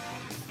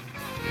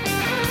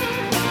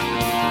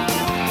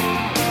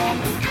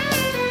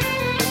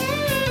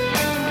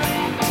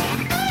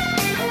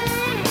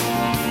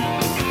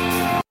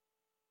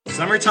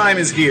 Summertime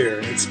is here,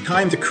 and it's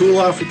time to cool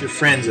off with your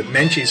friends at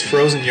Menchie's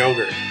Frozen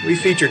Yogurt. We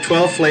feature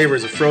 12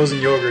 flavors of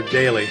frozen yogurt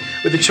daily,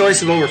 with a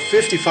choice of over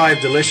 55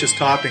 delicious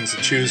toppings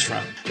to choose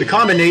from. The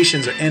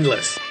combinations are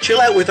endless.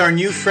 Chill out with our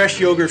new fresh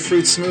yogurt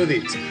fruit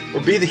smoothies, or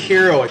be the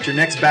hero at your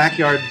next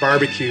backyard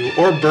barbecue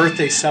or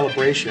birthday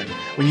celebration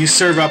when you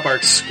serve up our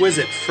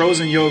exquisite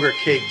frozen yogurt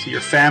cake to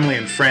your family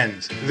and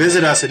friends.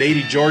 Visit us at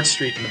 80 George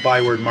Street in the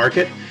Byward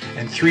Market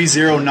and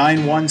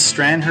 3091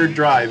 Stranherd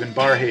Drive in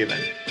Barhaven.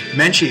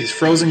 Menchie's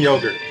Frozen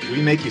Yogurt.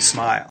 We make you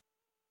smile.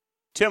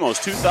 Timo's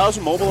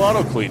 2000 Mobile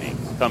Auto Cleaning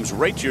Comes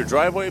right to your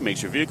driveway,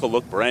 makes your vehicle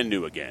look brand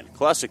new again.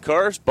 Classic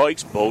cars,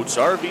 bikes, boats,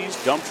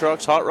 RVs, dump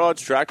trucks, hot rods,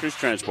 tractors,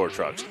 transport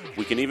trucks.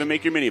 We can even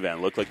make your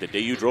minivan look like the day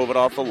you drove it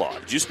off the lot.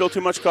 Did you spill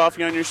too much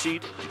coffee on your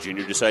seat? Did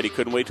Junior decide he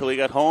couldn't wait till he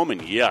got home? And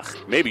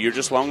yuck, maybe you're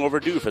just long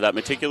overdue for that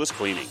meticulous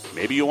cleaning.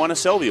 Maybe you want to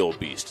sell the old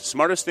beast.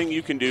 Smartest thing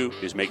you can do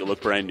is make it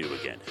look brand new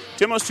again.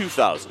 Timos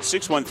 2000,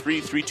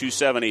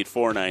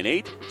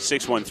 613-327-8498,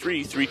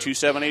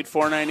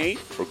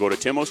 613-327-8498, or go to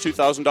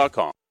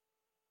timos2000.com.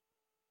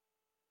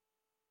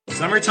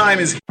 Summertime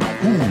is...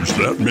 Who's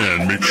that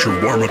man makes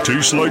shawarma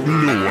taste like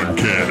no one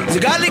can? The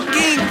Garlic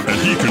King!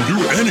 And he can do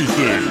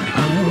anything.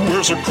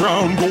 Wears a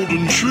crown,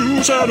 golden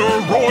shoes, and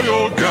a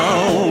royal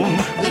gown.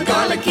 The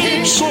Garlic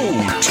King! So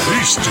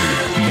tasty.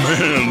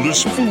 Man,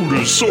 this food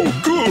is so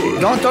good.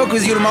 Don't talk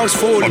with your mouth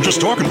full. I'm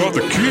just talking about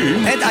the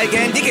king. And I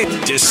can dig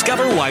it.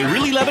 Discover why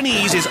Really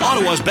Lebanese is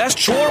Ottawa's best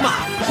shawarma.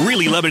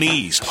 Really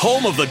Lebanese,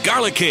 home of the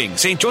Garlic King,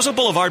 St. Joseph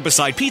Boulevard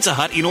beside Pizza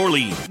Hut in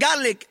Orleans.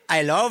 Garlic,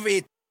 I love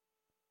it.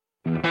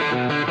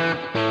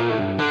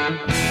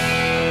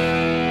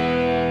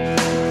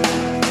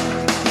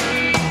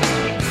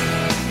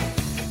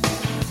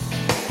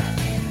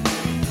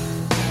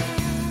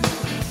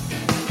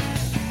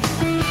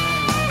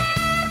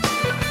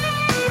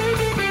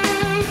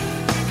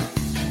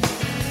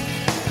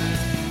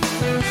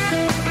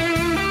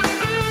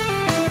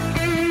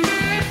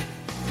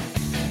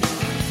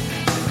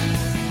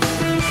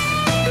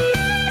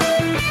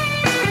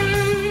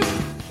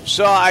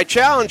 So I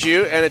challenge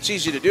you, and it's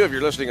easy to do if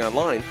you're listening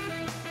online.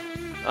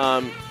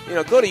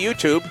 Go to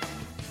YouTube.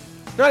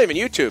 Not even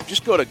YouTube.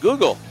 Just go to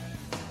Google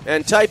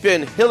and type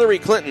in Hillary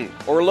Clinton,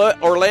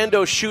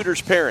 Orlando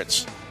shooter's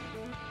parents.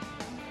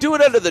 Do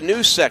it under the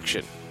news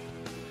section.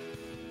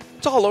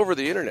 It's all over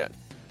the internet.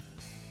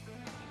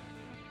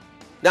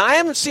 Now, I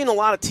haven't seen a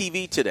lot of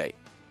TV today.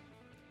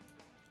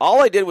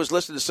 All I did was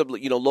listen to some,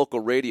 local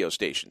radio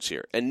stations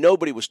here, and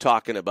nobody was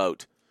talking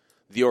about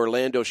the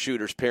Orlando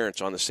shooter's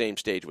parents on the same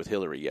stage with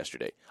Hillary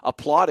yesterday,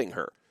 applauding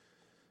her.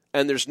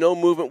 And there's no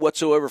movement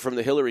whatsoever from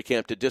the Hillary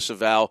camp to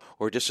disavow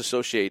or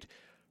disassociate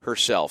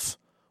herself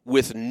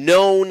with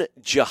known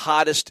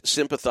jihadist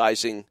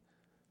sympathizing,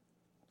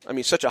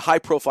 such a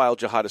high-profile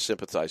jihadist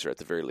sympathizer at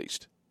the very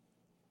least.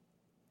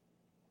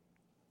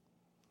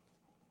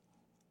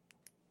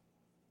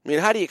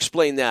 How do you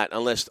explain that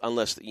unless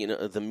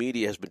the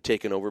media has been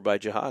taken over by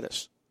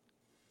jihadists?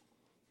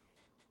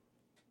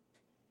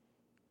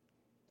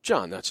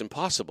 John, that's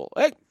impossible.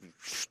 Hey,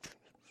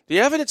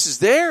 the evidence is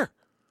there.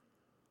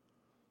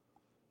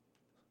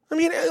 Look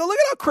at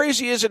how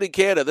crazy is it in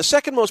Canada. The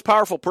second most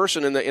powerful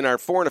person in our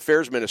foreign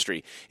affairs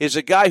ministry is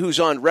a guy who's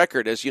on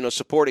record as,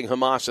 supporting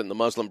Hamas and the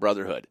Muslim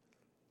Brotherhood.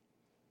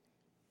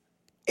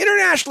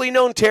 Internationally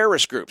known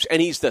terrorist groups,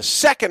 and he's the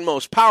second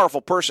most powerful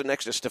person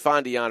next to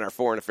Stéphane Dion, our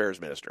foreign affairs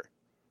minister.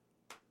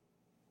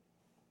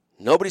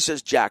 Nobody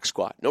says jack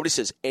squat. Nobody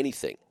says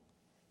anything.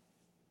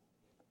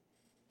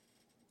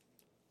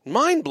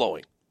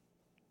 Mind-blowing.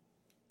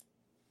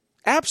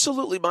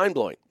 Absolutely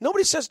mind-blowing.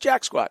 Nobody says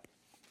jack squat.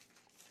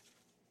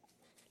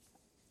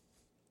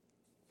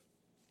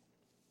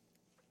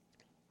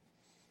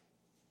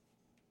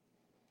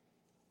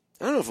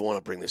 I don't know if I want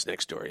to bring this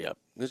next story up.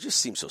 It just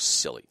seems so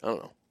silly. I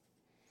don't know.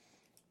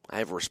 I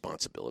have a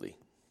responsibility.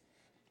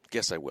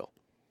 Guess I will.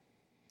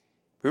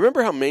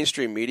 Remember how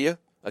mainstream media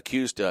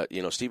accused,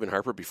 Stephen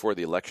Harper before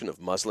the election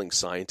of muzzling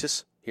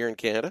scientists here in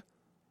Canada?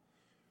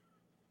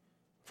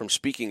 From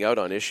speaking out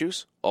on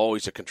issues?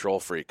 Always a control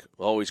freak.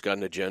 Always got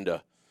an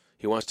agenda.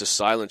 He wants to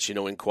silence,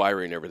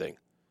 inquiry and everything.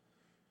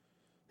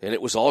 And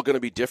it was all going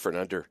to be different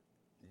under,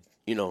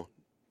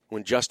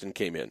 when Justin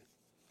came in.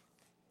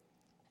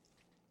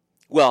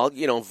 Well,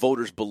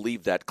 voters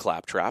believe that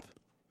claptrap.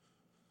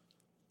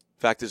 In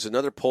fact, there's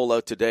another poll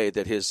out today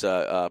that his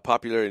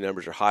popularity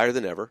numbers are higher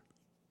than ever.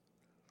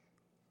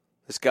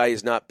 This guy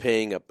is not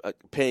paying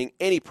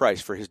any price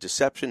for his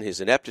deception,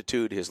 his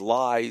ineptitude, his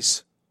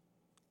lies.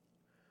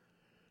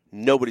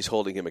 Nobody's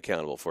holding him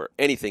accountable for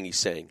anything he's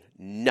saying.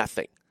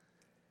 Nothing.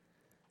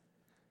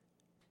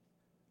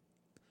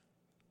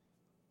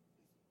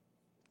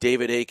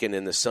 David Aiken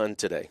in The Sun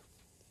today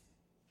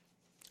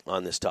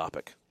on this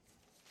topic.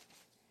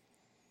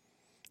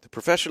 The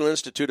Professional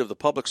Institute of the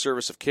Public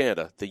Service of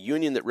Canada, the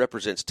union that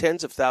represents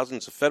tens of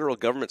thousands of federal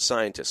government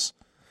scientists,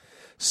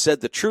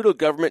 said the Trudeau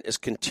government is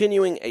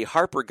continuing a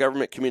Harper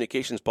government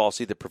communications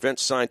policy that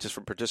prevents scientists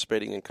from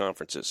participating in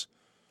conferences.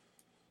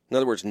 In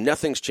other words,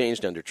 nothing's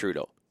changed under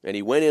Trudeau. And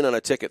he went in on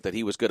a ticket that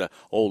he was going to,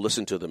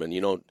 listen to them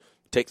and,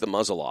 take the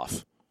muzzle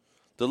off.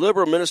 The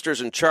Liberal ministers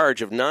in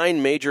charge of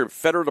 9 major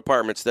federal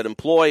departments that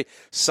employ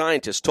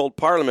scientists told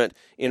Parliament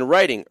in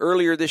writing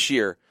earlier this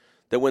year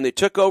that when they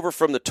took over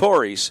from the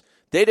Tories,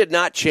 they did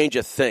not change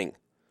a thing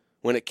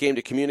when it came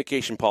to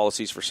communication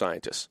policies for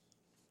scientists.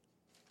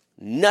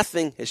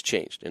 Nothing has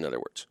changed, in other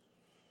words.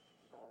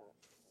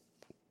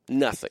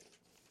 Nothing.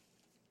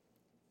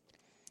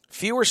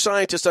 Fewer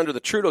scientists under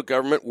the Trudeau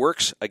government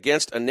works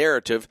against a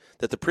narrative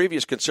that the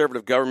previous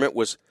Conservative government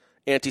was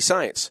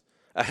anti-science.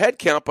 A head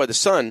count by The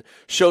Sun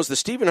shows the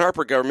Stephen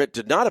Harper government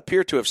did not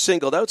appear to have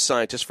singled out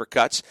scientists for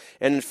cuts,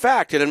 and in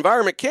fact, at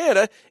Environment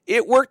Canada,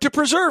 it worked to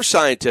preserve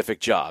scientific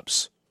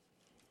jobs.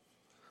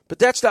 But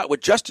that's not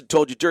what Justin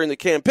told you during the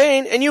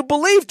campaign, and you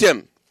believed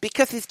him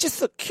because he's just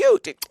so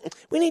cute.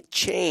 We need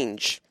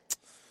change.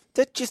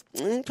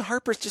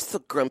 Harper's just so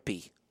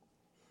grumpy.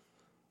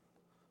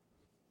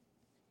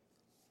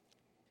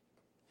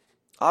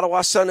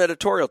 Ottawa Sun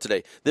editorial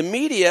today. The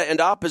media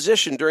and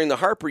opposition during the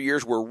Harper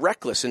years were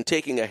reckless in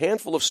taking a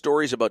handful of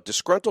stories about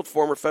disgruntled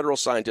former federal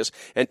scientists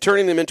and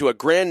turning them into a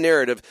grand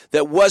narrative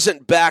that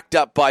wasn't backed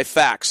up by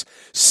facts.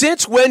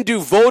 Since when do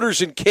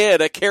voters in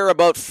Canada care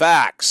about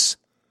facts?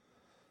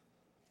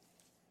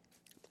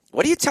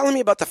 What are you telling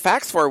me about the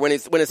facts for when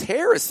his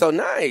hair is so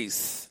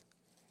nice?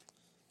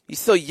 He's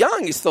so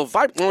young. He's so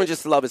vibrant. I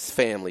just love his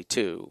family,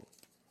 too.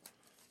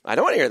 I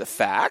don't want to hear the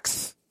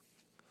facts.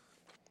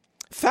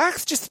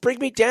 Facts just bring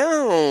me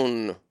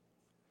down.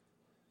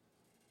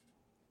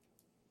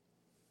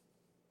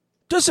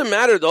 Doesn't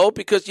matter, though,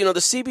 because, the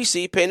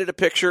CBC painted a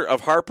picture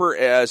of Harper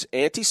as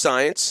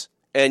anti-science,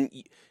 and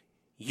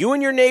you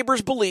and your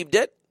neighbors believed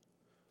it,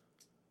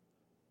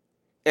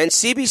 and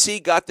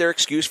CBC got their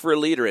excuse for a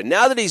leader in.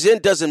 Now that he's in,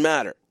 doesn't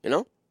matter,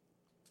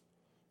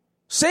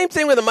 Same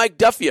thing with the Mike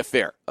Duffy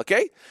affair,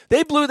 okay?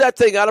 They blew that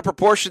thing out of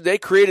proportion. They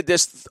created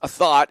this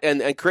thought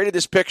and created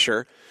this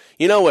picture,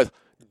 with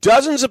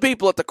dozens of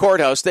people at the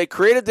courthouse. They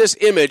created this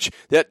image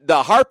that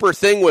the Harper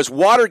thing was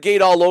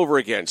Watergate all over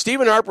again.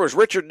 Stephen Harper was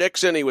Richard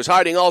Nixon. He was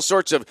hiding all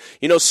sorts of,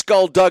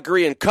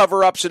 skullduggery and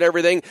cover-ups and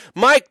everything.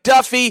 Mike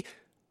Duffy,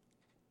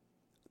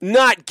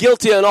 not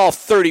guilty on all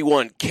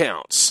 31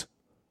 counts.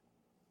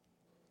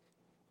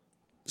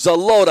 It's a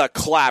load of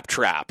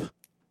claptrap.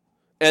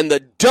 And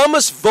the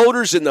dumbest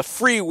voters in the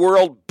free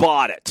world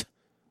bought it.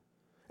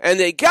 And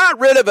they got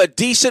rid of a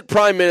decent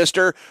prime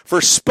minister for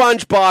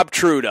SpongeBob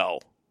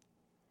Trudeau.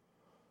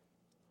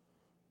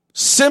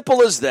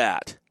 Simple as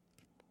that.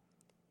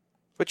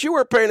 But you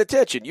weren't paying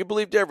attention. You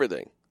believed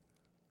everything.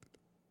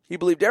 You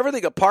believed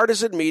everything a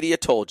partisan media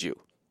told you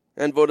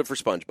and voted for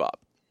SpongeBob.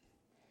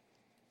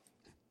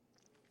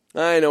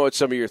 I know what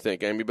some of you are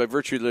thinking. By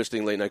virtue of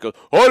listening late night,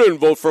 I didn't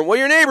vote for him. Well,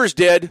 your neighbors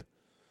did.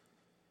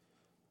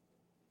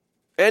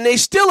 And they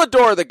still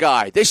adore the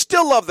guy. They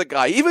still love the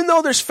guy, even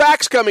though there's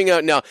facts coming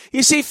out now.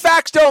 You see,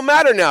 facts don't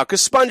matter now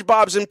because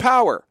SpongeBob's in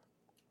power.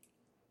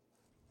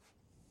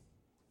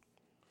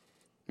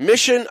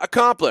 Mission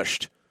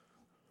accomplished.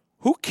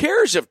 Who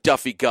cares if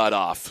Duffy got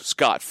off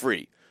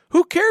scot-free?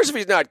 Who cares if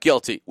he's not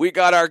guilty? We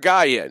got our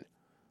guy in.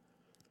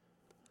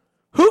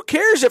 Who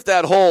cares if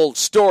that whole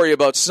story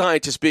about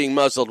scientists being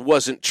muzzled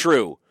wasn't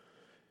true?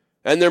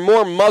 And they're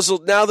more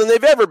muzzled now than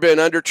they've ever been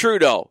under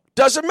Trudeau.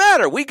 Doesn't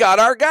matter. We got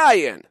our guy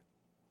in.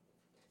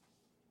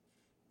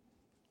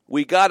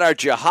 We got our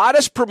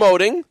jihadist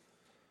promoting,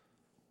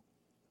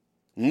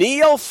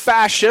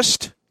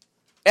 neo-fascist,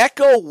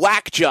 echo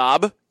whack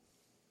job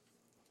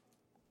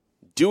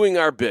doing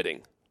our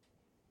bidding.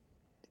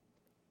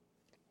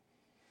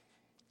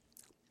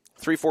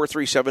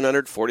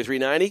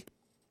 343-700-4390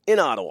 in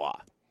Ottawa.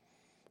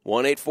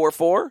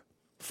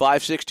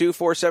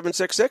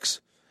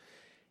 1-844-562-4766.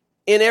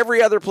 In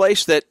every other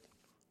place that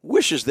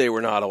wishes they were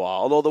in Ottawa.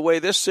 Although the way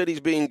this city's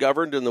being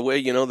governed and the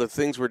way, the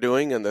things we're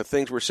doing and the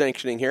things we're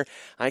sanctioning here,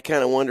 I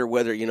kind of wonder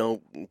whether,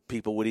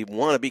 people would even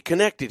want to be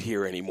connected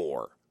here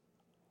anymore.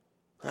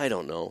 I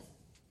don't know.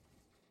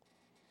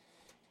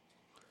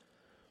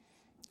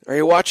 Are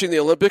you watching the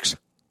Olympics?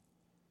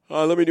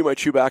 Let me do my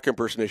Chewbacca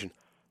impersonation.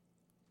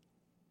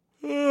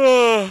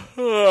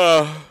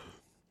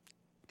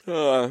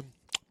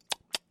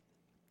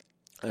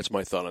 That's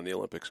my thought on the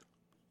Olympics.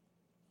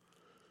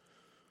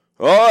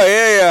 Oh,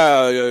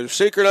 yeah.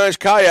 Synchronized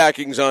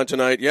kayaking's on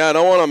tonight. Yeah, I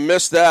don't want to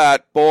miss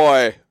that.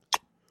 Boy,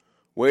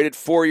 waited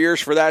 4 years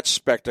for that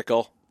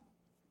spectacle.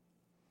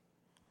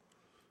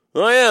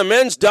 Oh, yeah,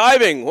 men's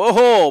diving.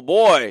 Whoa,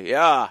 boy,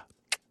 yeah.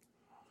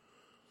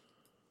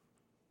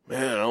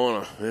 Man, I don't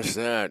want to miss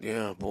that.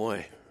 Yeah,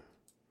 boy.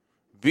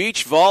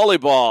 Beach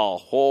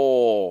volleyball.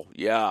 Oh,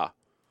 yeah.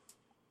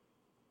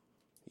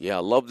 Yeah,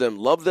 love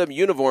them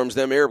uniforms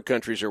them Arab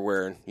countries are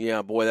wearing.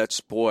 Yeah,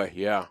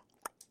 yeah.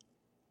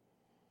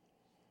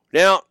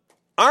 Now,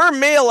 our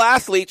male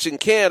athletes in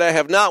Canada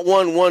have not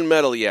won one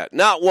medal yet.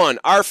 Not one.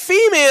 Our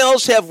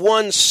females have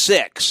won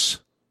 6.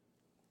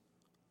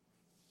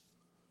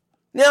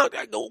 Now,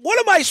 what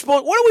are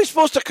we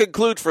supposed to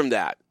conclude from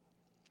that?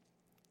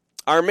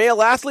 Our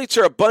male athletes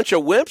are a bunch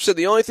of wimps and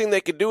the only thing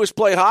they can do is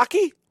play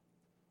hockey?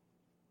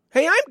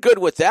 Hey, I'm good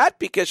with that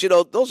because,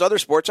 those other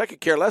sports, I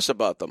could care less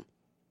about them.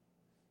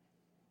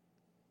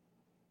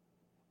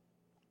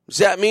 Does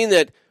that mean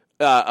that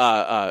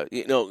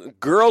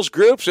girls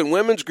groups and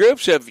women's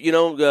groups have,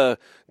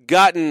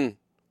 gotten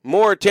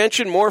more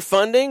attention, more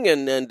funding,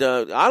 and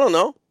I don't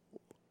know.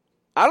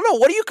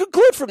 What do you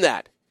conclude from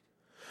that?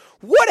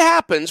 What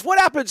happens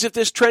if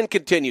this trend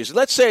continues?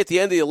 Let's say at the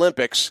end of the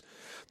Olympics,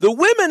 the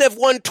women have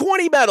won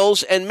 20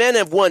 medals and men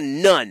have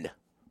won none.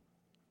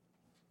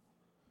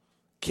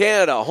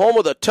 Canada, home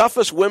of the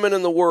toughest women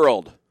in the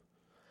world.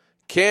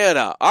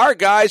 Canada, our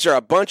guys are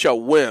a bunch of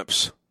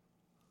wimps.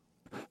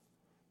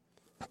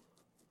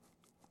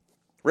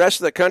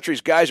 Rest of the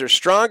country's guys are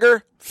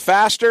stronger,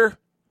 faster,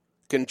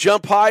 can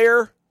jump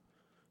higher,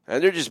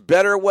 and they're just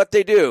better at what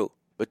they do.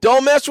 But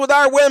don't mess with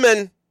our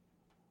women.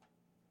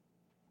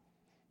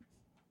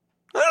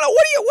 I don't know.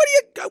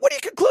 What do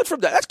you conclude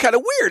from that? That's kind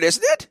of weird,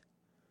 isn't it?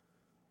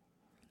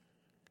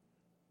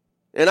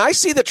 And I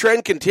see the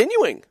trend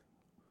continuing.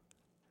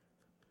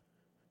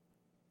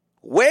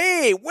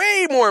 Way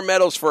more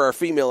medals for our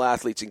female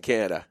athletes in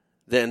Canada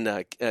than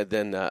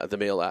the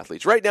male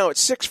athletes. Right now,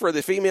 it's 6 for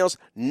the females,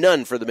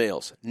 none for the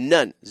males.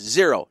 None.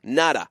 Zero.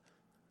 Nada.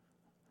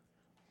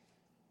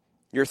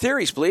 Your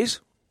theories, please.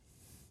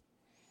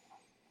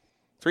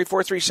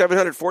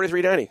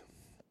 343-700-4390.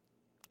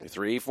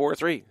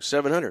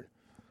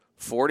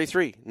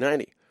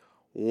 343-700-4390.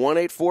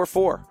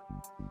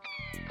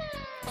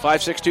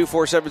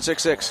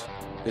 1-844-562-4766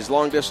 is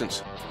long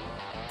distance.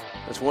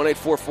 That's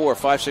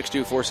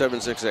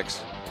 1-844-562-4766.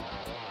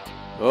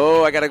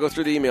 Oh, I got to go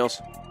through the emails.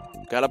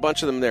 Got a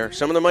bunch of them there.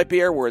 Some of them might be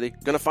airworthy.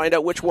 Going to find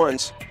out which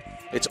ones.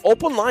 It's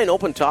open line,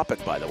 open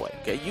topic, by the way.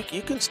 Okay,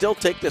 you can still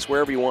take this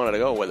wherever you wanted to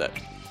go with it.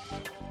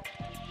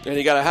 And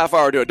you got a half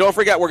hour to do it. Don't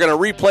forget, we're going to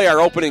replay our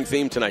opening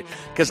theme tonight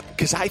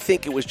because I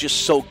think it was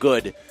just so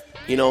good.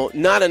 You know,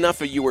 not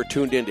enough of you were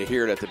tuned in to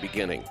hear it at the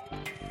beginning.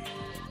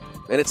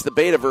 And it's the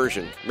beta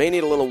version. May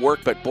need a little work,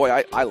 but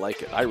boy, I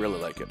like it. I really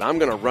like it. I'm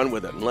going to run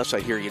with it unless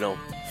I hear,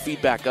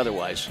 feedback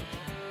otherwise.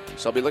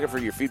 So I'll be looking for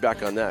your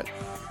feedback on that.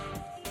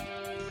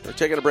 We're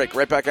taking a break.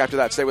 Right back after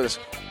that. Stay with us.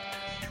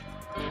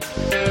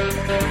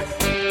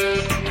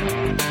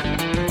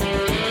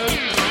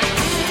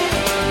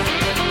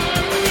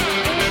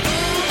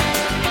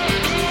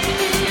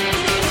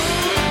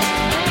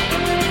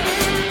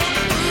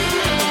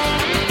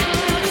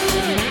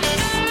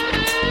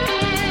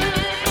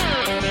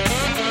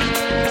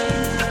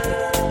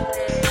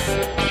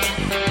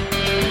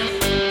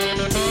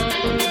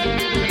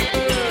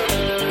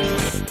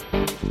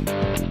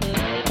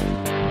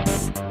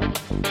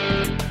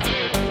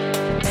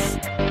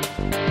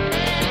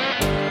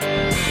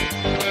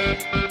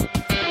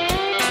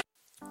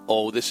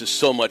 Oh, this is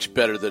so much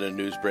better than a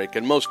news break.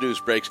 And most news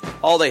breaks,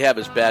 all they have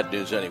is bad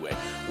news anyway.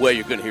 Well,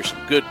 you're going to hear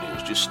some good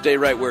news. Just stay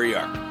right where you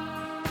are.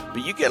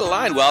 But you get a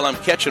line while I'm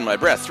catching my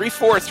breath.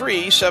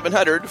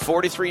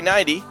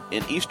 343-700-4390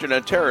 in Eastern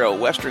Ontario,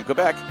 Western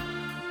Quebec,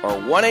 or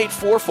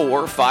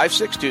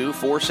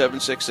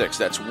 1-844-562-4766.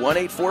 That's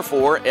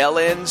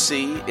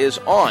 1-844-LNC is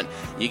on.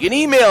 You can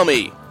email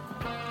me,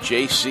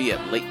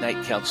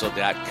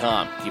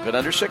 jc@latenightcouncil.com. Keep it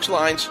under 6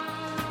 lines.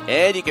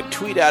 And you can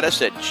tweet at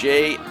us at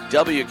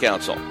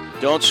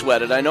JWCouncil. Don't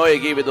sweat it. I know I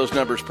gave you those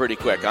numbers pretty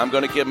quick. I'm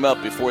going to give them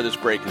up before this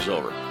break is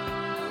over.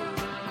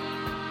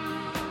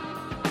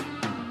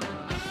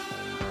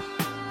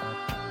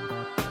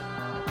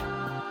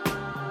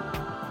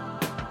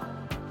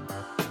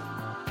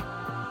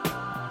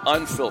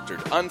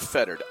 Unfiltered,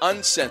 unfettered,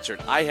 uncensored.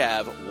 I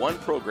have one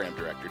program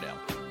director now.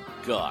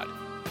 God.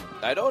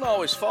 I don't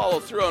always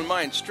follow through on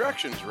my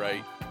instructions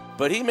right,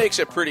 but he makes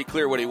it pretty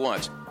clear what he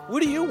wants.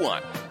 What do you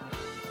want?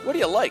 What do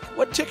you like?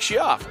 What ticks you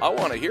off? I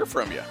want to hear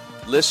from you.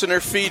 Listener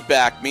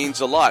feedback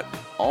means a lot.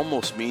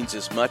 Almost means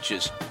as much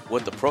as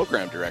what the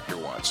program director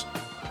wants.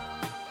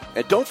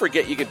 And don't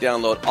forget you can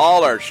download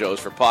all our shows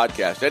for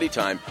podcast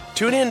anytime.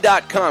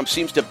 TuneIn.com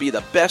seems to be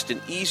the best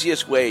and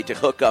easiest way to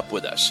hook up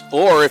with us.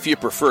 Or if you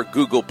prefer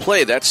Google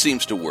Play, that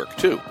seems to work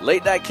too.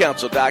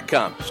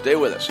 LateNightCouncil.com. Stay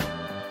with us.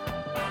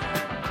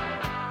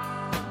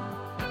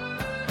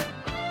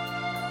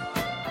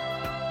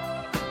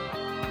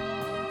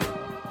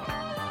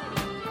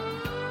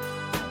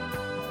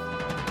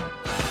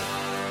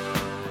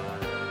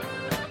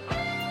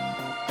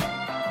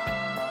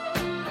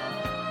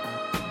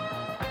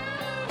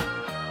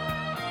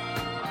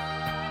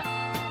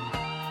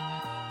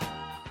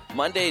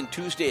 Monday and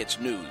Tuesday, it's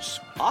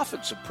news.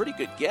 Often some pretty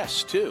good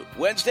guests, too.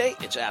 Wednesday,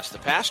 it's Ask the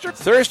Pastor.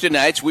 Thursday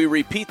nights, we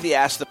repeat the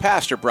Ask the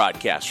Pastor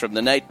broadcast from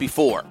the night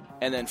before.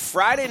 And then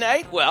Friday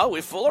night, well, we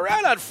fool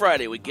around on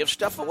Friday. We give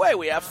stuff away.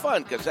 We have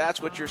fun, because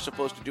that's what you're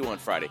supposed to do on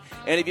Friday.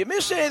 And if you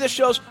miss any of the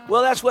shows,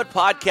 well, that's what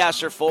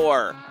podcasts are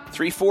for.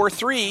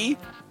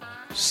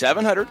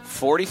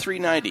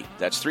 343-700-4390.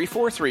 That's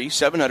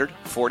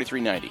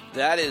 343-700-4390.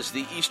 That is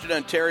the Eastern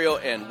Ontario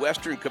and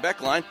Western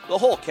Quebec line, the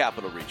whole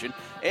capital region.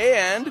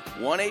 And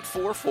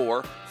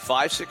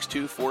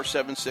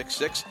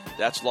 1-844-562-4766.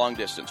 That's long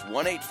distance.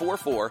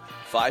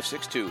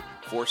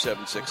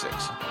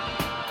 1-844-562-4766.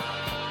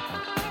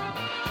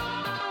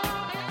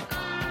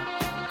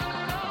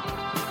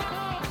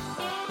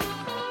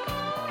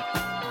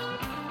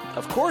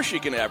 Of course you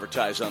can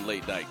advertise on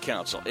Late Night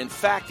Council. In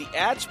fact, the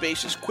ad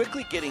space is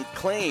quickly getting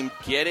claimed.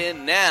 Get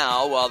in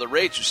now while the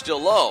rates are still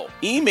low.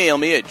 Email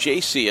me at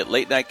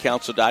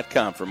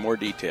jc@latenightcouncil.com for more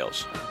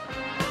details.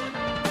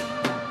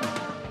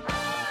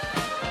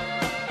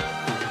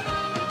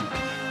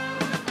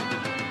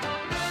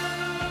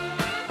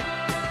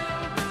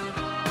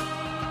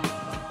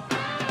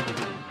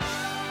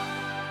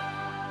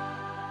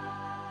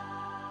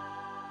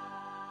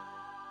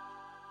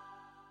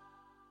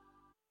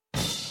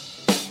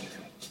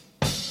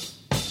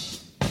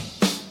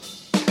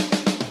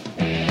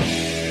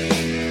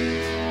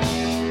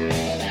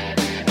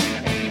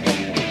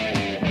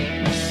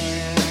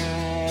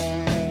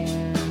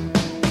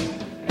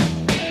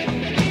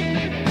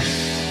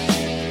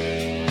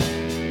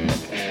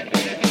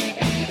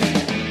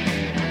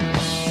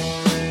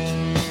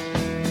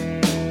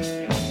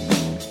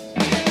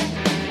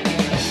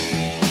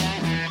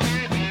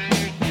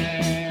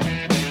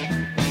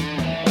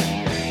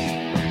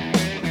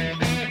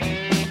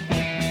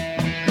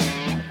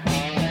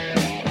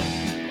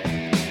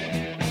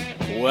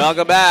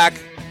 Welcome back.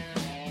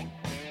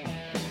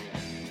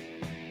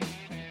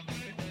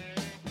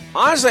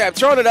 Honestly, I'm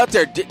throwing it out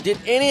there. Did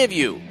any of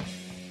you,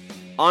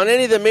 on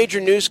any of the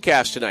major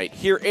newscasts tonight,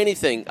 hear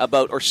anything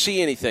about or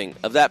see anything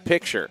of that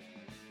picture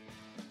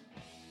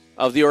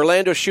of the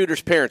Orlando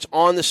shooter's parents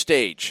on the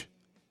stage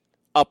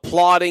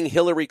applauding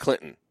Hillary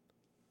Clinton?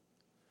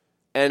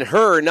 And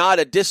her not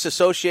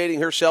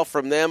disassociating herself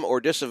from them or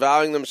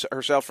disavowing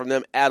herself from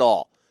them at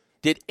all.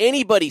 Did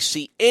anybody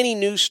see any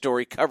news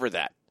story cover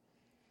that?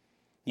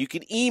 You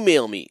can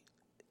email me,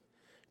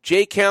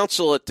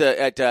 jcouncil at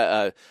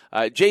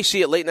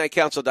jc at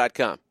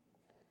latenightcouncil.com.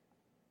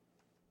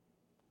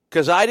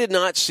 Because I did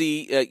not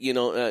see,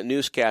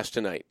 newscast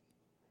tonight.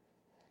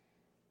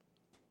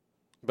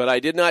 But I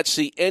did not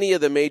see any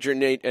of the major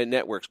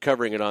networks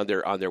covering it on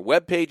their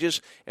web pages,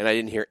 and I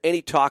didn't hear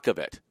any talk of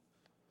it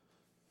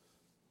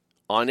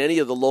on any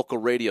of the local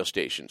radio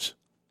stations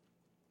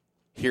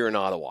here in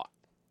Ottawa.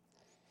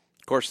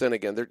 Of course, then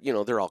again,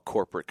 they're all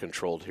corporate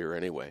controlled here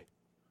anyway.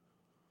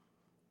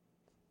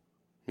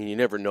 I mean, you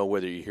never know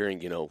whether you're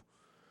hearing,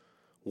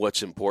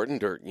 what's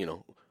important or,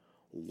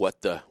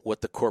 what the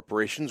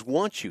corporations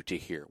want you to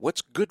hear.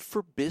 What's good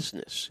for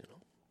business,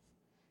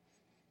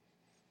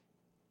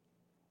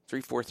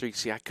 343.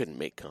 See, I couldn't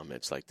make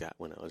comments like that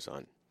when I was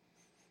on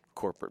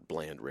corporate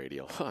bland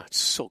radio. It's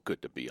so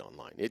good to be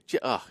online.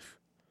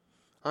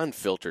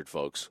 Unfiltered,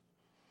 folks.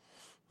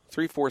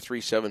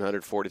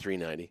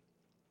 343-700-4390.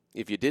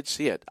 If you did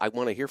see it, I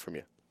want to hear from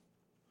you.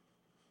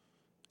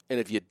 And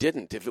if you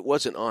didn't, if it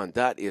wasn't on,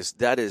 that is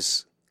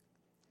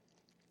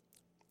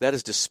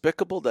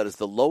despicable. That is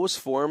the lowest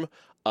form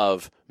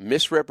of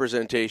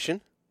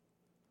misrepresentation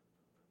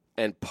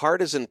and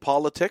partisan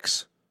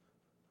politics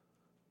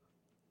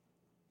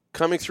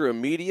coming through a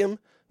medium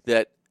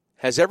that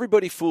has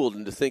everybody fooled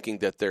into thinking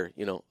that they're,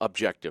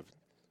 objective.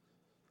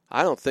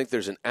 I don't think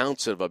there's an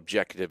ounce of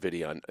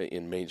objectivity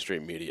in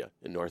mainstream media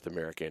in North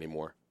America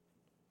anymore.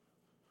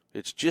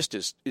 It's just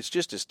as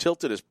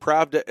tilted as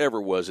Pravda ever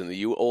was in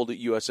the old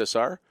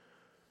USSR.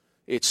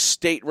 It's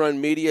state-run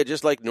media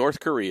just like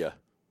North Korea.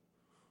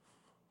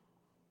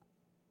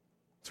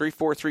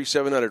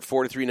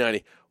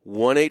 343-700-4390,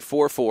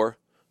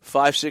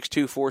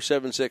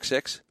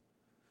 1-844-562-4766.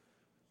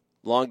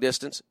 Long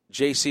distance,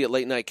 jc at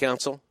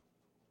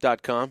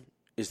latenightcouncil.com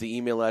is the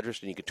email address,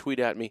 and you can tweet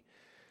at me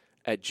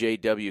at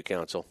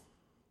JWCouncil.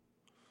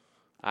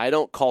 I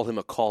don't call him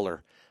a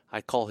caller.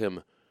 I call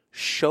him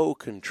show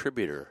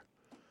contributor.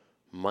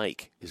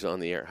 Mike is on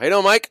the air. How you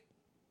doing, Mike?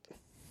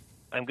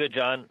 I'm good,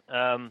 John.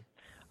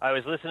 I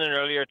was listening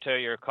earlier to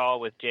your call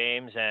with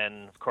James,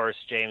 and of course,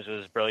 James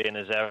was brilliant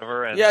as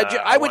ever. And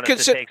I would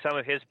consider to take some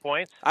of his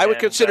points. I would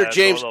consider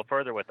James go a little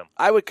further with them.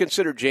 I would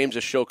consider James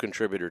a show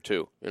contributor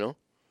too.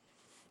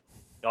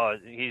 Oh,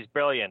 he's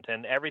brilliant,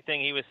 and everything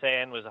he was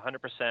saying was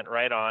 100%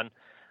 right on.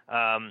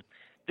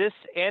 This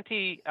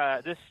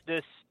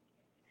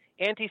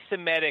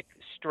anti-Semitic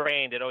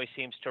strain that always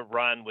seems to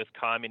run with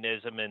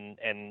communism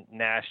and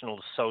National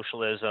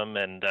Socialism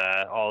and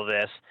all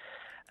this.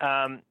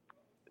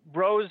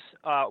 Rose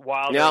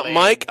Wilder. Now,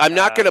 Mike, I'm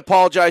not going to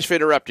apologize for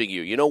interrupting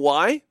you. You know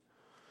why?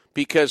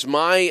 Because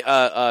my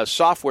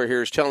software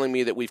here is telling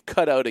me that we've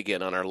cut out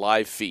again on our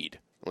live feed.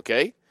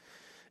 Okay?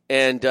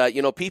 And,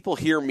 people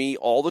hear me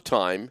all the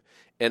time.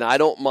 And I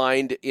don't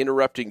mind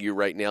interrupting you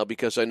right now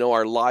because I know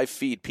our live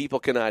feed, people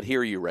cannot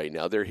hear you right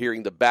now. They're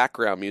hearing the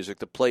background music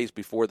that plays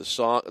before the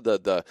song,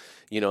 the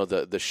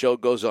show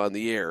goes on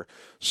the air.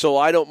 So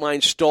I don't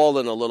mind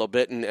stalling a little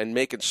bit and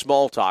making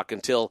small talk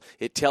until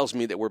it tells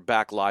me that we're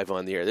back live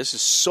on the air. This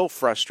is so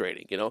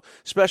frustrating,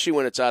 especially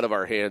when it's out of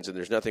our hands and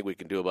there's nothing we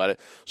can do about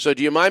it. So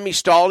do you mind me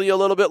stalling you a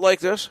little bit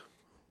like this?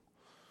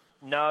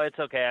 No, it's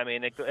okay. I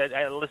mean,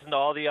 I listen to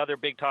all the other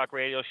big talk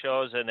radio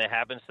shows, and it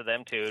happens to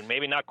them too. And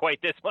maybe not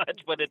quite this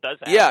much, but it does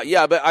happen.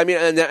 Yeah, but I mean,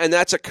 and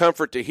that's a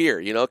comfort to hear,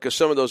 because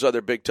some of those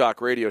other big talk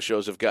radio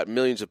shows have got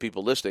millions of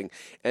people listening,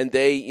 and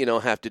they,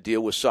 have to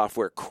deal with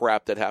software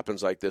crap that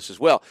happens like this as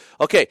well.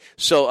 Okay,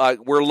 so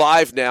we're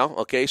live now.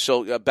 Okay,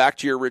 so back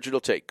to your original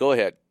take. Go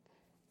ahead.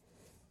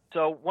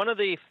 So one of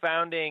the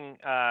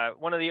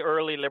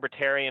early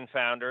libertarian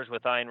founders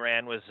with Ayn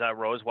Rand was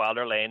Rose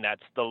Wilder Lane.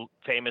 That's the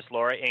famous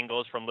Laura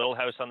Ingalls from Little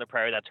House on the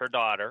Prairie. That's her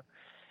daughter.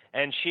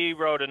 And she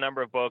wrote a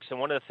number of books. And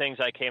one of the things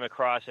I came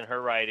across in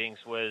her writings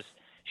was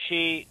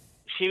she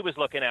was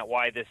looking at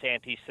why this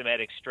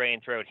anti-Semitic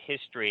strain throughout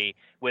history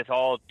with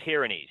all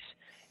tyrannies.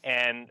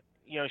 And,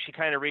 she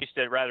kind of reached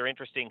a rather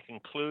interesting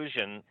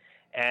conclusion.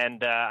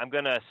 And I'm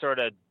going to sort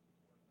of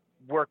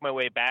work my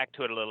way back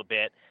to it a little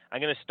bit. I'm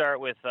going to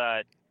start with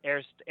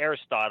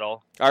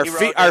Aristotle. Our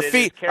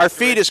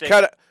feed is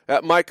cut.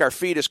 Mike, our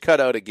feed is cut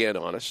out again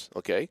on us.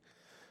 Okay,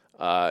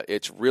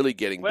 it's really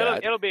getting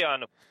bad. It'll be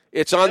on.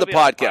 It's on the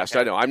podcast.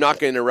 I know. I'm not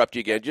going to interrupt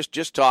you again.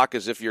 Just talk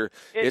as if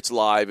it's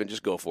live and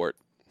just go for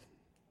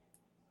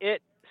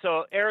it.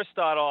 So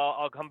Aristotle.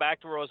 I'll come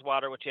back to Rose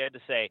Wilder, what you had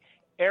to say.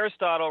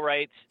 Aristotle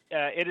writes,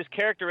 it is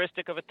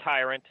characteristic of a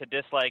tyrant to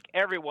dislike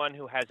everyone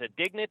who has a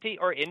dignity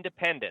or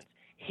independence.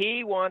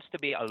 He wants to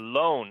be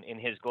alone in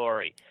his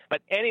glory.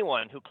 But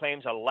anyone who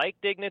claims a like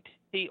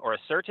dignity or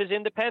asserts his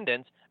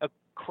independence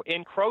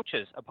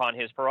encroaches upon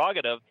his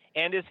prerogative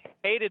and is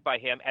hated by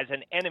him as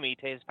an enemy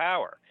to his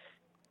power.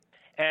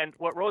 And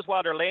what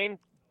Rosewater Lane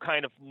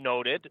kind of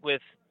noted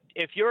with,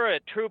 if you're a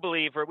true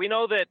believer, we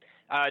know that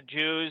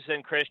Jews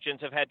and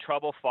Christians have had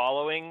trouble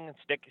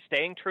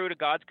staying true to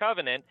God's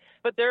covenant,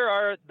 but there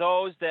are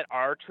those that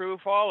are true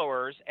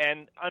followers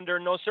and under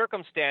no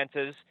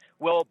circumstances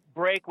will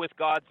break with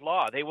God's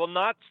law. They will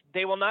not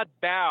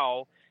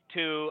bow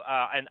to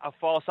a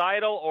false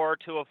idol or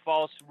to a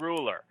false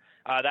ruler.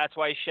 That's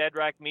why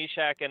Shadrach,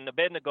 Meshach, and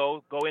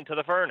Abednego go into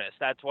the furnace.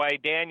 That's why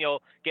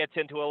Daniel gets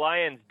into a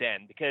lion's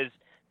den, because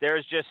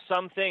there's just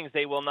some things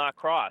they will not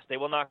cross. They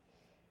will not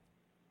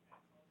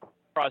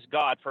cross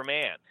God for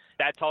man.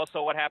 That's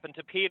also what happened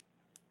to Peter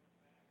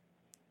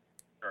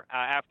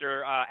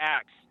after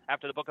Acts,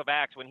 after the book of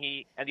Acts, when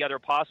he and the other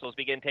apostles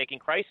begin taking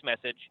Christ's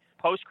message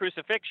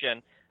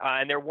post-crucifixion,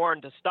 and they're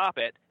warned to stop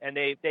it, and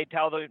they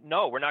tell them,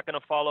 no, we're not going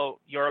to follow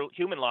your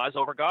human laws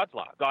over God's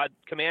law. God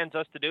commands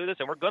us to do this,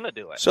 and we're going to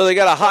do it. So they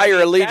got a higher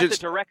allegiance. That's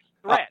a direct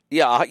threat.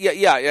 Yeah.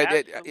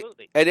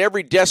 Absolutely. And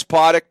every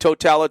despotic,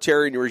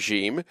 totalitarian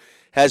regime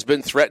has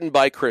been threatened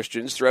by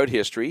Christians throughout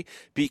history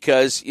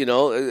because,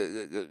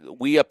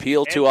 we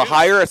appeal to a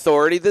higher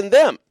authority than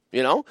them.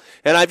 And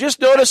I've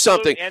just noticed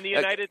something. And the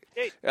United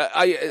States.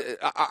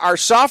 Our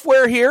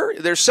software here,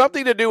 there's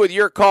something to do with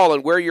your call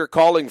and where you're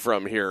calling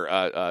from here,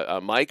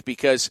 Mike,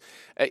 because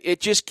it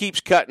just keeps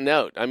cutting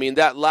out. I mean,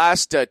 that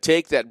last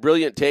take, that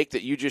brilliant take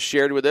that you just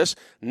shared with us,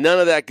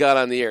 none of that got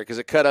on the air because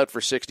it cut out for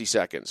 60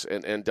 seconds.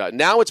 And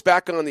now it's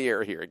back on the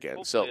air here again.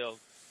 Hopefully so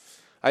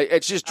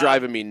it's just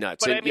driving me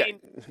nuts. But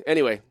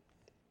Anyway.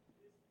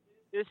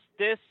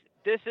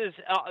 This is,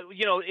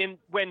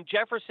 when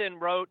Jefferson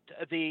wrote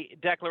the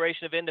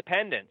Declaration of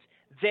Independence,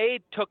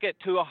 they took it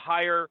to a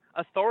higher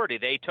authority.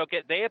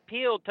 They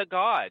appealed to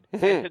God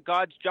and to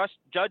God's just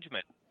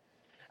judgment.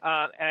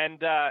 So,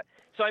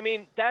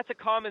 that's a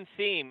common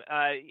theme.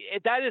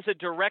 That is a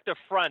direct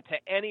affront to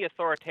any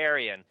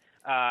authoritarian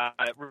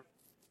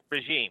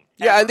regime.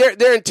 Yeah, and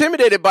they're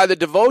intimidated by the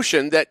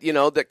devotion that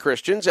that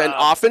Christians and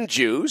often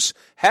Jews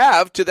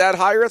have to that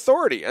higher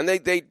authority, and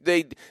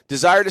they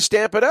desire to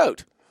stamp it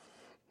out.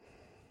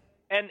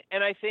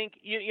 And I think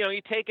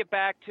you take it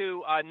back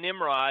to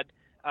Nimrod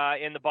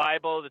in the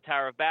Bible, the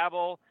Tower of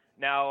Babel.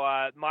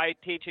 Now, my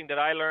teaching that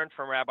I learned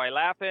from Rabbi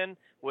Lapin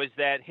was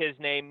that his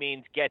name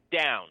means get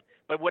down.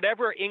 But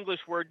whatever English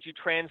word you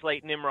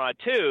translate Nimrod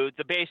to,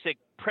 the basic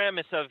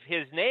premise of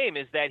his name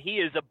is that he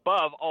is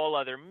above all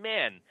other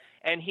men.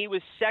 And he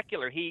was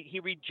secular. He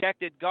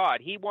rejected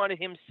God. He wanted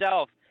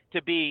himself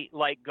to be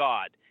like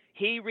God.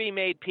 He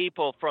remade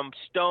people from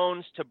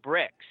stones to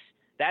bricks.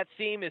 That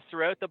theme is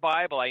throughout the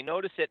Bible. I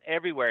notice it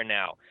everywhere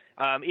now.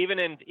 Even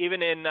in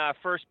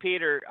 1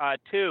 Peter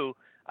 2,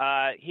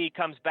 he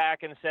comes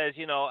back and says,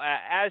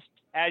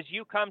 as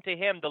you come to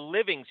him, the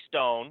living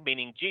stone,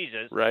 meaning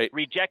Jesus, right,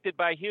 rejected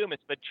by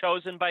humans but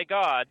chosen by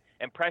God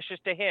and precious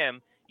to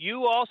him,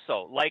 you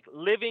also, like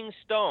living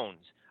stones,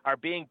 are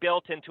being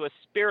built into a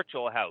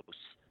spiritual house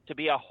to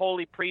be a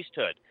holy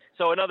priesthood.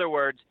 So in other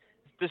words,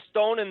 the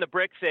stone and the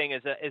brick thing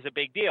is a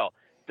big deal.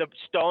 The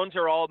stones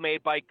are all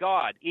made by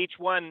God. Each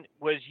one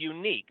was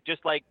unique,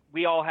 just like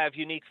we all have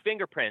unique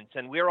fingerprints,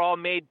 and we're all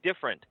made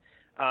different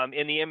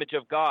in the image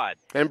of God.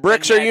 And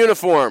bricks are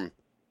uniform.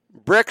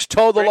 Bricks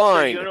toe the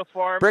line.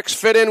 Bricks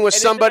fit in with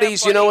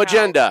somebody's,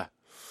 agenda.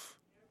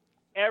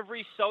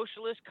 Every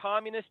socialist,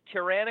 communist,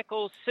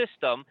 tyrannical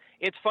system,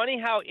 it's funny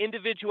how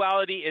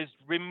individuality is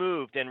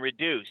removed and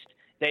reduced.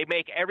 They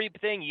make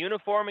everything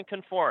uniform and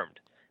conformed.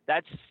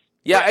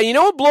 Yeah, and you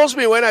know what blows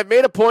me away? I've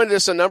made a point of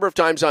this a number of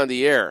times on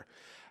the air.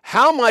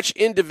 How much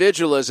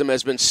individualism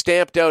has been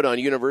stamped out on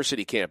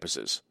university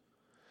campuses,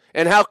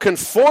 and how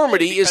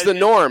conformity is the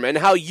norm, and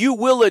how you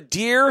will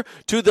adhere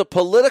to the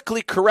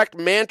politically correct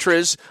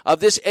mantras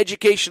of this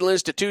educational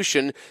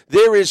institution.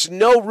 There is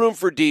no room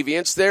for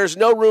deviance. There's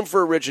no room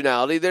for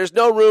originality. There's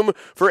no room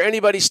for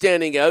anybody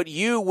standing out.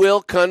 You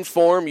will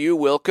conform. You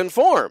will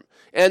conform.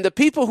 And the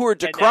people who are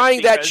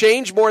decrying that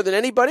change more than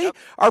anybody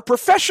are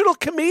professional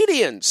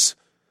comedians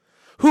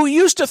who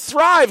used to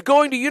thrive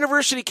going to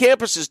university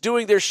campuses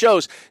doing their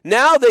shows.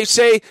 Now they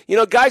say,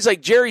 guys like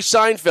Jerry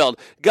Seinfeld,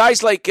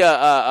 guys like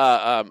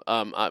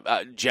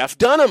Jeff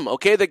Dunham,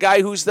 okay, the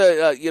guy who's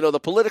the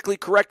politically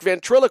correct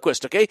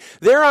ventriloquist, okay,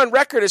 they're on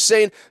record as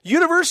saying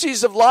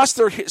universities have lost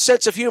their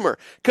sense of humor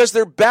because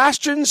they're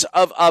bastions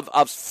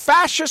of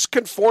fascist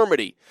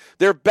conformity.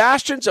 They're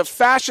bastions of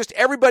fascist,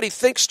 everybody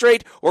think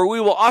straight or we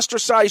will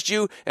ostracize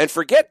you, and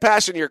forget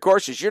passing your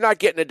courses. You're not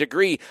getting a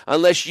degree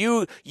unless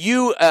you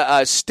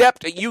goose-step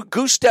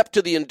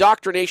to the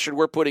indoctrination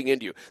we're putting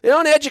into you. They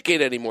don't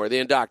educate anymore, they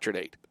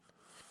indoctrinate.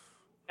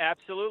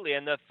 Absolutely,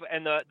 and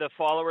the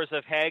followers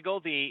of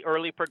Hegel, the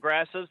early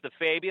progressives, the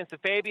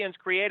Fabians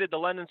created the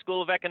London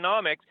School of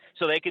Economics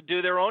so they could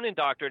do their own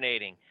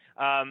indoctrinating.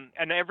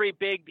 And every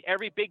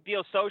big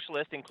deal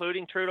socialist,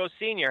 including Trudeau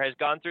Sr., has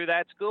gone through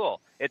that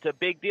school. It's a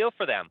big deal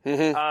for them.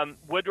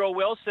 Woodrow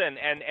Wilson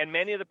and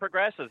many of the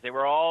progressives, they've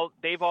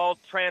all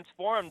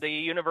transformed the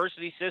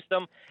university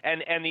system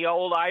and the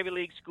old Ivy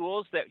League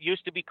schools that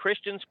used to be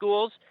Christian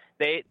schools.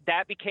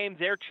 That became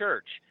their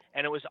church,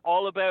 and it was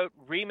all about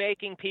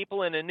remaking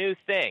people in a new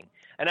thing.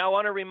 And I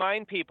want to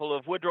remind people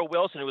of Woodrow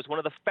Wilson, who was one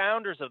of the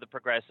founders of the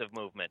progressive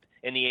movement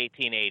in the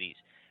 1880s.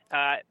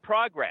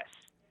 Progress.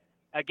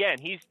 Again,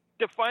 he's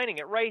defining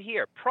it right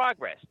here.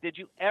 Progress. Did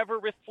you ever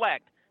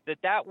reflect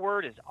that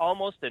word is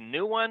almost a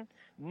new one?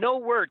 No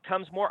word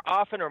comes more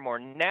often or more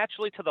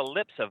naturally to the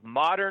lips of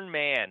modern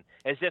man,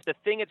 as if the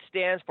thing it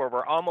stands for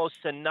were almost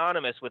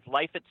synonymous with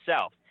life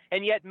itself.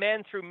 And yet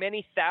men through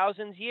many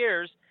thousands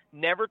years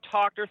never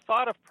talked or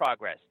thought of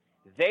progress.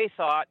 They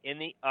thought in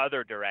the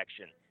other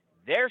direction.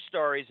 Their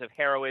stories of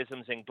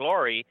heroisms and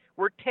glory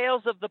were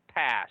tales of the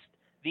past.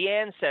 The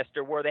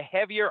ancestor wore the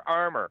heavier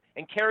armor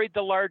and carried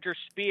the larger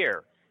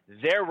spear.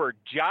 There were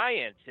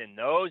giants in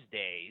those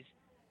days,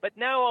 but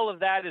now all of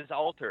that is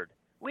altered.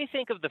 We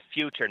think of the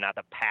future, not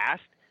the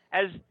past,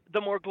 as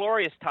the more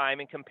glorious time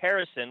in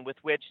comparison with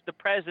which the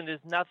present is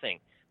nothing.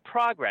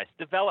 Progress,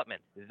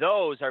 development,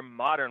 those are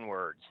modern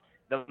words.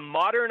 The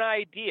modern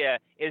idea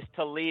is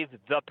to leave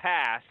the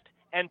past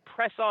and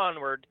press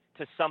onward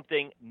to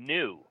something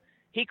new.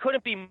 He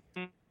couldn't be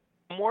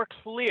more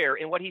clear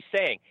in what he's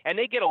saying. And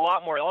they get a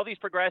lot more, all these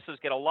progressives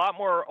get a lot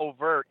more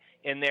overt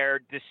in their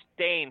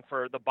disdain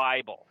for the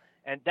Bible.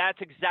 And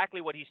that's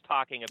exactly what he's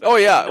talking about. Oh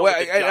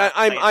yeah,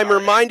 I'm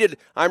reminded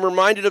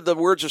of the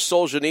words of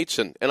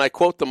Solzhenitsyn, and I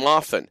quote them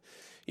often.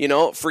 You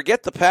know,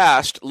 forget the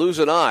past, lose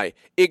an eye.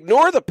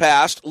 Ignore the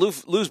past,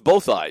 lose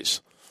both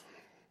eyes.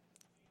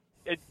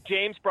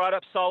 James brought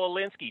up Saul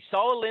Alinsky.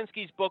 Saul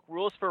Alinsky's book,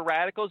 Rules for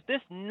Radicals,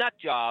 this nut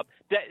job,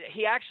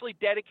 he actually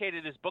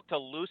dedicated his book to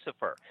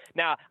Lucifer.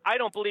 Now, I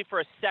don't believe for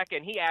a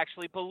second he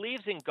actually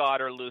believes in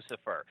God or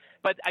Lucifer.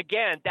 But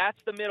again, that's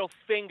the middle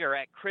finger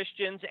at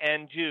Christians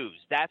and Jews.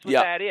 That's what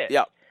that is.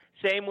 Yeah.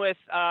 Same with,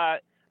 I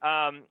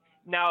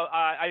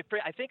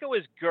think it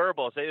was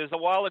Goebbels. It was a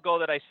while ago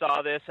that I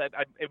saw this.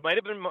 It might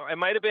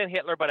have been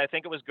Hitler, but I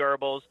think it was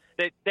Goebbels.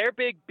 Their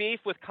big beef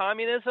with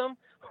communism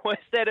was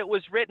that it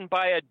was written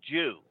by a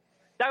Jew.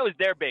 That was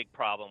their big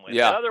problem with it.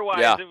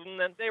 Otherwise,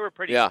 they were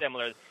pretty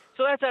similar.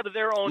 So that's out of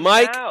their own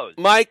mouths.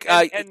 Mike,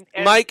 and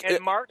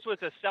Marx was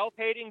a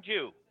self-hating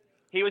Jew.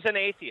 He was an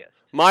atheist.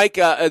 Mike,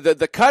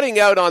 the cutting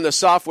out on the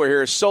software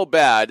here is so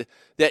bad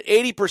that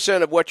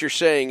 80% of what you're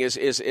saying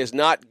is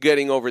not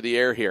getting over the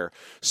air here.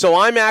 So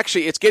I'm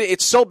actually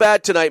it's so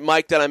bad tonight,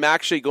 Mike, that I'm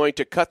actually going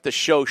to cut the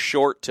show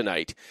short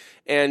tonight.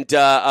 And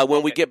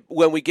when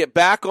we get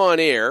back on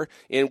air,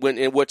 in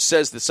what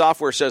says the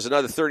software says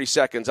another 30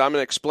 seconds, I'm going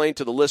to explain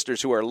to the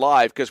listeners who are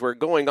live, because we're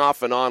going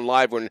off and on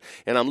live, and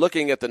I'm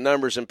looking at the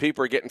numbers, and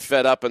people are getting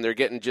fed up, and they're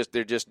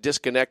just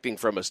disconnecting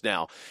from us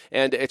now,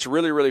 and it's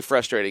really, really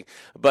frustrating.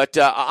 But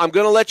I'm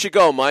going to let you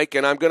go, Mike,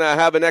 and I'm going to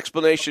have an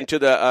explanation to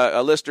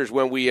the listeners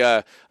when we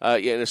as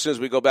soon as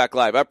we go back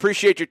live. I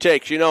appreciate your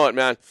takes. You know it,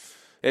 man.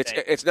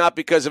 It's not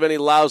because of any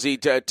lousy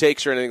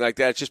takes or anything like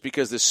that. It's just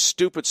because this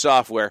stupid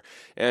software.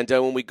 And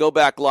when we go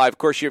back live, of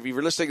course, if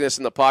you're listening to this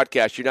in the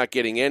podcast, you're not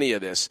getting any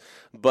of this.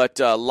 But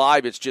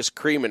live, it's just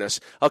creaming us.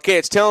 Okay,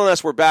 it's telling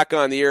us we're back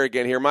on the air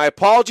again here. My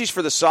apologies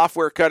for the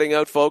software cutting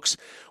out, folks.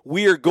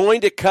 We are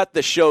going to cut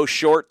the show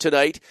short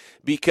tonight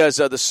because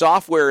the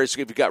software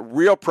we've got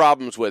real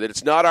problems with it.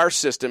 It's not our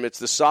system. It's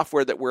the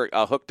software that we're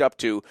hooked up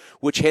to,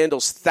 which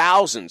handles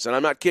thousands, and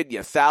I'm not kidding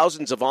you,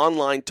 thousands of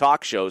online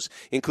talk shows,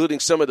 including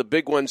some of the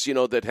big ones,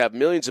 that have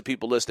millions of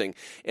people listening,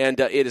 and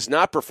it is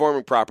not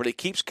performing properly. It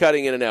keeps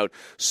cutting in and out.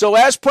 So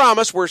as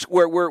promised,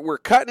 we're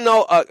cutting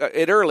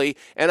it early,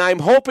 and I'm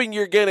hoping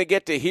you're going to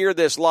get to hear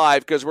this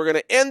live, because we're going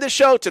to end the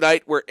show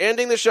tonight. We're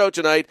ending the show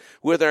tonight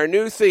with our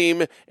new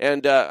theme,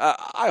 and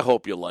I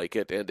hope you like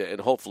it, and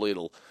hopefully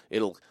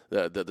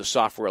the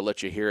software will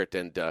let you hear it,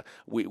 and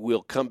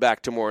we'll come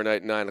back tomorrow night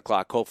at 9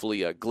 o'clock,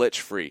 hopefully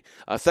glitch free.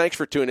 Thanks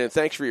for tuning in.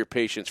 Thanks for your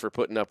patience, for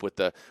putting up with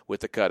the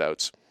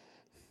cutouts.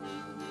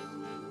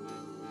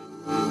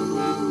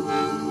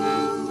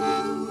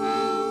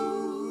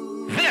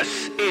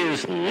 This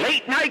is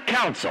Late Night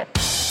Council.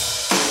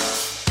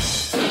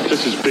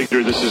 This is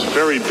bigger. This is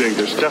very big.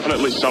 There's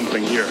definitely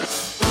something here.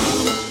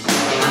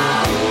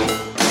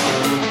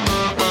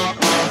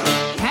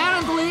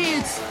 Apparently,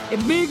 it's a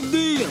big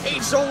deal.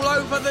 It's all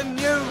over the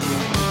news.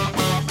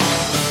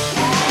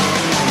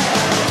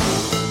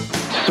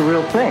 It's a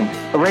real thing.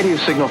 A radio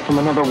signal from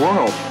another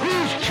world.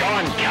 Who's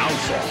John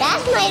Council?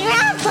 That's my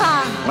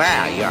grandpa.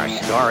 Well, your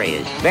story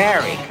is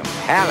very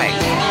compelling.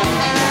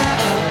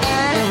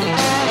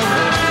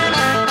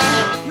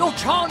 Your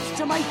chance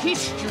to make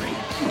history.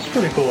 It's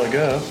pretty cool, I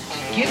guess.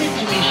 Give it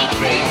to me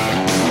straight.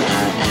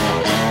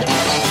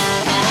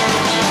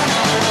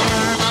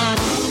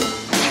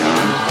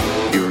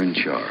 John, you're in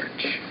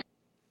charge.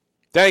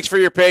 Thanks for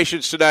your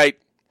patience tonight.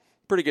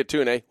 Pretty good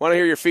tune, eh? Want to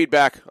hear your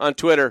feedback on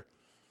Twitter.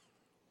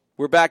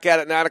 We're back at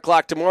it 9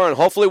 o'clock tomorrow, and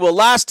hopefully we'll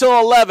last till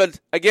 11.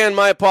 Again,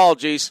 my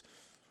apologies.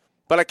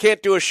 But I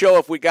can't do a show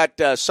if we got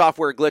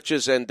software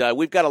glitches, and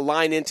we've got to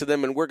line into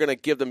them, and we're going to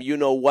give them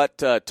you-know-what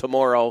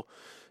tomorrow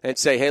and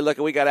say, hey, look,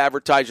 we got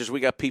advertisers, we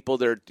got people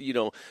that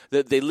are,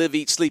 that they live,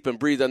 eat, sleep, and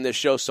breathe on this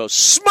show, so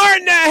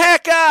smarten the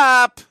heck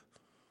up!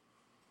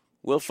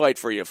 We'll fight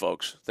for you,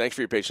 folks. Thanks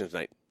for your patience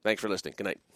tonight. Thanks for listening. Good night.